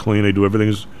pretty much clean. They do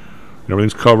everything's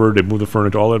covered. They move the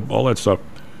furniture, all that stuff.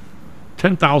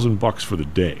 $10,000 for the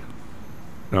day.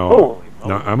 Now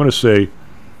I'm going to say,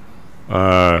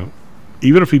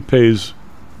 even if he pays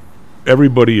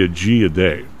everybody a G a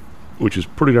day, which is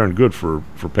pretty darn good for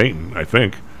painting, I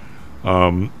think,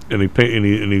 and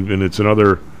it's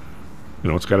another,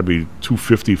 it's got to be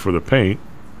 $250 for the paint,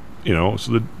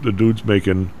 so the dude's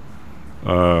making,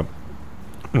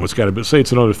 it's got to be, say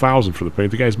it's another $1,000 for the paint.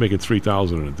 The guy's making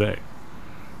 $3,000 in a day,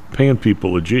 paying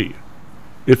people a G.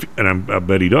 I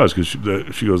bet he does, because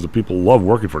she goes, the people love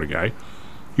working for the guy.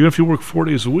 Even if you work 4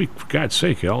 days a week, for God's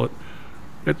sake, Al,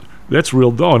 that's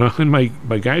real dough. And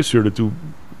my guy's here to do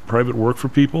private work for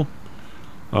people.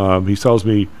 He tells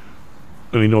me,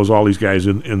 and he knows all these guys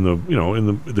in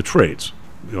the trades,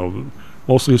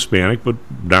 mostly Hispanic, but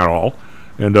not all.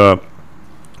 And the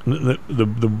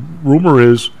rumor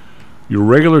is, your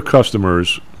regular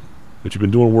customers that you've been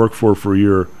doing work for a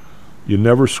year, you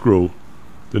never screw.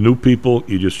 The new people,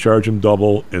 you just charge them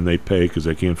double, and they pay because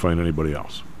they can't find anybody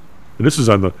else. And this is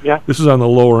on the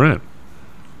lower end.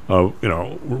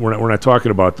 We're not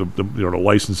talking about the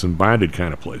licensed and bonded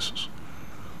kind of places.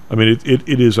 I mean,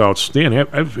 it is outstanding.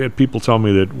 I've had people tell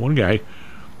me that one guy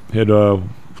had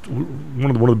one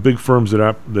of the big firms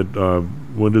that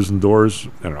windows and doors.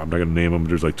 I don't know. I'm not going to name them.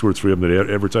 There's like 2 or 3 of them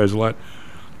that advertise a lot.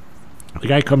 The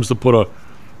guy comes to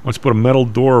wants to put a metal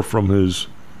door from his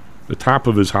the top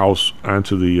of his house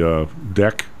onto the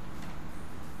deck.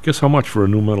 Guess how much for a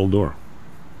new metal door?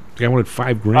 The guy wanted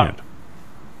 $5,000.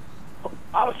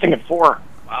 I was thinking 4.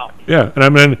 Wow. Yeah, and I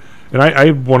mean, and I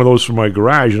had one of those for my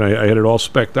garage, and I had it all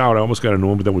specced out. I almost got a new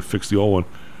one, but then we fixed the old one.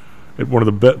 At one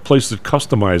of the places that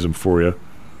customize them for you,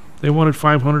 they wanted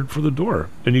 $500 for the door,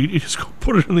 and you just go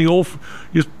put it in the old.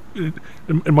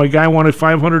 And my guy wanted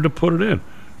 $500 to put it in.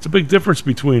 It's a big difference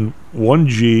between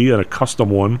 1G and a custom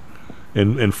one,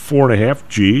 and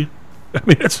 4.5G. I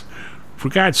mean, that's, for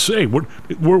God's sake,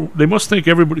 they must think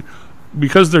everybody,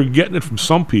 because they're getting it from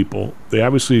some people, they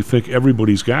obviously think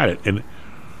everybody's got it. And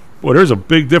well, there's a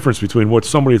big difference between what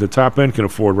somebody at the top end can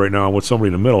afford right now and what somebody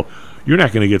in the middle. You're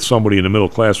not going to get somebody in the middle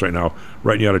class right now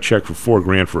writing you out a check for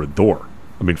 $4,000 for a door.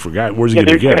 I mean, for God, where's he going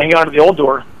to get it? They're hang on to the old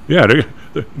door. Yeah,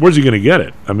 where's he going to get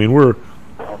it? I mean,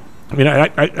 I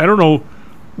don't know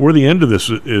where the end of this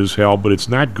is, Hal, but it's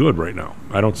not good right now.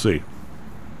 I don't see.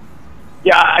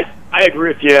 Yeah, I agree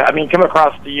with you. I mean, coming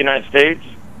across the United States,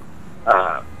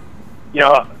 gas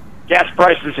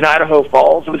prices in Idaho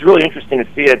Falls, it was really interesting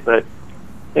to see it, but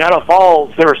in Idaho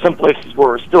Falls, there were some places where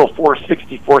it was still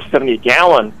 $4.60, $4.70 a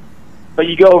gallon, but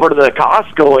you go over to the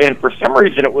Costco, and for some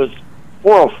reason it was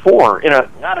 $4.04 in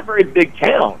not a very big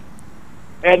town.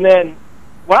 And then,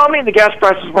 well, I mean, the gas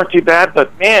prices weren't too bad,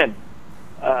 but man,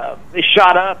 they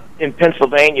shot up in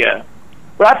Pennsylvania.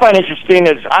 What I find interesting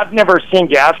is I've never seen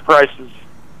gas prices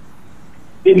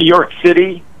in New York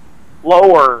City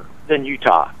lower than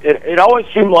Utah. It always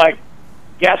seemed like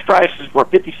gas prices were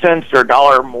 50 cents or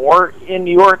 $1 more in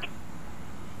New York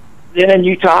than in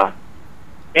Utah,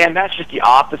 and that's just the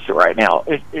opposite right now.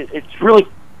 It's really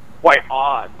quite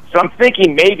odd. So I'm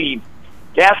thinking maybe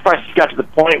gas prices got to the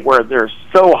point where they're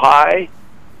so high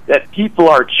that people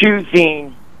are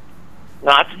choosing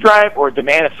not to drive, or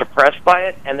demand is suppressed by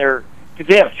it, and because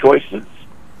they have choices.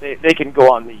 They can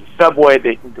go on the subway,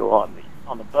 they can go on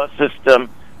the bus system,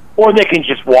 or they can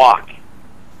just walk.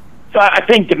 So I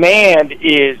think demand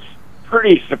is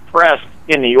pretty suppressed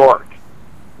in New York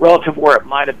relative to where it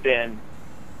might have been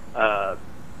a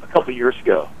couple years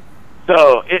ago.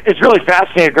 So it's really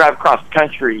fascinating to drive across the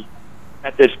country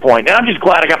at this point. And I'm just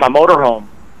glad I got my motorhome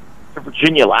to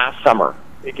Virginia last summer,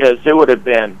 because it would have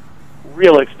been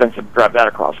real expensive to drive that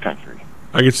across country.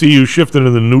 I can see you shifting to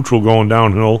the neutral going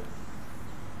downhill.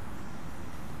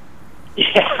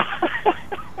 Yeah.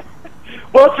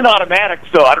 Well, it's an automatic,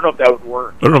 so I don't know if that would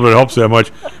work. I don't know if it helps that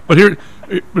much. But here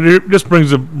this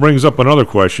brings up another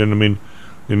question. I mean,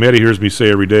 and Maddie hears me say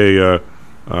every day,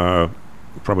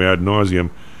 probably ad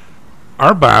nauseum,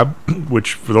 RBOB,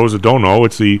 which for those that don't know,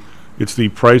 it's the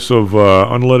price of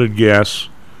unleaded gas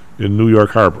in New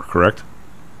York Harbor, correct?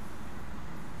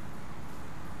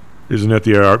 Isn't that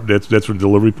that's what the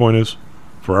delivery point is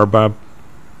for RBOB?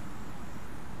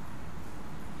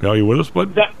 Are you with us, bud?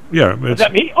 Is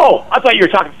that me? Oh, I thought you were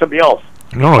talking to somebody else.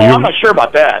 No, I'm not sure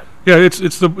about that. Yeah, it's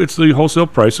the wholesale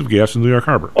price of gas in New York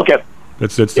Harbor. Okay.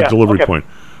 That's the delivery point.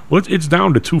 Well, it's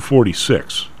down to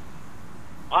 $2.46.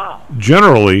 Wow.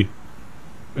 Generally,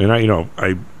 and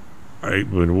I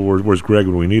mean, where's Greg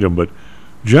when we need him? But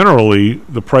generally,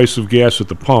 the price of gas at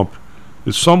the pump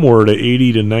is somewhere to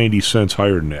 80 to 90 cents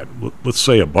higher than that. Let's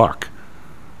say $1.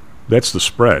 That's the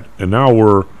spread, and now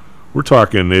we're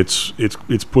talking it's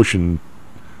pushing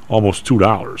almost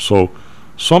 $2. So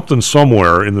something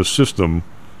somewhere in the system,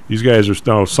 these guys are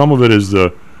now. Some of it is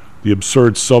the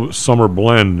absurd summer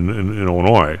blend in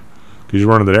Illinois, because you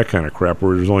run into that kind of crap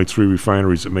where there's only 3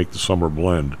 refineries that make the summer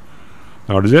blend.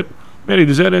 Now, does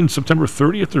that end September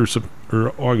 30th or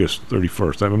August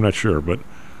 31st? I'm not sure, but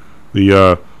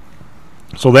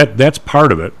so that's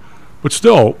part of it. But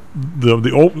still,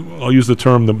 I'll use the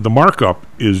term, the markup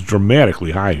is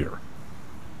dramatically high here.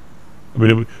 I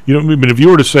mean, if you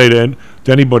were to say to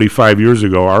anybody 5 years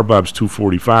ago, RBOB's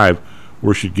 $2.45,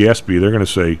 where should gas be? They're going to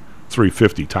say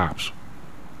 $3.50 tops.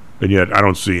 And yet, I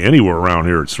don't see anywhere around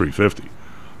here it's $3.50. I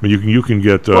mean, you can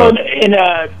get. Well,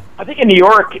 I think in New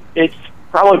York, it's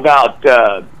probably about.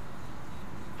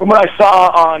 From what I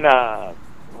saw on,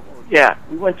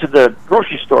 we went to the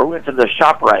grocery store. We went to the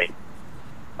ShopRite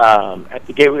at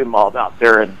the Gateway Mall out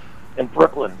there in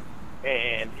Brooklyn,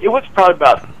 and it was probably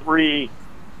about $3.60,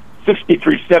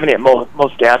 $3.70 at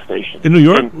most gas stations in New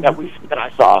York that I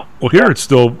saw. Well, here it's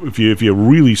still, if you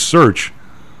really search,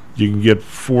 you can get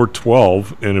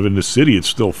 $4.12, and if in the city it's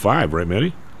still $5, right,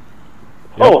 Matty?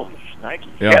 Yeah. Oh, Nike.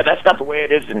 Yeah, that's not the way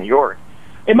it is in New York.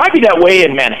 It might be that way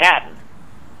in Manhattan,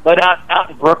 but out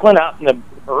in Brooklyn, out in the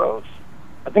boroughs,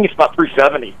 I think it's about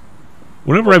 $3.70.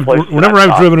 Whenever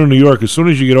I've driven in New York, as soon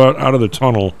as you get out of the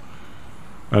tunnel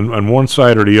on one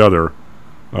side or the other,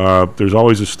 There's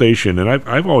always a station, and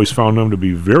I've always found them to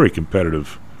be very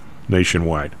competitive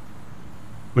nationwide.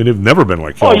 I mean, they've never been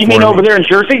like California. Oh, you mean over there in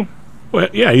Jersey? Well,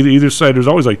 yeah, either side. There's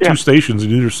always like two stations on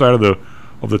either side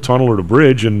of the tunnel or the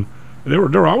bridge, and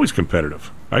they're always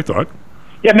competitive, I thought.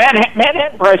 Yeah,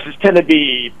 Manhattan prices tend to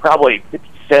be probably 50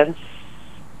 cents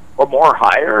or more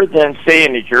higher than, say,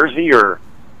 in New Jersey or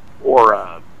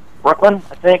Brooklyn,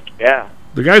 I think. Yeah.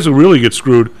 The guys who really get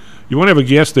screwed, you want to have a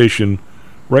gas station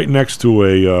right next to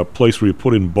a place where you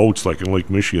put in boats, like in Lake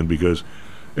Michigan, because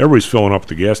everybody's filling up at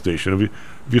the gas station.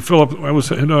 If you fill up, I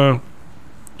was in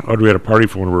Audrey had a party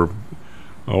for one of her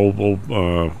old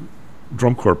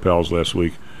drum corps pals last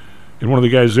week, and one of the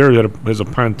guys there has a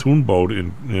pontoon boat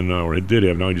or he did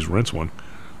have, now he just rents one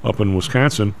up in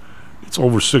Wisconsin. It's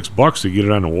over $6 to get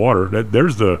it on the water.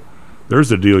 There's the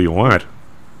deal you want.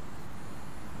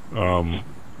 I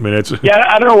mean, it's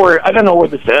I don't know where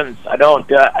this ends. I don't.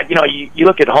 You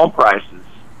look at home prices,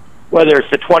 whether it's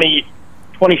the 20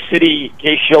 city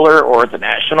Case-Shiller or the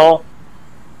national.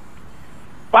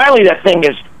 Finally, that thing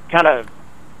is kind of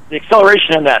the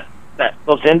acceleration in that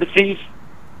those indices,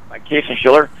 like Case and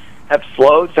Shiller, have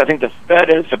slowed. So I think the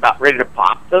Fed is about ready to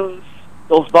pop those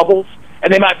bubbles,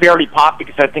 and they might be already popped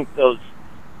because I think those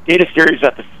data series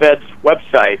at the Fed's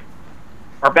website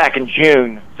are back in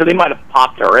June, so they might have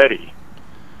popped already.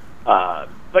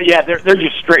 But yeah, they're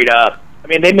just straight up. I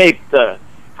mean, they make the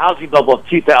housing bubble of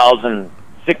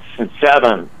 2006 and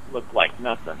 7 look like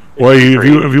nothing. Well,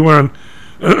 if you went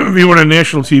on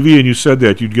national TV and you said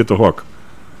that, you'd get the hook.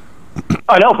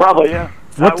 I know, probably, yeah.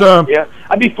 Yeah,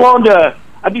 I'd be flown to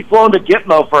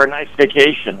Gitmo for a nice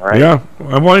vacation, right? Yeah,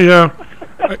 I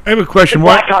have a question.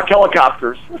 Black Hawk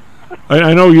helicopters.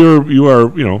 I know you are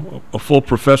a full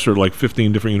professor at like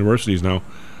 15 different universities now,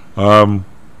 and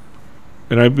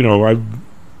I've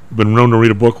been known to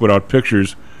read a book without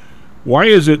pictures. Why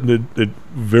is it that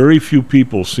very few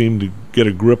people seem to get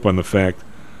a grip on the fact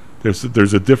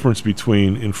there's a difference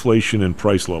between inflation and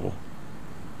price level?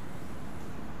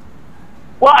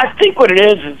 Well, I think what it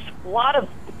is a lot of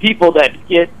the people that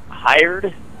get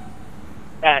hired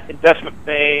at investment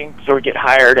banks or get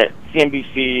hired at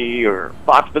CNBC or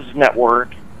Fox Business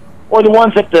Network or the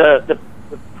ones at the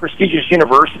prestigious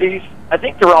universities, I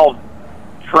think they're all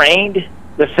trained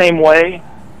the same way.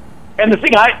 And the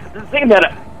thing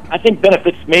that I think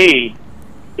benefits me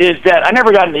is that I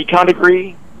never got an econ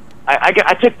degree.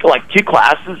 I took like 2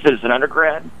 classes as an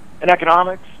undergrad in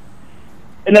economics,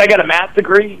 and then I got a math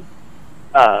degree.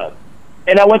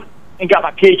 And I went and got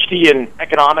my PhD in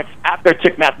economics after I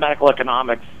took mathematical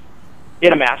economics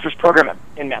in a master's program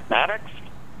in mathematics.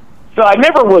 So I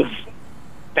never was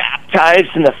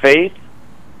baptized in the faith.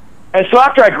 And so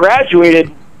after I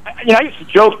graduated, I used to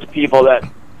joke to people that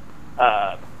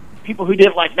people who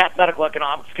didn't like mathematical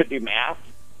economics could do math.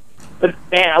 But,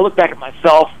 man, I look back at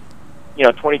myself,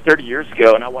 20, 30 years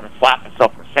ago, and I want to slap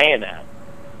myself for saying that.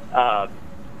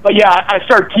 But yeah, I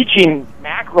started teaching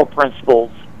macro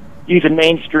principles using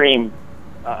mainstream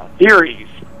theories.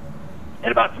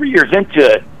 And about 3 years into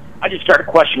it, I just started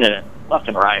questioning it left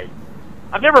and right.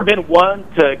 I've never been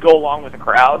one to go along with the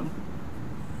crowd.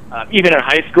 Even in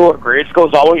high school or grade school, I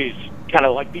was always kind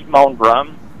of like beating my own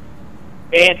drum.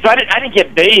 And so I didn't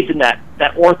get bathed in that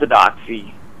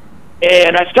orthodoxy.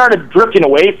 And I started drifting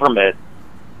away from it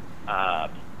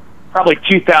probably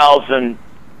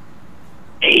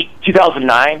 2008,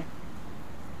 2009.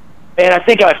 And I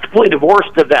think I was completely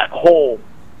divorced of that whole,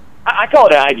 I call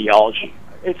it an ideology.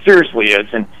 It seriously is.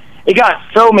 And it got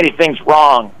so many things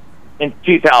wrong in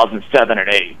 2007 and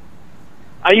 8.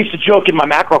 I used to joke in my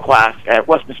macro class at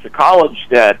Westminster College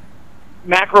that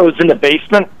macro is in the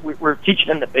basement. We're teaching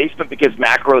in the basement because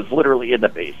macro is literally in the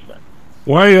basement.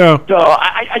 Why? So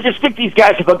I just think these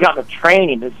guys have gotten a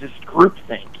training as this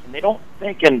groupthink, and they don't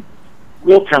think in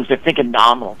real terms; they think in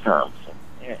nominal terms.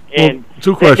 And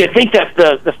two questions. They think that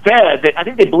the Fed. I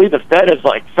think they believe the Fed is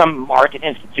like some market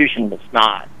institution that's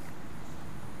not.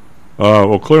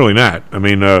 Well, clearly not. I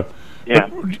mean, yeah.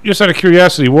 Just out of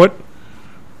curiosity, what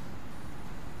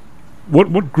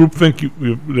group think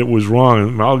that was wrong?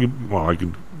 And I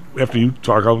can after you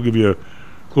talk, I'll give you a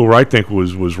clue where I think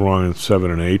was wrong in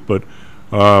 7 and 8. But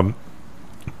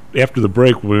after the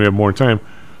break, when we have more time,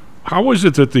 how is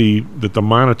it that the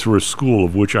monetarist school,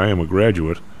 of which I am a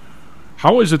graduate,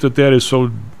 how is it that is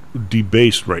so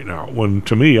debased right now? When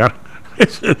to me,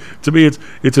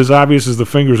 it's as obvious as the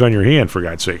fingers on your hand. For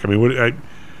God's sake, I mean,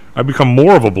 I've become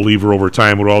more of a believer over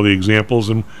time with all the examples.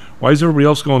 And why is everybody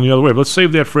else going the other way? But let's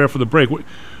save that for after the break.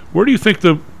 Where do you think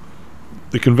the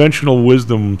conventional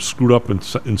wisdom screwed up in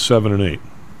 7 and 8?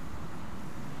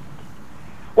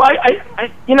 Well,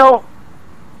 I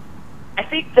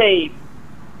think they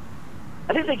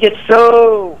I think they get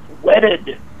so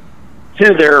wedded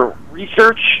to their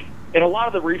research, and a lot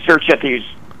of the research at these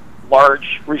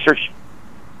large research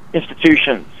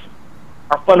institutions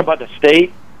are funded by the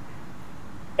state,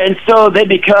 and so they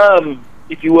become,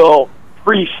 if you will,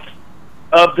 priests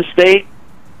of the state.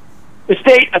 The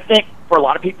state, I think, for a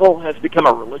lot of people, has become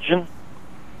a religion,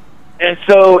 and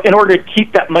so in order to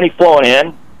keep that money flowing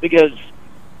in, because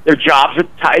their jobs are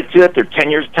tied to it, their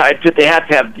tenure is tied to it, they have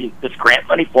to have this grant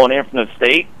money flowing in from the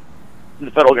state, from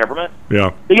the federal government.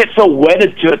 Yeah. They get so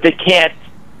wedded to it, they can't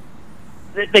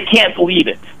leave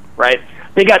it, right?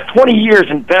 They got 20 years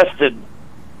invested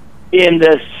in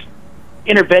this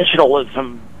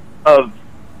interventionalism of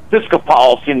fiscal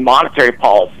policy and monetary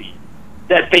policy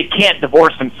that they can't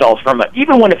divorce themselves from it.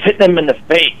 Even when it's hitting them in the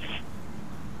face,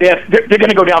 they're going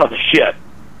to go down with the ship,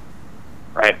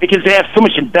 right? Because they have so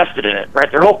much invested in it,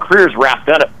 right? Their whole career is wrapped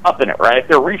up in it, right?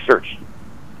 Their research.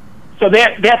 So they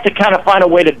have to kind of find a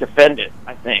way to defend it,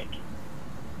 I think.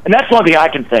 And that's one thing I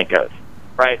can think of,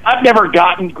 right? I've never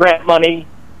gotten grant money.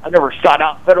 I've never sought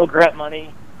out federal grant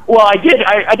money. Well, I did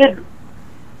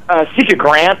seek a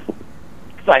grant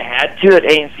because I had to at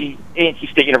A&T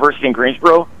State University in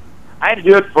Greensboro. I had to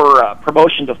do it for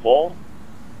promotion to full,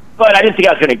 but I didn't think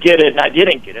I was going to get it, and I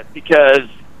didn't get it because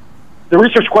the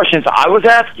research questions I was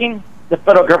asking, the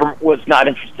federal government was not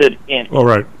interested in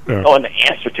knowing the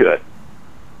answer to it.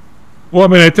 Well, I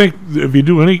mean, I think if you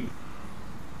do any,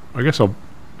 I guess I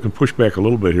can push back a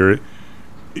little bit here.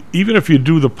 Even if you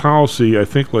do the policy, I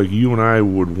think like you and I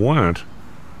would want,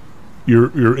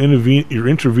 you're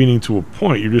intervening to a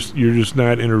point. You're just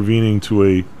not intervening to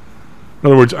a. In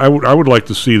other words, I would like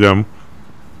to see them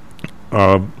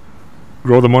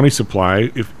grow the money supply,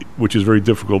 which is very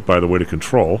difficult, by the way, to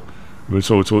control. I mean,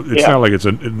 so it's not like it's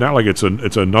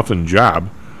a nothing job.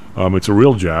 It's a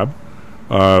real job,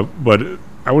 but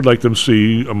I would like them to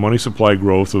see a money supply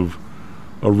growth of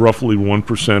roughly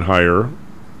 1% higher,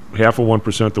 half of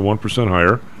 1% to 1%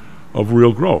 higher of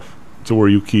real growth, to where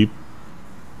you keep,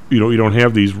 you don't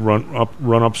have these run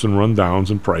ups and run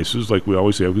downs in prices like we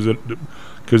always have,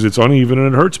 because it's uneven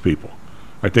and it hurts people.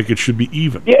 I think it should be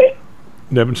even. Yeah.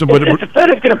 If the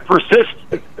Fed is going to persist,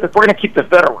 if we're going to keep the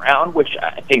Fed around, which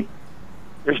I think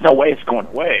there's no way it's going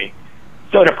away.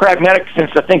 So in a pragmatic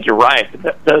sense, I think you're right.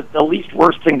 The least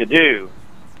worst thing to do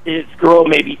is grow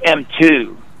maybe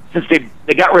M2, since they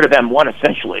got rid of M1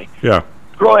 essentially. Yeah.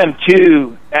 Grow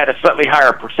M2 at a slightly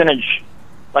higher percentage,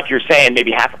 like you're saying,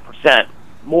 maybe 0.5%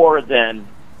 more than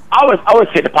I would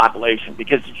say the population,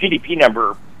 because the GDP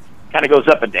number kind of goes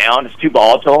up and down. It's too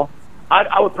volatile.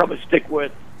 I would probably stick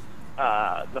with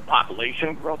the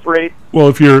population growth rate. Well,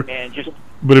 if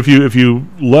you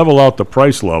level out the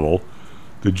price level,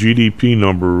 the GDP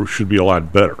number should be a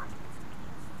lot better.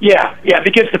 Yeah,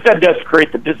 because the Fed does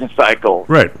create the business cycle.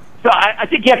 Right. So I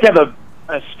think you have to have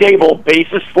a stable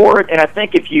basis for it, and I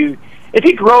think if you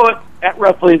grow it at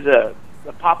roughly the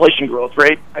population growth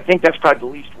rate, I think that's probably the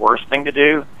least worst thing to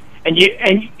do. And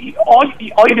all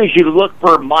you do is you look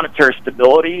for monetary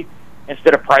stability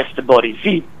instead of price stability.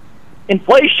 See,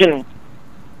 inflation,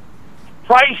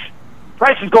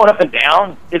 prices going up and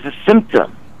down is a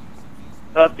symptom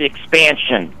of the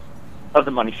expansion of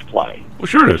the money supply. Well,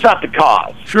 sure it is. It's not the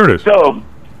cause. Sure it is. So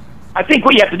I think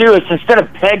what you have to do is instead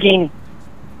of targeting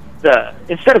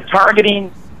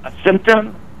a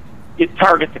symptom, you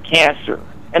target the cancer.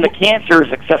 And the cancer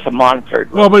is excessive monetary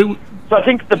growth. Well, so I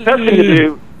think the best thing to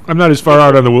do. I'm not as far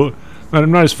out on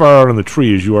the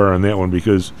tree as you are on that one,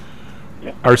 because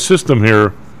our system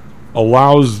here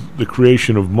allows the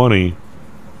creation of money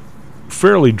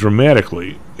fairly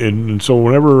dramatically, and so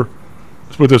whenever,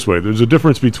 let's put it this way, there's a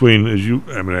difference between, you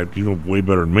know way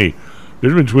better than me,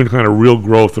 there's a difference between kind of real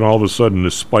growth and all of a sudden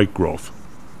this spike growth,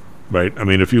 right? I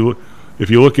mean, if you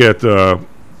look at you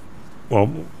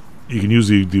can use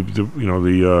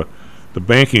the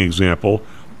banking example.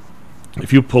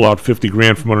 If you pull out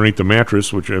 $50,000 from underneath the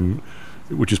mattress, which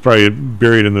is probably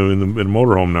buried in the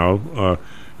motorhome now,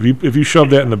 if you shove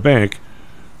that in the bank,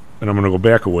 and I'm going to go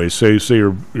back a ways, say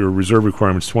your reserve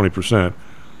requirement's 20%,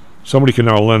 somebody can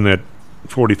now lend that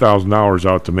 $40,000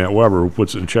 out to Matt Weber, who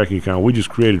puts it in a checking account. We just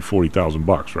created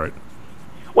 $40,000, right?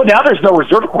 Well, now there's no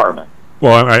reserve requirement.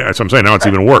 Well, that's what I'm saying. Now it's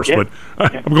even worse. Yeah. But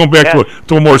I'm going back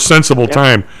to a more sensible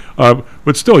time.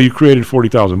 But still, you created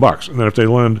 $40,000, and then if they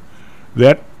lend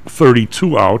that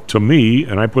 32 out to me,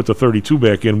 and I put the 32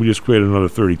 back in, we just created another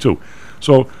 32.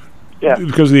 So,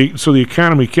 because the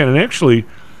economy can, and actually,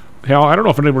 Hal, I don't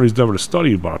know if anybody's done a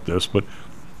study about this, but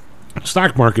the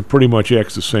stock market pretty much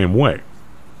acts the same way,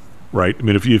 right? I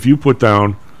mean, if you put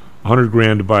down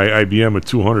 $100,000 to buy IBM at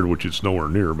 200, which it's nowhere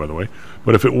near, by the way,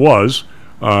 but if it was,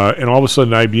 and all of a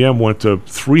sudden IBM went to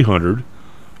 300,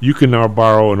 you can now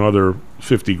borrow another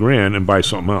 50 grand and buy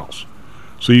something else.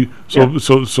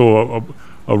 So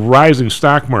a rising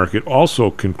stock market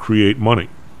also can create money,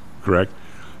 correct?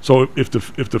 So if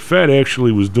the Fed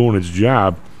actually was doing its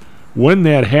job, when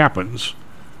that happens,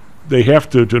 they have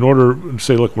to in order to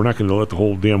say, look, we're not going to let the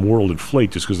whole damn world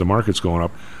inflate just because the market's going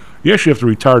up. You actually have to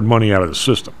retard money out of the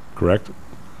system, correct?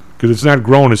 Because it's not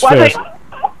growing as fast.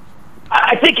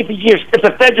 I think if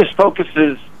the Fed just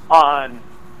focuses on,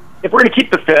 if we're going to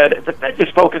keep the Fed, if the Fed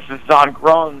just focuses on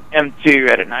growing M2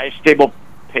 at a nice stable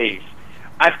pace,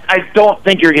 I don't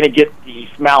think you're going to get these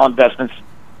malinvestments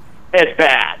as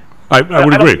bad. I would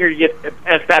don't agree. think you're going to get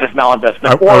as bad as malinvestment.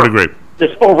 I would agree.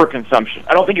 This overconsumption.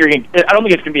 I don't think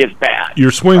it's going to be as bad.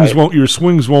 Your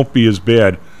swings won't be as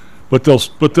bad, but they'll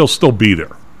still be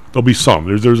there. There'll be some.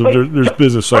 There's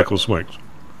business cycle swings.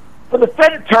 For the Fed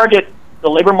to target the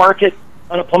labor market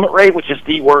unemployment rate, which is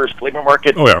the worst labor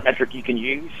market metric you can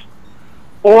use,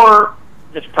 or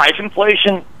this price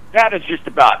inflation, that is just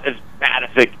about as bad as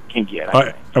it can get.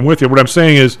 I'm with you. What I'm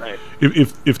saying is,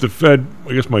 if the Fed,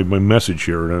 I guess my message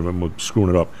here, and I'm screwing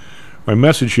it up, my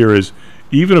message here is,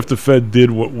 even if the Fed did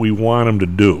what we want them to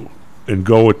do and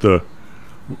go with the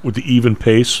even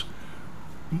pace,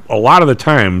 a lot of the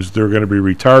times they're going to be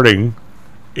retarding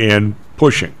and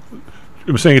pushing.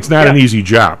 I'm saying it's not an easy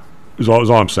job, is all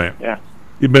I'm saying. Yeah.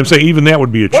 But I'm saying even that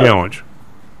would be a challenge.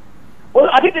 Well,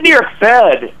 I think the New York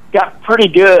Fed got pretty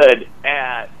good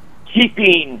at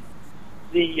keeping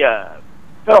the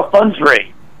federal funds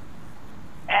rate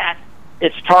at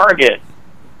its target.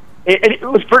 It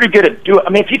was pretty good at doing. I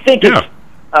mean, if you think it's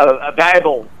a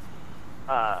valuable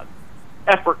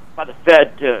effort by the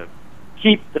Fed to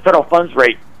keep the federal funds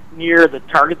rate near the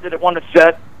target that it wanted to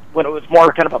set when it was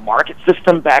more kind of a market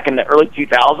system back in the early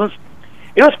 2000s,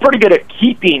 it was pretty good at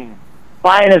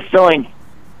buying and selling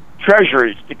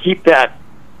treasuries to keep that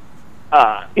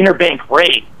interbank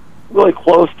rate really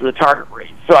close to the target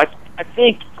rate. So I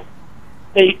think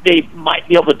they might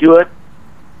be able to do it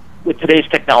with today's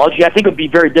technology. I think it would be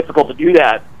very difficult to do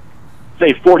that,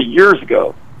 say, 40 years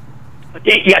ago. But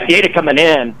you got data coming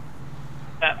in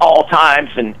at all times,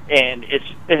 and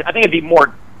I think it'd be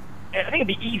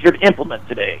easier to implement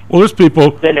today. Well, there's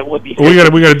people. Than it would be. We got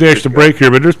to dash the break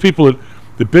here, but there's people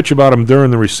that bitch about them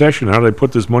during the recession. How do they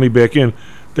put this money back in?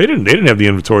 They didn't have the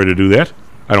inventory to do that.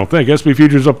 I don't think. S&P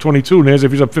futures up 22, NASDAQ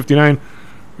futures up 59.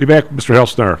 Be back, Mr.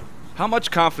 Helstar. How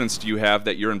much confidence do you have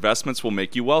that your investments will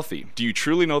make you wealthy? Do you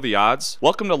truly know the odds?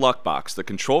 Welcome to Luckbox, the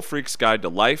control freak's guide to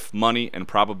life, money, and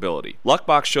probability.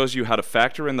 Luckbox shows you how to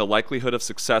factor in the likelihood of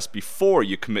success before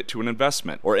you commit to an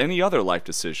investment or any other life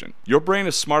decision. Your brain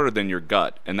is smarter than your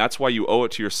gut, and that's why you owe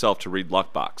it to yourself to read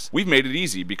Luckbox. We've made it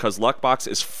easy because Luckbox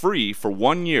is free for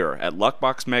 1 year at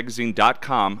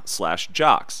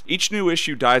luckboxmagazine.com/jocks. Each new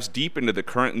issue dives deep into the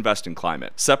current investing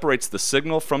climate, separates the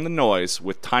signal from the noise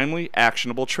with timely,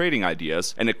 actionable trading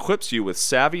ideas, and equips you with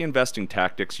savvy investing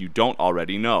tactics you don't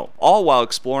already know, all while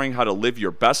exploring how to live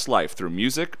your best life through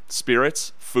music,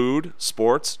 spirits, food,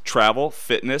 sports, travel,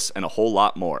 fitness, and a whole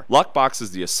lot more. Luckbox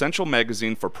is the essential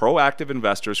magazine for proactive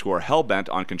investors who are hell-bent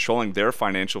on controlling their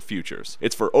financial futures.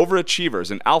 It's for overachievers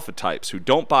and alpha types who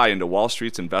don't buy into Wall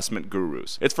Street's investment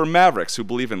gurus. It's for mavericks who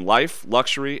believe in life,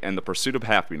 luxury, and the pursuit of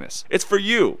happiness. It's for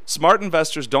you. Smart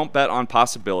investors don't bet on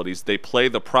possibilities, they play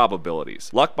the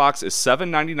probabilities. Luckbox is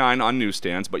 $7.99 on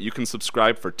newsstands, but you can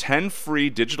subscribe for 10 free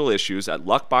digital issues at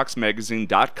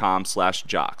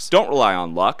luckboxmagazine.com/jocks. Don't rely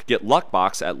on luck. Get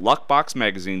Luckbox at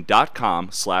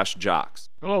luckboxmagazine.com/jocks.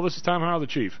 Hello, this is Tom Howell, the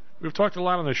Chief. We've talked a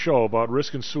lot on the show about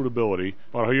risk and suitability,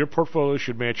 about how your portfolio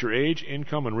should match your age,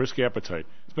 income, and risk appetite.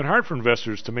 It's been hard for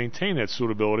investors to maintain that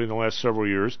suitability in the last several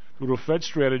years due to a Fed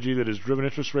strategy that has driven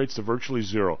interest rates to virtually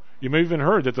zero. You may have even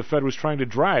heard that the Fed was trying to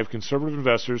drive conservative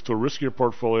investors to a riskier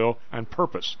portfolio on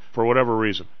purpose, for whatever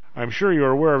reason. I'm sure you're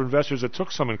aware of investors that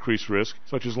took some increased risk,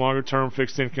 such as longer-term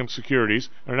fixed-income securities,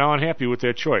 and are now unhappy with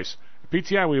that choice. At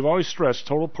PTI, we've always stressed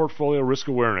total portfolio risk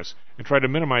awareness and tried to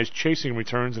minimize chasing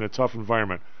returns in a tough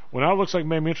environment. Well, now it looks like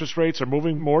maybe interest rates are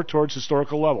moving more towards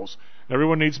historical levels.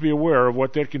 Everyone needs to be aware of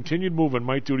what that continued movement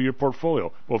might do to your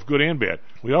portfolio, both good and bad.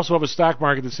 We also have a stock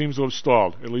market that seems to have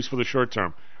stalled, at least for the short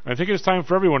term. I think it's time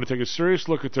for everyone to take a serious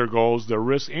look at their goals, their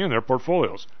risks, and their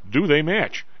portfolios. Do they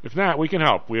match? If not, we can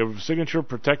help. We have a signature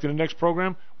protected index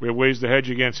program. We have ways to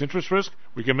hedge against interest risk.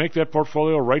 We can make that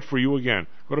portfolio right for you again.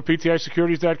 Go to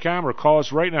PTIsecurities.com or call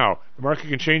us right now. The market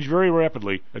can change very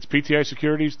rapidly. That's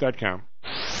PTIsecurities.com.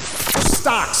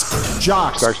 Stocks,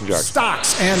 jocks, Stocks and jocks.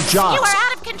 Stocks and jocks. You are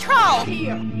out of control.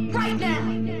 Here, right now,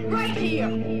 right here,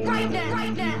 right now,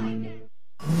 right now.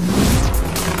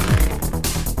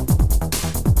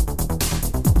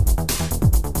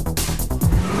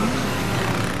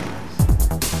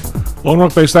 Lone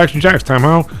Rock Based Action Jacks. Time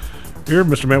how? Here,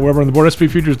 Mr. Matt Weber on the board. SP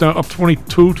futures down up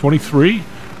 22, 23.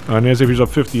 NASDAQ futures up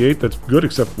 58. That's good,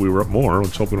 except we were up more.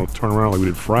 Let's hope we don't turn around like we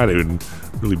did Friday and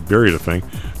really bury the thing.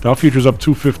 Dow futures up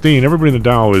 215. Everybody in the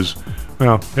Dow is,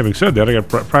 well, having said that, I got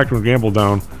Procter & Gamble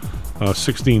down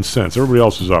 16 cents. Everybody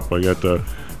else is up. I got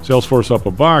Salesforce up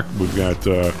a buck. We've got,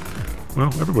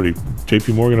 everybody.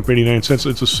 JP Morgan up 89 cents.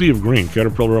 It's a sea of green.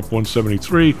 Caterpillar up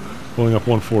 173, going up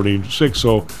 146.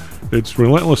 So it's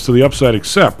relentless to the upside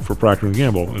except for Procter &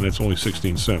 Gamble, and it's only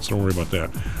 16 cents. Don't worry about that.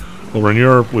 Over in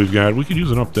Europe, we could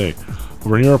use an update.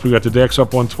 Over in Europe, we got the DAX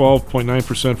up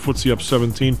 112.9%, FTSE up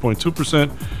 17.2%,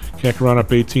 CAC up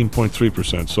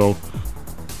 18.3%. So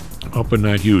up and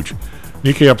not huge.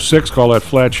 Nikkei up 6, call that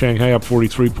flat. Shanghai up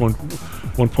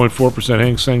 43.1.4%.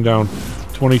 Hang Seng down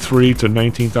 23 to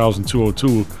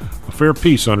 19,202. A fair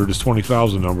piece under this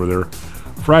 20,000 number there.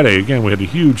 Friday, again, we had a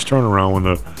huge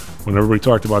turnaround when everybody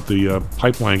talked about the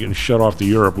pipeline getting shut off to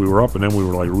Europe. We were up, and then we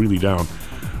were like really down.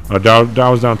 Dow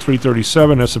was down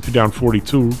 337, S&P down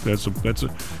 42. That's a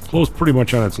close pretty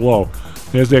much on its low.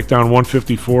 NASDAQ down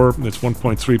 154. That's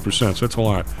 1.3%. So that's a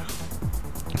lot.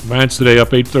 Vance today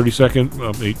up 8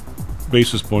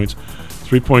 basis points,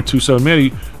 3.27. Man, do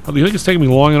you think it's taking me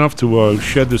long enough to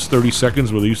shed this 30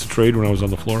 seconds where they used to trade when I was on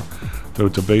the floor to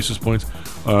basis points?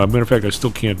 Matter of fact, I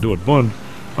still can't do it. Bund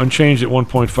unchanged at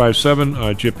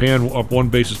 1.57. Japan up 1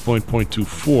 basis point,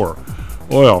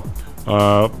 0.24. Oil.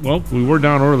 We were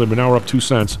down earlier, but now we're up 2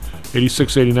 cents.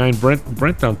 86.89.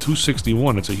 Brent down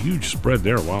 261. It's a huge spread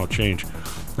there. Wow, change.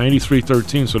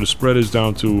 93.13. So the spread is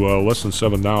down to less than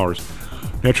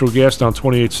 $7. Natural gas down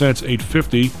 28 cents.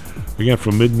 8.50. Again,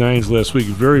 from mid-9s last week.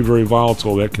 Very, very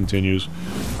volatile. That continues.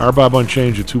 RBOB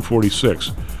unchanged at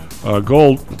 246.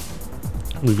 Gold,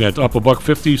 we've got up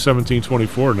 $1.50,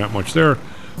 17.24. Not much there.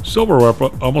 Silver, we're up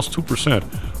almost 2%.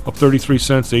 Up 33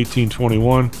 cents to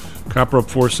 18.21. Copper up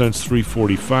 4 cents,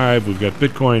 3.45. We've got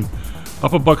Bitcoin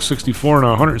up $1.64, now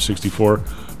 164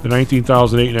 to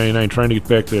 19,899. Trying to get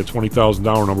back to that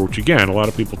 $20,000 number, which again a lot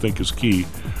of people think is key.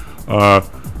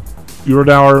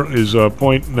 Eurodollar is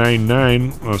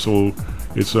 0.99, so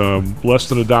it's less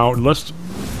than a dollar, less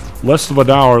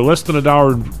than a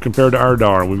dollar compared to our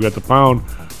dollar. We've got the pound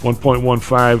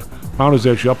 1.15. Pound is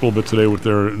actually up a little bit today with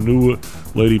their new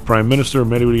lady prime minister.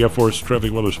 Maddie, what do you got for us?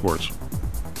 Traffic, weather, sports.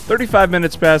 35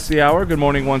 minutes past the hour. Good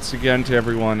morning once again to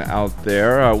everyone out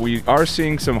there. We are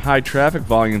seeing some high traffic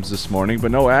volumes this morning,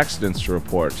 but no accidents to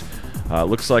report.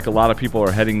 Looks like a lot of people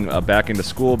are heading back into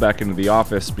school, back into the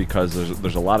office because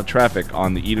there's a lot of traffic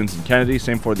on the Edens and Kennedy.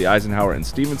 Same for the Eisenhower and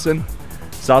Stevenson.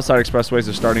 Southside expressways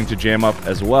are starting to jam up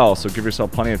as well, so give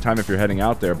yourself plenty of time if you're heading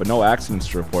out there, but no accidents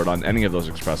to report on any of those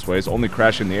expressways. Only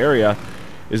crash in the area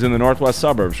is in the northwest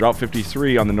suburbs. Route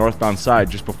 53 on the northbound side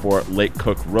just before Lake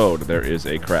Cook Road. There is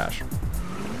a crash.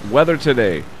 Weather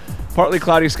today. Partly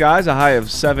cloudy skies, a high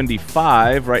of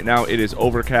 75. Right now it is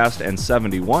overcast and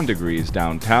 71 degrees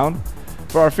downtown.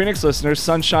 For our Phoenix listeners,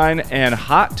 sunshine and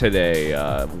hot today.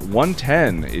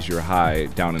 110 is your high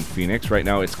down in Phoenix. Right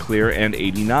now it's clear and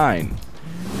 89.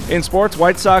 In sports,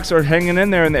 White Sox are hanging in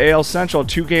there in the AL Central.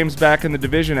 2 games back in the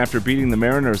division after beating the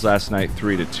Mariners last night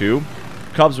 3-2.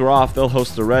 Cubs were off. They'll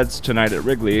host the Reds tonight at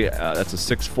Wrigley. That's a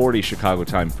 6:40 Chicago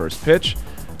time first pitch.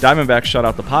 Diamondbacks shut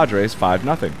out the Padres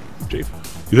 5-0. Chief?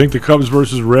 You think the Cubs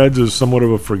versus Reds is somewhat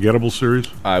of a forgettable series?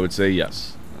 I would say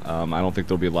yes. I don't think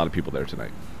there'll be a lot of people there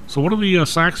tonight. So what do the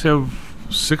Sox have?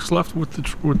 6 left with the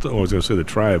I was going to say the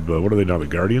Tribe. What are they now? The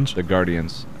Guardians? The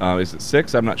Guardians. Is it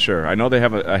 6? I'm not sure. I know they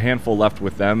have a handful left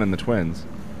with them and the Twins.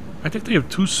 I think they have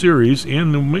 2 series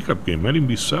and the makeup game. Might even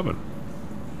be 7.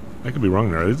 I could be wrong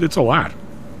there. It's a lot.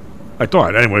 I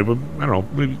thought anyway, but I don't know.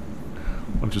 Maybe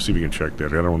why don't you see if you can check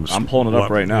that? I don't want to. I'm pulling it up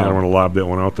right now. I don't want to lob that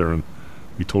one out there and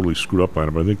be totally screwed up on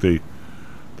it. But I think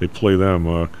they play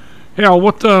them. Hey, Al,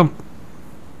 what? I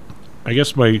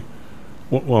guess my.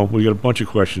 Well, we got a bunch of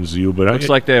questions to you, but looks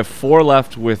like they have 4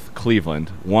 left with Cleveland.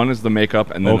 1 is the makeup,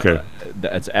 and then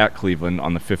it's at Cleveland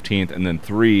on the 15th, and then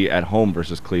 3 at home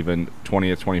versus Cleveland,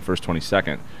 20th, 21st,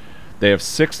 22nd. They have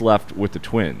 6 left with the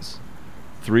Twins.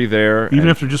 3 there. Even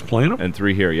after just playing them? And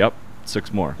 3 here, yep.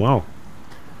 6 more. Wow.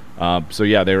 So,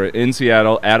 yeah, they were in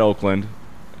Seattle, at Oakland.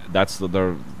 That's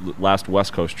their last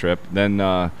West Coast trip. Then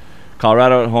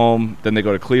Colorado at home. Then they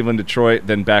go to Cleveland, Detroit.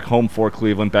 Then back home for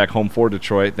Cleveland, back home for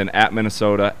Detroit. Then at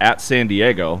Minnesota, at San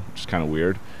Diego, which is kind of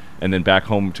weird. And then back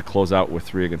home to close out with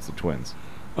 3 against the Twins.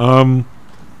 The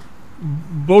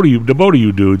both of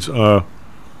you dudes, do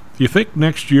you think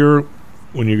next year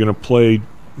when you're going to play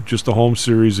just the home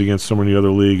series against someone in the other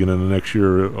league and then the next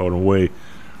year on away,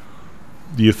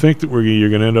 do you think that you're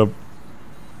going to end up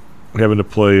having to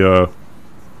play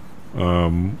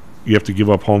you have to give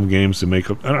up home games to make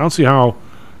up. I don't see how,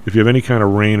 if you have any kind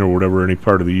of rain or whatever, any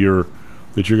part of the year,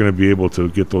 that you're going to be able to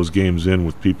get those games in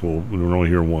with people who are only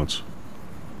here once.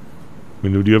 I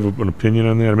mean, do you have an opinion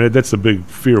on that? I mean, that's the big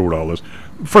fear with all this.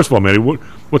 First of all, Matty,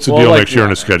 what's the deal next year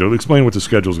on the schedule? Explain what the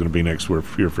schedule is going to be next year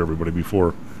for everybody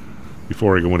before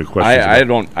I go into questions.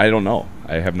 I don't know.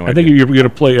 I have no idea. I think you're going to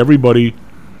play everybody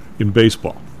in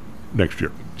baseball next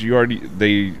year. Do you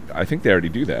already? I think they already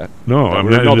do that. No, I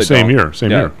mean, in the same year.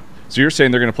 So you're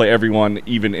saying they're going to play everyone,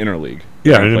 even interleague?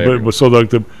 Yeah, but so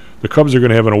the Cubs are going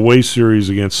to have an away series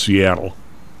against Seattle.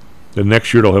 Then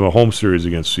next year they'll have a home series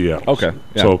against Seattle. Okay.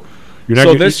 Yeah. So you're not.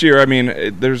 So this year, I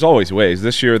mean, there's always ways.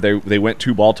 This year they went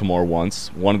to Baltimore once.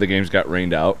 One of the games got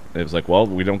rained out. It was like, well,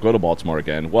 we don't go to Baltimore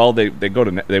again. Well, they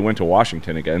went to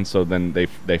Washington again. So then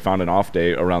they found an off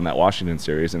day around that Washington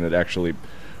series, and it actually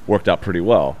worked out pretty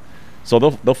well. So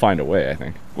they'll find a way, I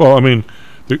think. Well, I mean,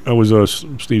 I was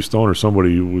Steve Stone or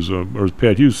somebody who was or was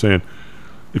Pat Hughes saying,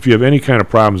 if you have any kind of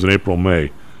problems in April,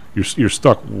 May, you're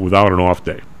stuck without an off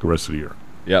day the rest of the year.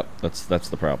 Yep, that's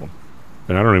the problem.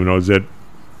 And I don't even know, is that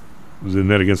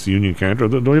against the union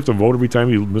contract? Don't you have to vote every time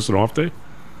you miss an off day?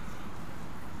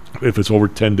 If it's over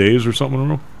 10 days or something, I don't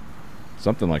know.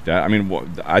 Something like that. I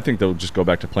mean, I think they'll just go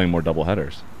back to playing more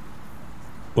doubleheaders.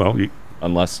 Well,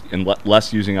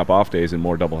 less using up off days and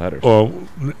more doubleheaders. Oh,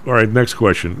 all right. Next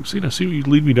question. See, you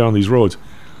lead me down these roads.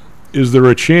 Is there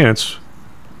a chance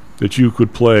that you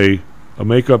could play a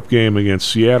makeup game against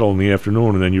Seattle in the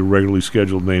afternoon, and then your regularly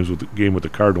scheduled game with the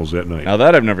Cardinals that night? Now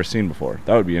that I've never seen before.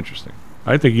 That would be interesting.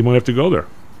 I think you might have to go there.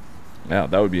 Yeah,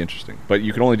 that would be interesting. But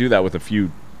you can only do that with a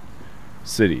few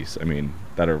cities. I mean,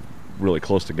 that are really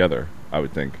close together, I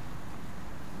would think.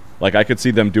 Like, I could see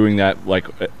them doing that, like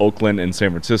Oakland and San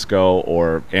Francisco,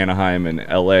 or Anaheim and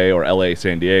L.A., or L.A.,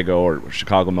 San Diego, or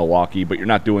Chicago, Milwaukee. But you're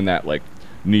not doing that, like,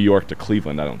 New York to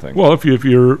Cleveland, I don't think. Well, if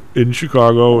you're in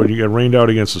Chicago and you get rained out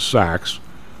against the Sox,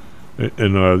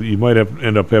 and you might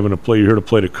end up having to play, you're here to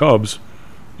play the Cubs,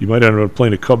 you might end up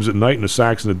playing the Cubs at night and the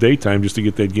Sox in the daytime just to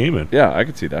get that game in. Yeah, I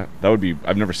could see that. That would be,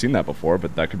 I've never seen that before,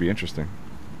 but that could be interesting.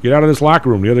 Get out of this locker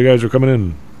room. The other guys are coming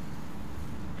in.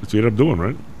 That's what you end up doing,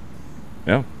 right?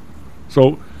 Yeah.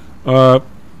 So, I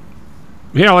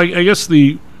guess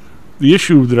the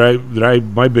issue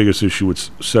my biggest issue with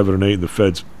 7 and 8 and the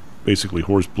Fed's basically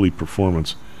horse bleep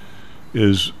performance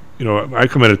is, I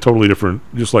come at it totally different,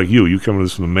 just like you. You come at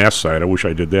this from the math side. I wish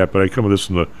I did that, but I come at this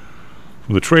from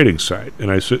the trading side.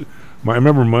 And I said, I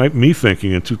remember me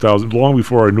thinking in 2000, long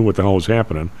before I knew what the hell was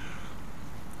happening,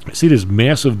 I see this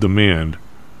massive demand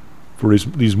for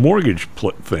these mortgage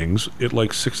things at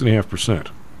like 6.5%.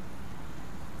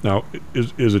 Now,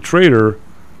 as a trader,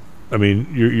 I mean,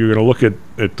 you're going to look at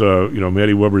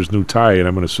Matty Weber's new tie, and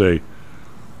I'm going to say,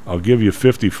 I'll give you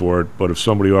 50 for it, but if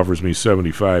somebody offers me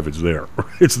 75, it's there.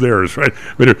 It's theirs, right?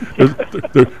 I mean,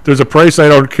 there's a price I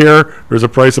don't care. There's a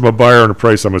price I'm a buyer and a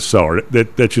price I'm a seller.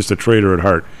 That's just a trader at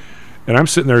heart. And I'm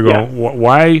sitting there going,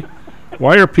 why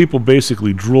are people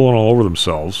basically drooling all over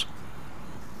themselves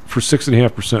for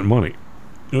 6.5% money?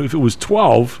 If it was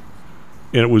 12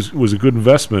 and it was a good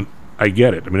investment, I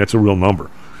get it. I mean, that's a real number.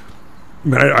 I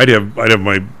mean, I'd have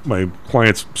my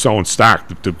clients selling stock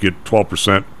to get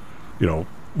 12%,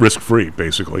 risk-free,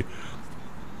 basically.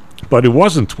 But it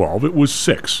wasn't 12, it was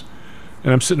 6.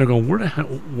 And I'm sitting there going, where the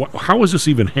hell, how is this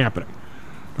even happening?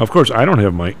 Now, of course, I don't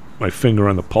have my finger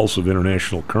on the pulse of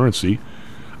international currency.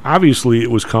 Obviously,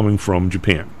 it was coming from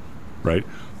Japan, right?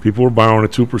 People were borrowing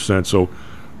at 2%, so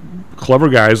clever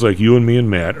guys like you and me and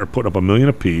Matt are putting up $1 million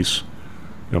apiece.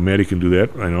 Matty can do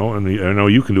that, I know, and I know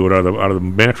you can do it out of the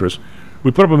mattress.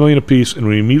 We put up $1 million apiece, and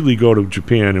we immediately go to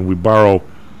Japan and we borrow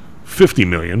 $50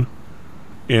 million,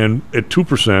 and at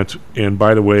 2%. And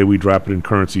by the way, we drop it in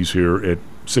currencies here at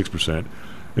 6%.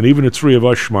 And even the three of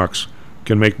us schmucks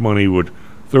can make money with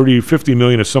 $50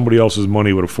 million of somebody else's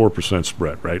money with a 4%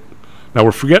 spread, right? Now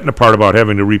we're forgetting the part about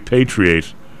having to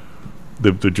repatriate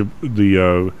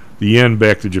the yen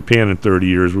back to Japan in 30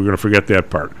 years. We're going to forget that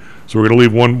part. So we're going to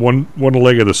leave one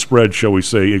leg of the spread, shall we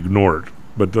say, ignored.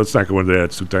 But let's not go into that.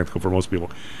 It's too technical for most people.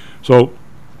 So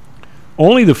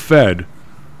only the Fed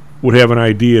would have an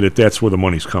idea that that's where the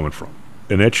money's coming from.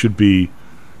 And that should be,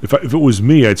 if it was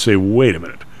me, I'd say, wait a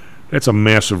minute. That's a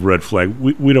massive red flag.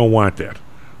 We don't want that.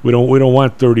 We don't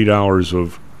want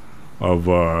 $30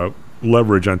 of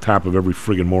leverage on top of every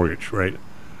friggin' mortgage, right?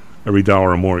 Every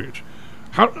dollar of mortgage.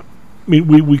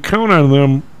 We count on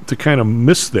them to kind of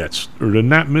miss that, or to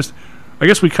not miss. I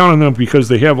guess we count on them because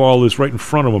they have all this right in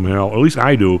front of them, Hal, or at least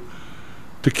I do,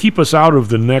 to keep us out of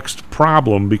the next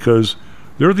problem, because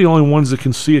they're the only ones that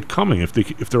can see it coming if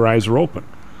their eyes are open.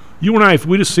 You and I, if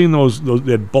we'd have seen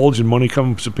that bulge in money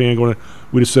coming from Japan going,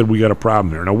 we'd have said we got a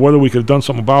problem here. Now, whether we could have done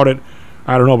something about it,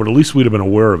 I don't know, but at least we'd have been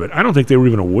aware of it. I don't think they were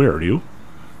even aware, do you?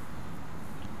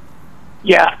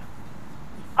 Yeah,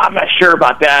 I'm not sure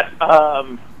about that.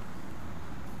 I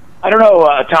don't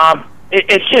know, Tom.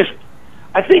 It's just,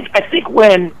 I think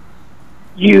when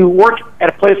you work at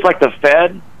a place like the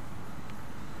Fed,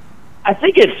 I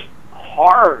think it's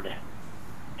hard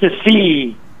to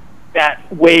see that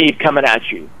wave coming at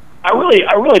you. I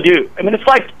really do. I mean, it's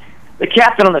like the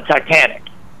captain on the Titanic.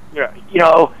 Yeah. You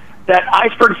know, that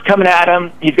iceberg's coming at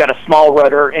him. He's got a small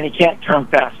rudder, and he can't turn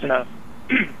fast enough.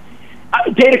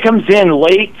 Data comes in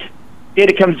late.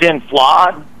 Data comes in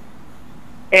flawed.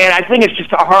 And I think it's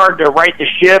just hard to right the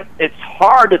ship. It's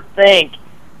hard to think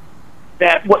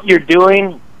that what you're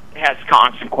doing has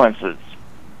consequences.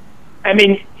 I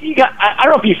mean, I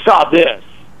don't know if you saw this,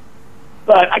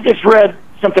 but I just read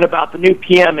something about the new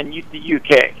PM in the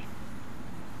UK.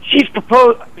 She's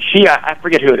proposed, I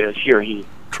forget who it is, she or he.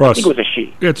 Trust. I think it was a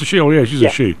she. Yeah, it's a she. Oh, yeah, she's a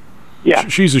she. Yeah.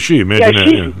 She's a she, imagine that.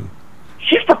 Yeah.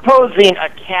 She's proposing a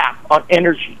cap on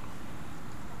energy.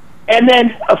 And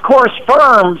then, of course,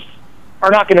 firms are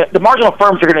not going to, the marginal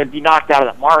firms are going to be knocked out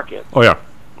of the market. Oh, yeah.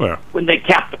 Oh, yeah. When they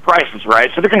cap the prices, right?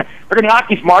 So they're going to knock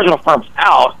these marginal firms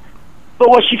out. But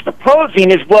what she's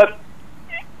proposing is what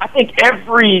I think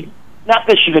not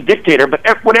that she's a dictator, but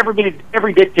what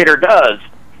every dictator does.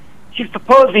 She's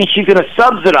proposing she's going to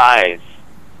subsidize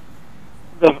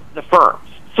the firms.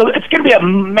 So it's going to be a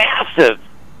massive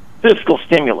fiscal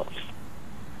stimulus.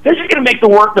 This is going to make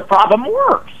the problem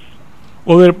worse.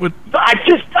 Well,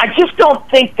 I just don't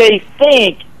think they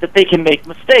think that they can make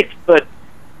mistakes, but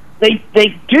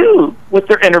they do with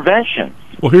their interventions.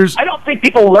 Well, I don't think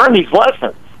people learn these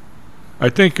lessons. I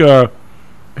think how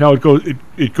it goes.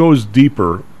 It goes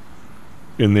deeper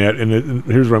in that, and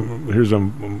here's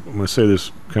I'm going to say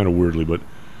this kind of weirdly, but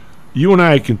you and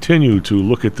I continue to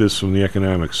look at this from the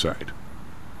economic side,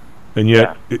 and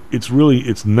yet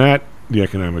it's not the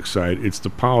economic side; it's the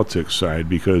politics side.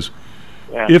 Because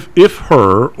if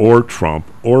her or Trump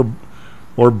or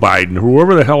Biden,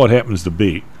 whoever the hell it happens to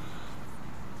be,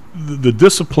 the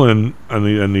discipline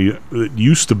that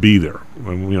used to be there.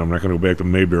 I'm not going to go back to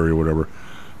Mayberry or whatever.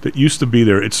 That used to be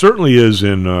there. It certainly is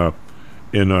in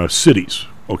cities,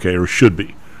 okay, or should be.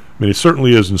 I mean, it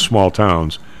certainly is in small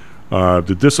towns.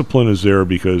 The discipline is there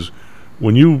because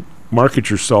when you market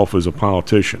yourself as a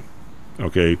politician,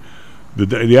 okay,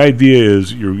 the idea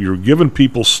is you're giving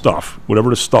people stuff, whatever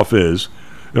the stuff is,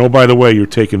 and oh, by the way, you're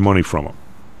taking money from them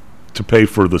to pay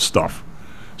for the stuff.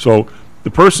 So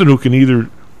the person who can either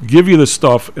give you the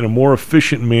stuff in a more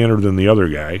efficient manner than the other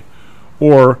guy,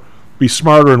 or be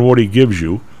smarter in what he gives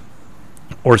you,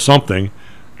 or something,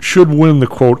 should win the,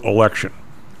 quote, election.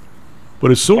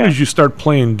 But as soon as you start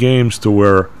playing games to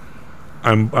where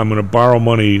I'm going to borrow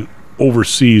money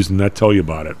overseas and not tell you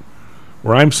about it,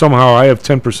 where I have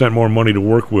 10% more money to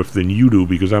work with than you do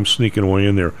because I'm sneaking away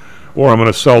in there, or I'm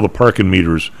going to sell the parking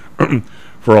meters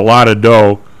for a lot of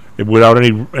dough without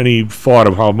any thought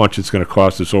of how much it's going to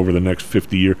cost us over the next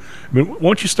 50 years. I mean,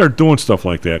 once you start doing stuff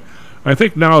like that, I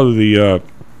think now you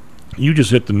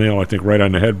just hit the nail, I think, right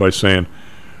on the head by saying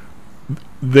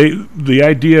the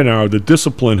idea now, the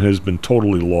discipline has been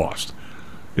totally lost,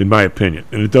 in my opinion.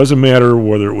 And it doesn't matter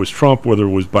whether it was Trump, whether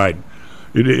it was Biden.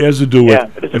 It has to do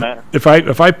with, it doesn't matter.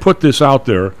 If I put this out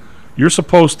there, you're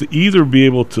supposed to either be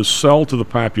able to sell to the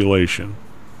population,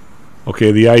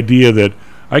 okay, the idea that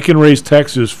I can raise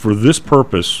taxes for this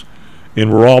purpose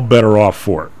and we're all better off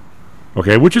for it,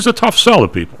 okay, which is a tough sell to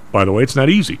people, by the way. It's not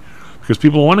easy because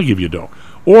people want to give you dough.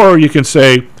 Or you can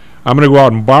say, I'm going to go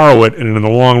out and borrow it, and in the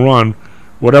long run,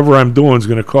 whatever I'm doing is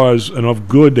going to cause enough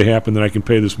good to happen that I can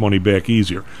pay this money back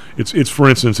easier. It's for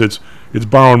instance, it's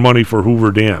borrowing money for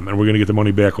Hoover Dam, and we're going to get the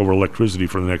money back over electricity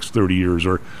for the next 30 years,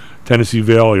 or Tennessee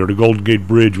Valley, or the Golden Gate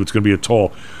Bridge, which is going to be a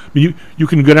toll. I mean, you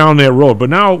can go down that road, but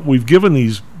now we've given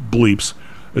these bleeps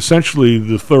essentially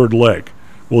the third leg.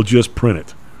 We'll just print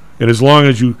it. And as long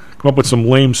as you come up with some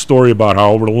lame story about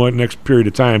how over the next period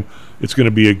of time it's going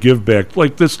to be a give back,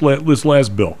 like this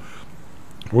last bill,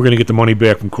 we're going to get the money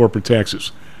back from corporate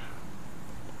taxes.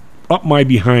 Up my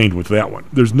behind with that one.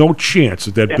 There's no chance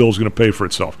that bill's going to pay for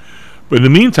itself. But in the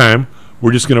meantime,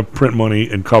 we're just going to print money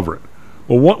and cover it.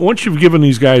 Well, once you've given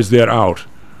these guys that out,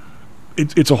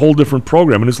 it's a whole different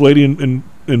program. And this lady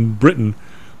in Britain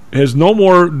has no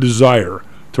more desire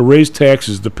to raise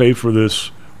taxes to pay for this,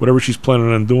 whatever she's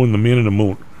planning on doing, the man in the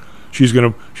moon. She's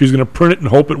gonna print it and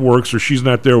hope it works, or she's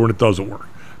not there when it doesn't work.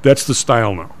 That's the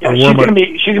style now. Yeah,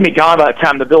 she's gonna be gone by the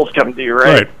time the bills come due,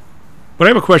 right? Right. But I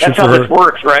have a question That's for how her. this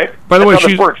works, right? By the way, That's how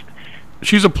this works.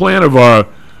 she's a plan of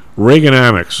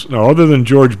Reaganomics. Now, other than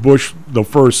George Bush the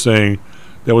first saying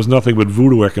that was nothing but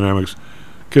voodoo economics,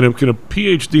 can a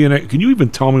PhD in can you even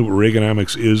tell me what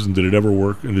Reaganomics is, and did it ever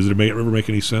work, and does it ever make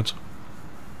any sense?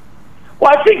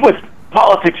 Well, I think with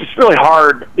politics, it's really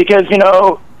hard because,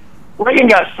 Reagan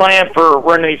got slammed for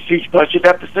running these huge budget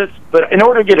deficits, but in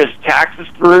order to get his taxes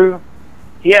through,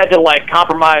 he had to,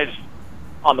 compromise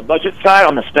on the budget side,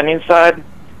 on the spending side.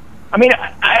 I mean,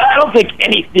 I don't think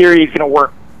any theory is going to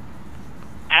work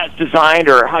as designed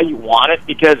or how you want it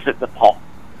because of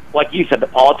like you said, the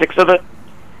politics of it.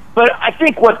 But I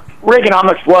think what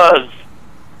Reaganomics was,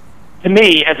 to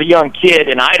me, as a young kid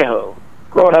in Idaho,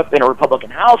 growing up in a Republican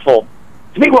household,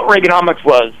 to me what Reaganomics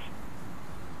was,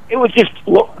 it was just,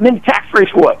 tax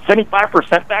rates were what,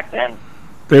 75% back then?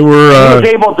 They were, he was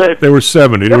able to, they were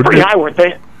 70. They were pretty high, weren't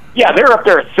they? Yeah, they were up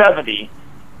there at 70.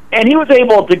 And he was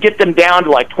able to get them down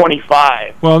to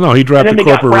 25. Well, no, he dropped the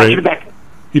corporate rate.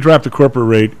 He dropped the corporate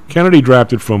rate. Kennedy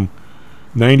dropped it from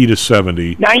 90 to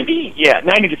 70. 90? Yeah,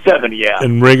 90 to 70, yeah.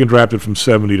 And Reagan dropped it from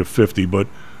 70 to 50. But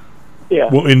yeah.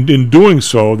 Well, in doing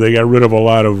so, they got rid of a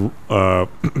lot of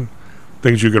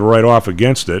things you could write off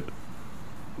against it.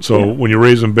 So when you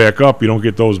raise them back up, you don't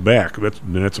get those back.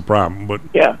 That's a problem. But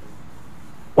yeah.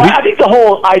 Well, I think the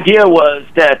whole idea was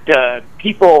that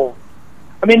people...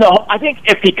 I think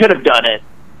if he could have done it,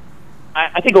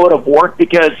 I think it would have worked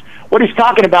because what he's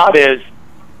talking about is,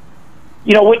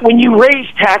 when you raise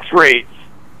tax rates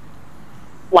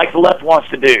like the left wants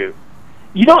to do,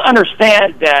 you don't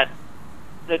understand that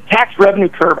the tax revenue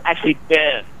curve actually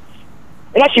bends.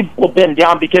 It actually will bend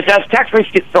down because as tax rates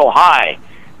get so high,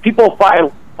 people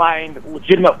find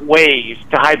legitimate ways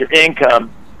to hide their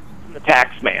income from the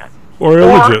tax man. Or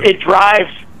it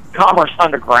drives commerce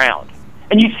underground.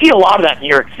 And you see a lot of that in New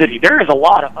York City. There is a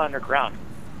lot of underground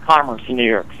commerce in New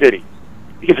York City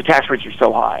because the tax rates are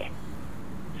so high.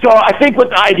 So I think what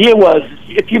the idea was,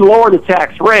 if you lower the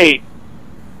tax rate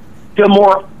to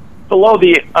below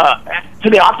the to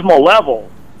the optimal level,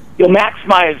 you'll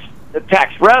maximize the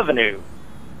tax revenue,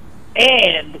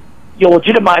 and you'll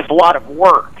legitimize a lot of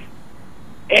work,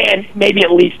 and maybe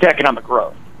at least economic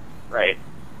growth. Right?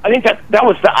 I think that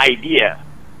was the idea.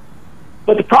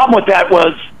 But the problem with that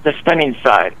was the spending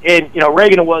side. And,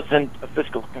 Reagan wasn't a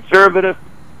fiscal conservative,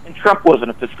 and Trump wasn't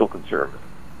a fiscal conservative,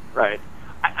 right?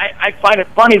 I find it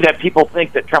funny that people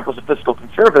think that Trump was a fiscal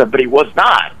conservative, but he was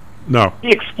not. No.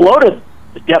 He exploded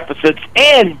the deficits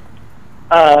and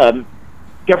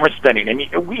government spending. I mean,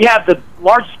 we have the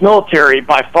largest military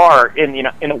by far in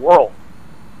the world,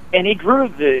 and he grew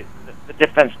the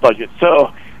defense budget.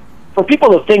 So for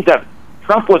people to think that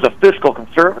Trump was a fiscal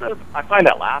conservative, I find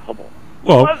that laughable.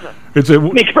 Well, compared to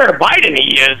Biden,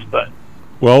 he is, but...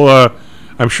 Well,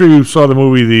 I'm sure you saw the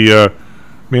movie The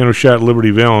Man Who Shot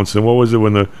Liberty Valance, and what was it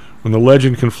when the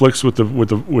legend conflicts with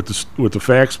the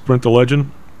facts? Print the legend.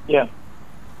 Yeah.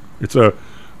 It's I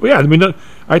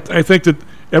think that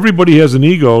everybody has an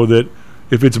ego that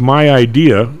if it's my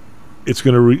idea, it's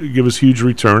going to give us huge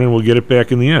return, and we'll get it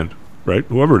back in the end, right?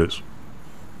 Whoever it is,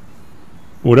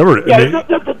 whatever it is.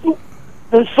 Yeah,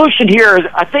 the solution here is,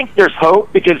 I think there's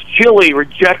hope because Chile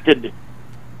rejected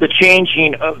the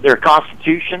changing of their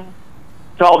constitution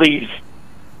to all these,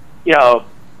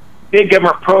 big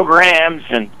government programs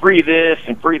and free this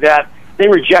and free that. They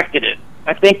rejected it.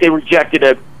 I think they rejected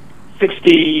a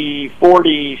 60,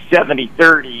 40, 70,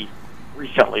 30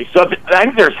 recently. So I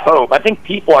think there's hope. I think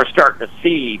people are starting to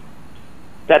see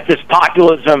that this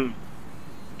populism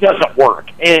doesn't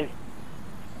work. And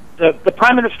the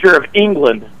Prime Minister of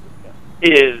England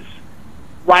is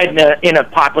riding in a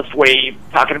populist wave,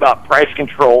 talking about price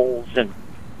controls and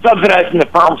subsidizing the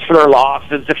farms for their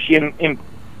losses if she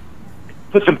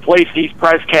puts in place these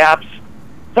price caps.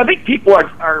 So I think people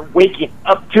are waking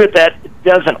up to it that it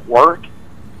doesn't work.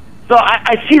 So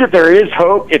I see that there is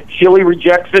hope if Chile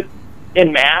rejects it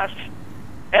en masse,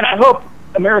 and I hope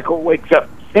America wakes up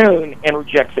soon and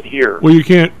rejects it here. Well, you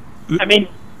can't... but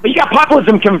you got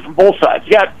populism coming from both sides.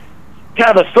 You got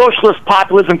kind of a socialist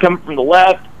populism coming from the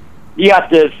left. You got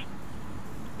this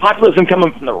populism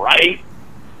coming from the right.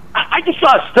 I just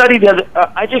saw a study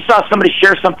I just saw somebody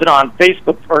share something on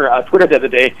Facebook or Twitter the other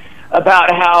day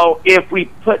about how if we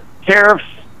put tariffs,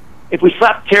 if we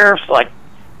slap tariffs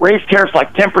raise tariffs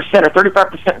 10% or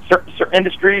 35% in certain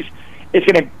industries, it's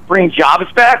going to bring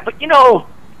jobs back. But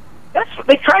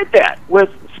they tried that with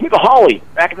Smoot-Hawley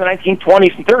back in the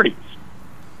 1920s and 30s,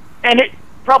 and it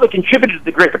probably contributed to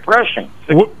the Great Depression.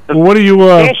 What do you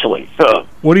substantially? So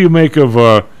what do you make of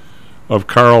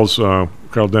Carl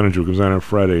Denninger, who comes on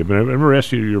Friday? I've never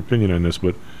asked you your opinion on this,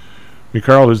 but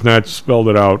Carl has not spelled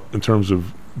it out in terms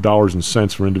of dollars and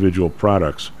cents for individual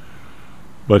products,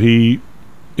 but he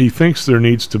he thinks there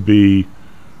needs to be,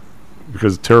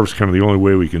 because tariffs kind of the only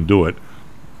way we can do it.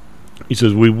 He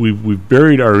says we've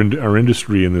buried our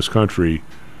industry in this country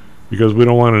because we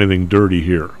don't want anything dirty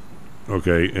here,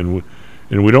 okay, and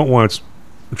we don't want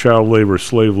child labor,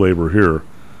 slave labor here,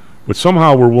 but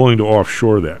somehow we're willing to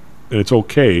offshore that, and it's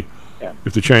okay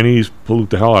if the Chinese pollute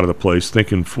the hell out of the place,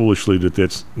 thinking foolishly that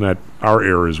that's not our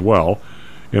air as well.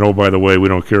 And oh, by the way, we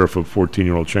don't care if a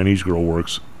 14-year-old Chinese girl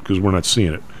works because we're not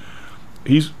seeing it.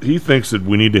 He thinks that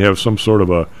we need to have some sort of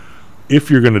a, if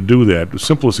you're going to do that, the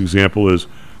simplest example is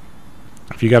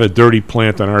if you got a dirty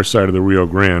plant on our side of the Rio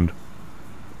Grande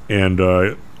and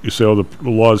you say, oh, the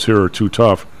laws here are too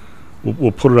tough,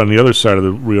 we'll put it on the other side of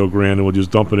the Rio Grande and we'll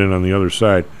just dump it in on the other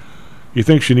side. He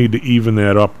thinks you need to even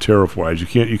that up tariff-wise.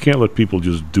 You can't let people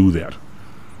just do that.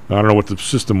 I don't know what the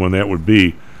system on that would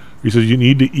be. He says you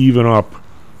need to even up.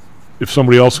 If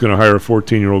somebody else is going to hire a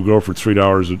 14-year-old girl for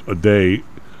 $3 a day,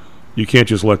 you can't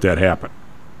just let that happen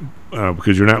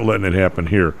because you're not letting it happen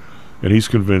here. And he's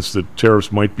convinced that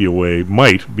tariffs might be a way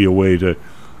to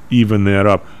even that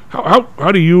up.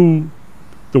 How do you?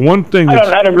 The one thing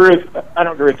I don't agree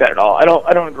with that at all. I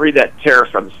don't agree that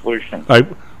tariffs are the solution.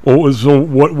 So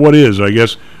what is? I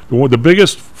guess the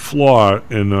biggest flaw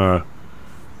in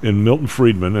Milton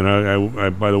Friedman, and I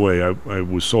by the way, I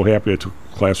was so happy I took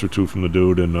a class or two from the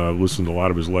dude and listened to a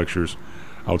lot of his lectures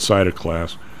outside of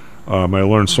class. I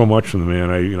learned so much from the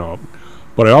man.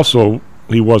 But I also,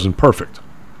 he wasn't perfect,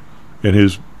 and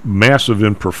his massive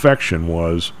imperfection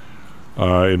was,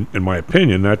 in my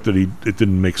opinion, not that it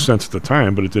didn't make sense at the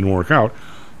time, but it didn't work out.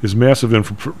 His massive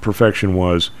imperfection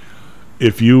was,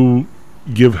 if you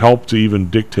give help to even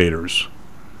dictators,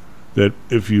 that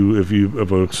if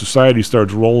a society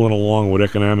starts rolling along with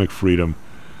economic freedom,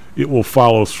 it will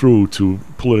follow through to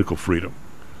political freedom,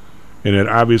 and it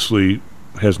obviously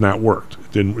has not worked.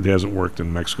 It hasn't worked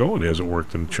in Mexico. It hasn't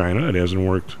worked in China. It hasn't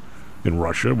worked in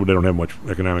Russia, where they don't have much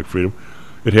economic freedom.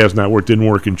 It has not worked. Didn't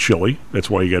work in Chile. That's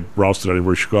why you got rousted out of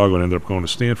University of Chicago and ended up going to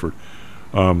Stanford.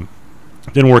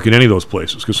 Didn't work in any of those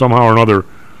places because somehow or another,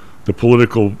 the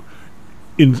political,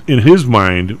 in his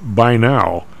mind, by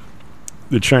now,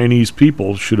 the Chinese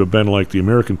people should have been like the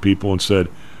American people and said,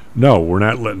 no, we're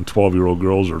not letting 12-year-old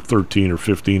girls or 13 or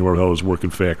 15, whatever the hell is working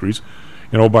factories.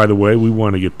 And oh, by the way, we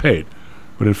want to get paid.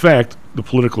 But in fact, the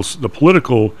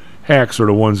political hacks are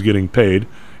the ones getting paid,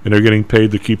 and they're getting paid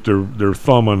to keep their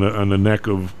thumb on the neck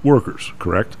of workers.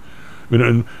 Correct? I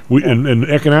mean, and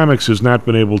economics has not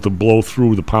been able to blow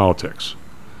through the politics.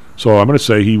 So I'm going to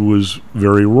say he was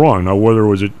very wrong. Now, whether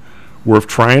was it worth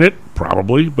trying it,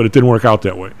 probably, but it didn't work out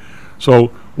that way. So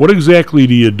what exactly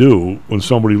do you do when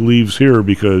somebody leaves here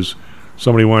because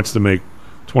somebody wants to make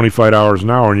 $25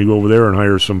 an hour, and you go over there and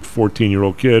hire some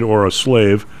 14-year-old kid or a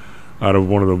slave out of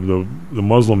one of the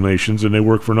Muslim nations, and they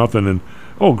work for nothing, and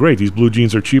oh great, these blue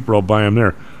jeans are cheaper, I'll buy them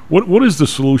there. What is the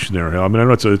solution there, Hal? I mean, I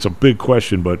know it's a big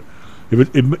question, but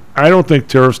I don't think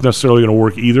tariffs necessarily going to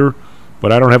work either,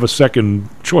 but I don't have a second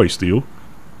choice. Do you?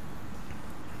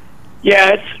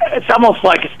 Yeah, it's almost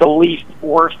like it's the least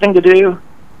worst thing to do.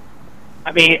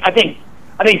 I mean, I think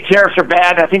tariffs are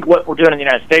bad. I think what we're doing in the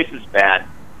United States is bad.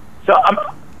 So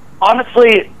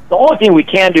honestly, the only thing we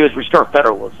can do is restore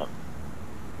federalism.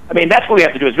 I mean, that's what we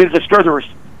have to do. Is we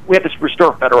have to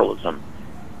restore federalism,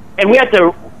 and we have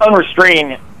to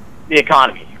unrestrain the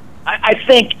economy. I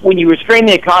think when you restrain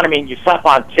the economy and you slap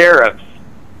on tariffs,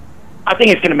 I think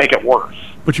it's going to make it worse.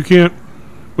 But you can't.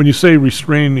 When you say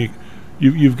restrain,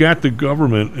 you've got the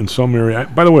government in some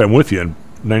area. By the way, I'm with you on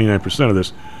 99% of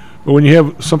this. But when you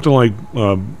have something like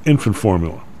infant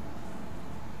formula,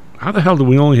 how the hell do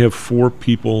we only have 4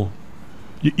 people?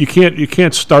 You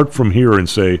can't start from here and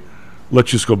say, let's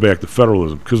just go back to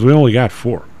federalism, because we only got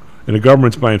 4, and the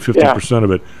government's buying 50%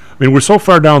 of it. I mean, we're so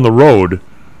far down the road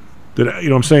that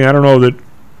what I'm saying, I don't know that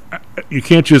you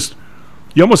can't just.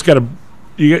 You almost got to.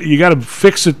 You got to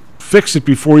fix it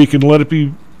before you can let it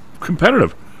be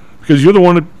competitive, because you're the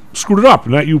one that screwed it up,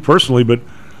 not you personally, but.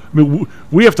 I mean,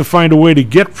 we have to find a way to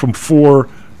get from 4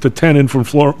 to 10 infant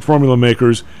formula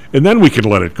makers, and then we can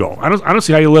let it go. I don't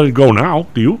see how you let it go now.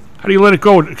 Do you? How do you let it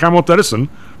go? Commonwealth Edison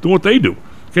do what they do.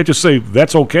 You can't just say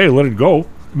that's okay, let it go.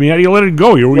 I mean, how do you let it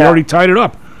go? You already tied it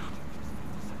up.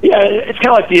 Yeah, it's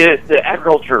kind of like the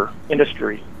agriculture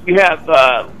industry. You have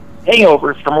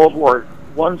hangovers from World War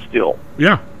I still.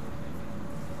 Yeah.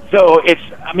 So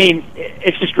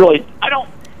it's just really. I don't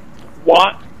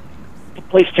want to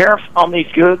place tariffs on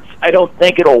these goods. I don't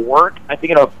think it'll work. I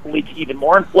think it'll lead to even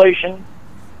more inflation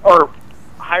or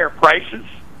higher prices.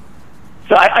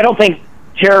 So I don't think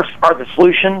tariffs are the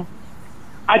solution.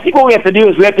 I think what we have to do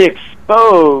is we have to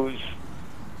expose.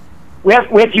 We have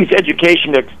to use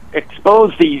education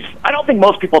expose these. I don't think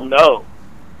most people know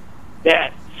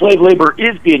that slave labor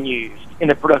is being used in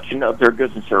the production of their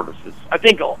goods and services. I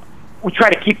think we try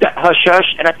to keep that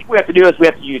hush-hush, and I think what we have to do is we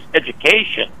have to use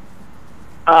education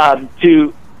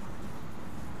to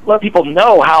let people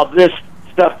know how this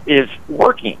stuff is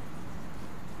working.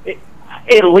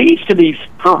 It leads to these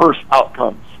perverse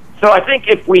outcomes. So I think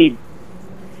if we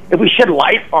shed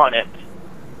light on it,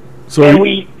 and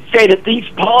we say that these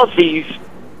policies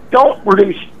don't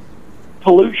reduce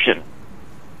pollution,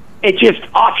 it just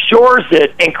offshores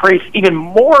it and creates even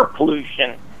more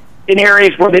pollution in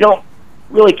areas where they don't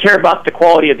really care about the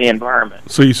quality of the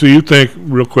environment. So you think,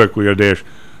 real quick, we got a dash.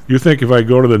 You think if I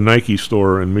go to the Nike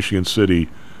store in Michigan City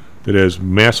that has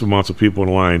massive amounts of people in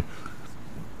line,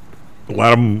 a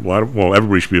lot of well,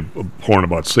 everybody should be abhorrent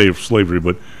about slavery,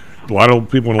 but a lot of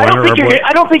people in line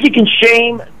I don't think you can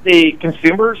shame the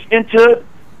consumers into it.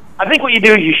 I think what you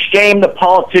do is you shame the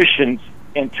politicians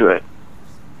into it.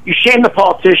 You shame the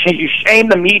politicians, you shame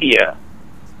the media,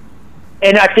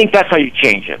 and I think that's how you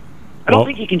change it. I don't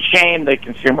think you can shame the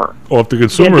consumer. Well, if the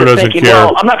consumer doesn't care...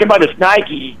 Well, I'm not going to buy this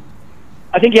Nike.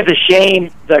 I think you have to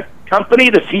shame the company,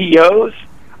 the CEOs.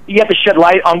 You have to shed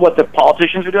light on what the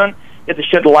politicians are doing. You have to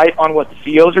shed light on what the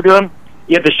CEOs are doing.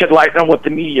 You have to shed light on what the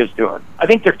media is doing. I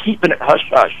think they're keeping it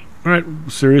hush-hush. All right,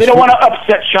 serious. They don't want to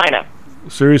upset China.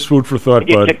 Serious food for thought,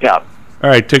 Get bud. kicked out. All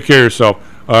right, take care of yourself.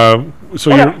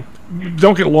 So you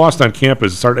don't get lost on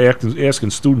campus. Start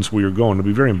asking students where you're going. It'll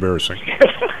be very embarrassing.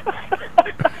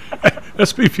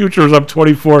 SP Futures up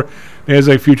 24.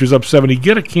 NASDAQ Futures up 70.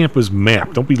 Get a campus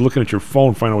map. Don't be looking at your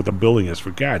phone, find out what the building is, for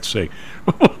God's sake.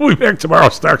 We'll be back tomorrow,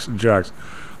 Stocks and Jocks.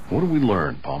 What did we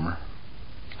learn, Palmer?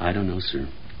 I don't know, sir.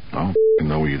 I don't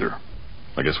know either.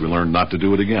 I guess we learned not to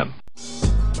do it again.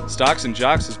 Stocks and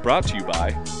Jocks is brought to you by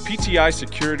PTI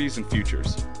Securities and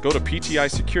Futures. Go to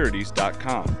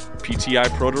PTIsecurities.com. PTI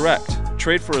ProDirect.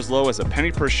 Trade for as low as a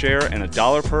penny per share and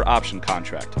 $1 per option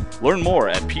contract. Learn more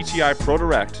at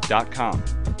PTIProDirect.com.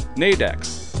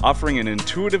 Nadex, offering an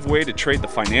intuitive way to trade the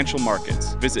financial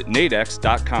markets. Visit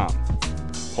nadex.com.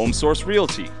 HomeSource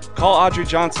Realty. Call Audrey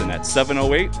Johnson at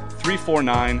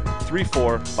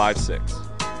 708-349-3456.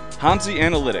 Hamzy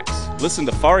Analytics. Listen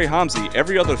to Fari Hamzy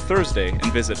every other Thursday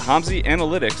and visit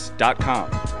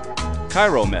HamzyAnalytics.com.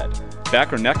 ChiroMed.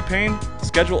 Back or neck pain?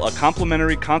 Schedule a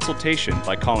complimentary consultation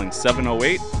by calling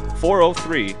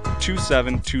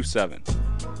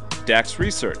 708-403-2727. DAX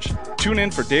Research. Tune in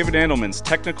for David Andelman's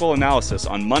technical analysis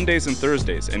on Mondays and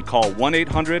Thursdays and call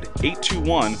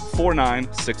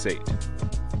 1-800-821-4968.